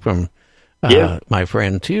too from my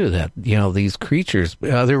friend too. That these creatures,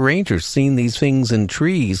 other rangers, seen these things in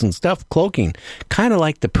trees and stuff, cloaking, kind of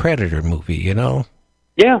like the Predator movie,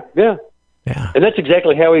 Yeah. And that's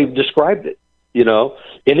exactly how he described it,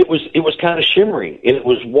 And it was kind of shimmering, and it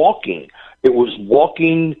was walking. It was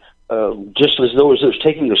walking. Just as though it was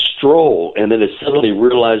taking a stroll, and then it suddenly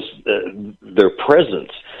realized their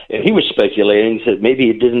presence. And he was speculating, he said maybe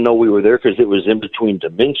he didn't know we were there because it was in between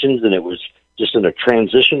dimensions and it was just in a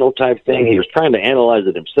transitional type thing. He was trying to analyze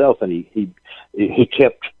it himself, and he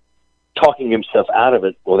kept talking himself out of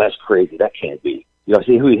it. Well, that's crazy. That can't be.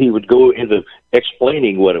 He would go into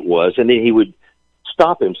explaining what it was, and then he would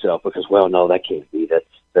stop himself because, well, no, that can't be.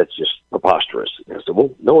 That's just preposterous. And I said, well,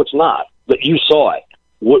 no, it's not. But you saw it.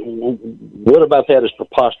 What about that is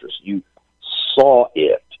preposterous? You saw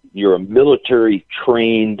it. You're a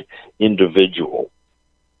military-trained individual.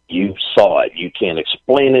 You saw it. You can't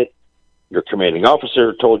explain it. Your commanding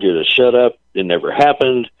officer told you to shut up. It never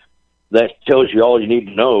happened. That tells you all you need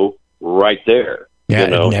to know right there. Yeah, it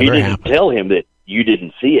never he didn't happened. Tell him that you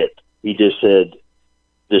didn't see it. He just said,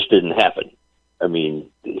 this didn't happen. I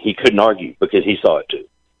mean, he couldn't argue because he saw it too.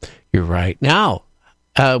 You're right. Now,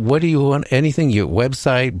 what do you want? Anything, your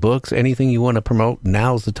website, books, anything you want to promote?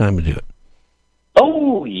 Now's the time to do it.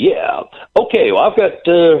 Oh yeah. Okay. Well, I've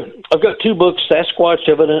got 2 books: Sasquatch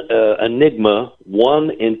Enigma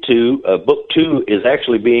 1 and 2. Book 2 is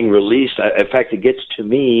actually being released. In fact, it gets to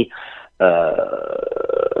me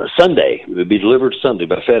Sunday. It would be delivered Sunday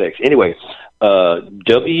by FedEx. Anyway,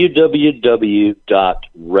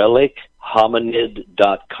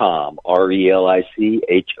 www.relichominid.com,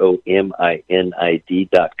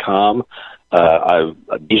 RELICHOMINID.com.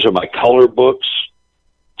 These are my color books.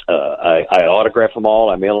 I autograph them all.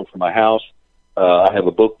 I mail them from my house. I have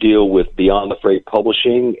a book deal with Beyond the Freight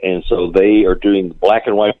Publishing, and so they are doing the black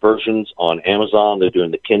and white versions on Amazon. They're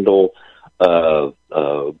doing the Kindle books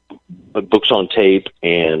on tape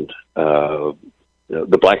and the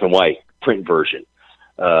black and white print version.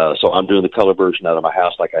 So I'm doing the color version out of my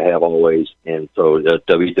house like I have always. And so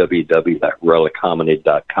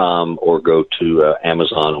www.relichominid.com, or go to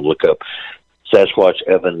Amazon and look up Sasquatch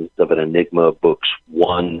Evidence of an Enigma books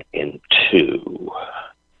 1 and 2.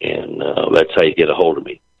 And that's how you get a hold of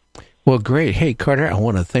me. Well, great. Hey, Carter, I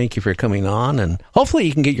want to thank you for coming on, and hopefully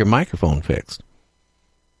you can get your microphone fixed.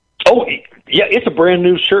 Oh, yeah, it's a brand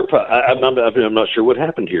new shirt. I'm not sure what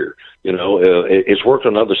happened here. You know, it's worked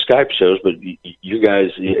on other Skype shows, but you guys,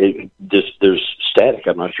 there's static.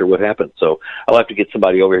 I'm not sure what happened. So I'll have to get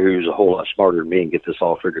somebody over here who's a whole lot smarter than me and get this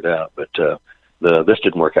all figured out. But this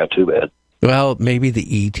didn't work out too bad. Well, maybe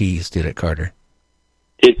the ETs did it, Carter.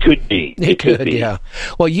 It could be. It could be. Yeah.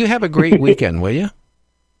 Well, you have a great weekend, will you?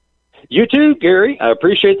 You too, Gary. I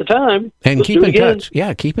appreciate the time. And Let's keep in touch.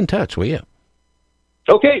 Yeah, keep in touch, will you?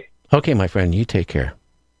 Okay. Okay, my friend. You take care.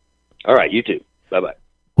 All right, you too. Bye-bye.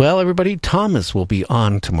 Well, everybody, Thomas will be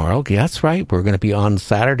on tomorrow. That's right. We're going to be on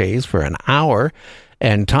Saturdays for an hour,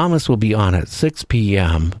 and Thomas will be on at 6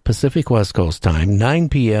 p.m. Pacific West Coast time, 9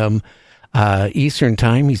 p.m. Eastern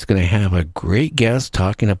time. He's going to have a great guest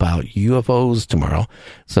talking about UFOs tomorrow.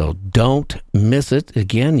 So don't miss it.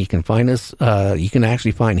 Again, you can find us, you can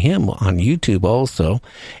actually find him on YouTube also,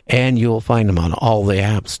 and you'll find him on all the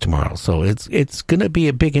apps tomorrow. So it's going to be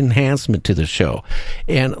a big enhancement to the show.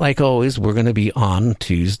 And like always, we're going to be on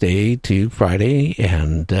Tuesday to Friday,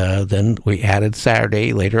 and then we added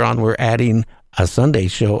Saturday. Later on, we're adding a Sunday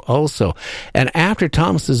show also. And after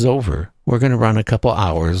Thomas is over, we're going to run a couple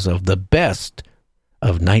hours of the best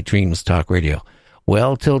of Night Dreams Talk Radio.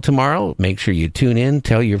 Well, till tomorrow, make sure you tune in,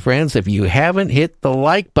 tell your friends. If you haven't hit the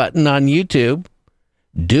like button on YouTube,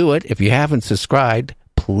 do it. If you haven't subscribed,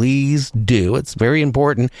 please do. It's very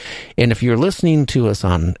important. And if you're listening to us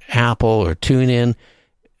on Apple or TuneIn,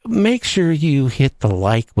 make sure you hit the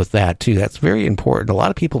like with that too. That's very important. A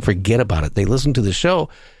lot of people forget about it. They listen to the show,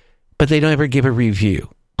 but they don't ever give a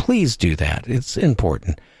review. Please do that. It's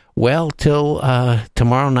important. Well, till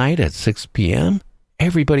tomorrow night at 6 p.m.,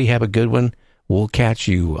 everybody have a good one. We'll catch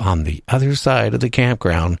you on the other side of the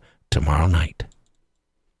campground tomorrow night.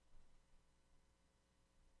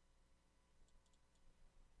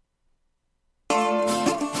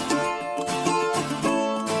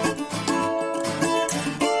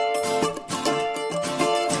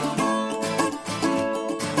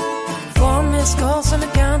 Four missed calls and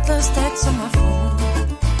a countless texts on my phone.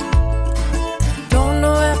 Don't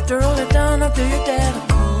know after all it's done, I'll do your dad a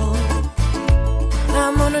call.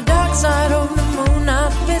 I'm on the dark side of the moon,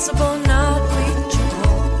 not visible, not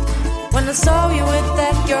reachable. When I saw you with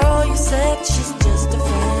that girl, you said she's just a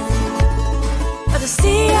friend. But I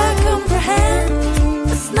see, I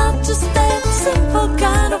comprehend, it's not just that simple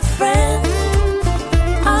kind of friend.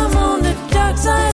 I'm on the dark side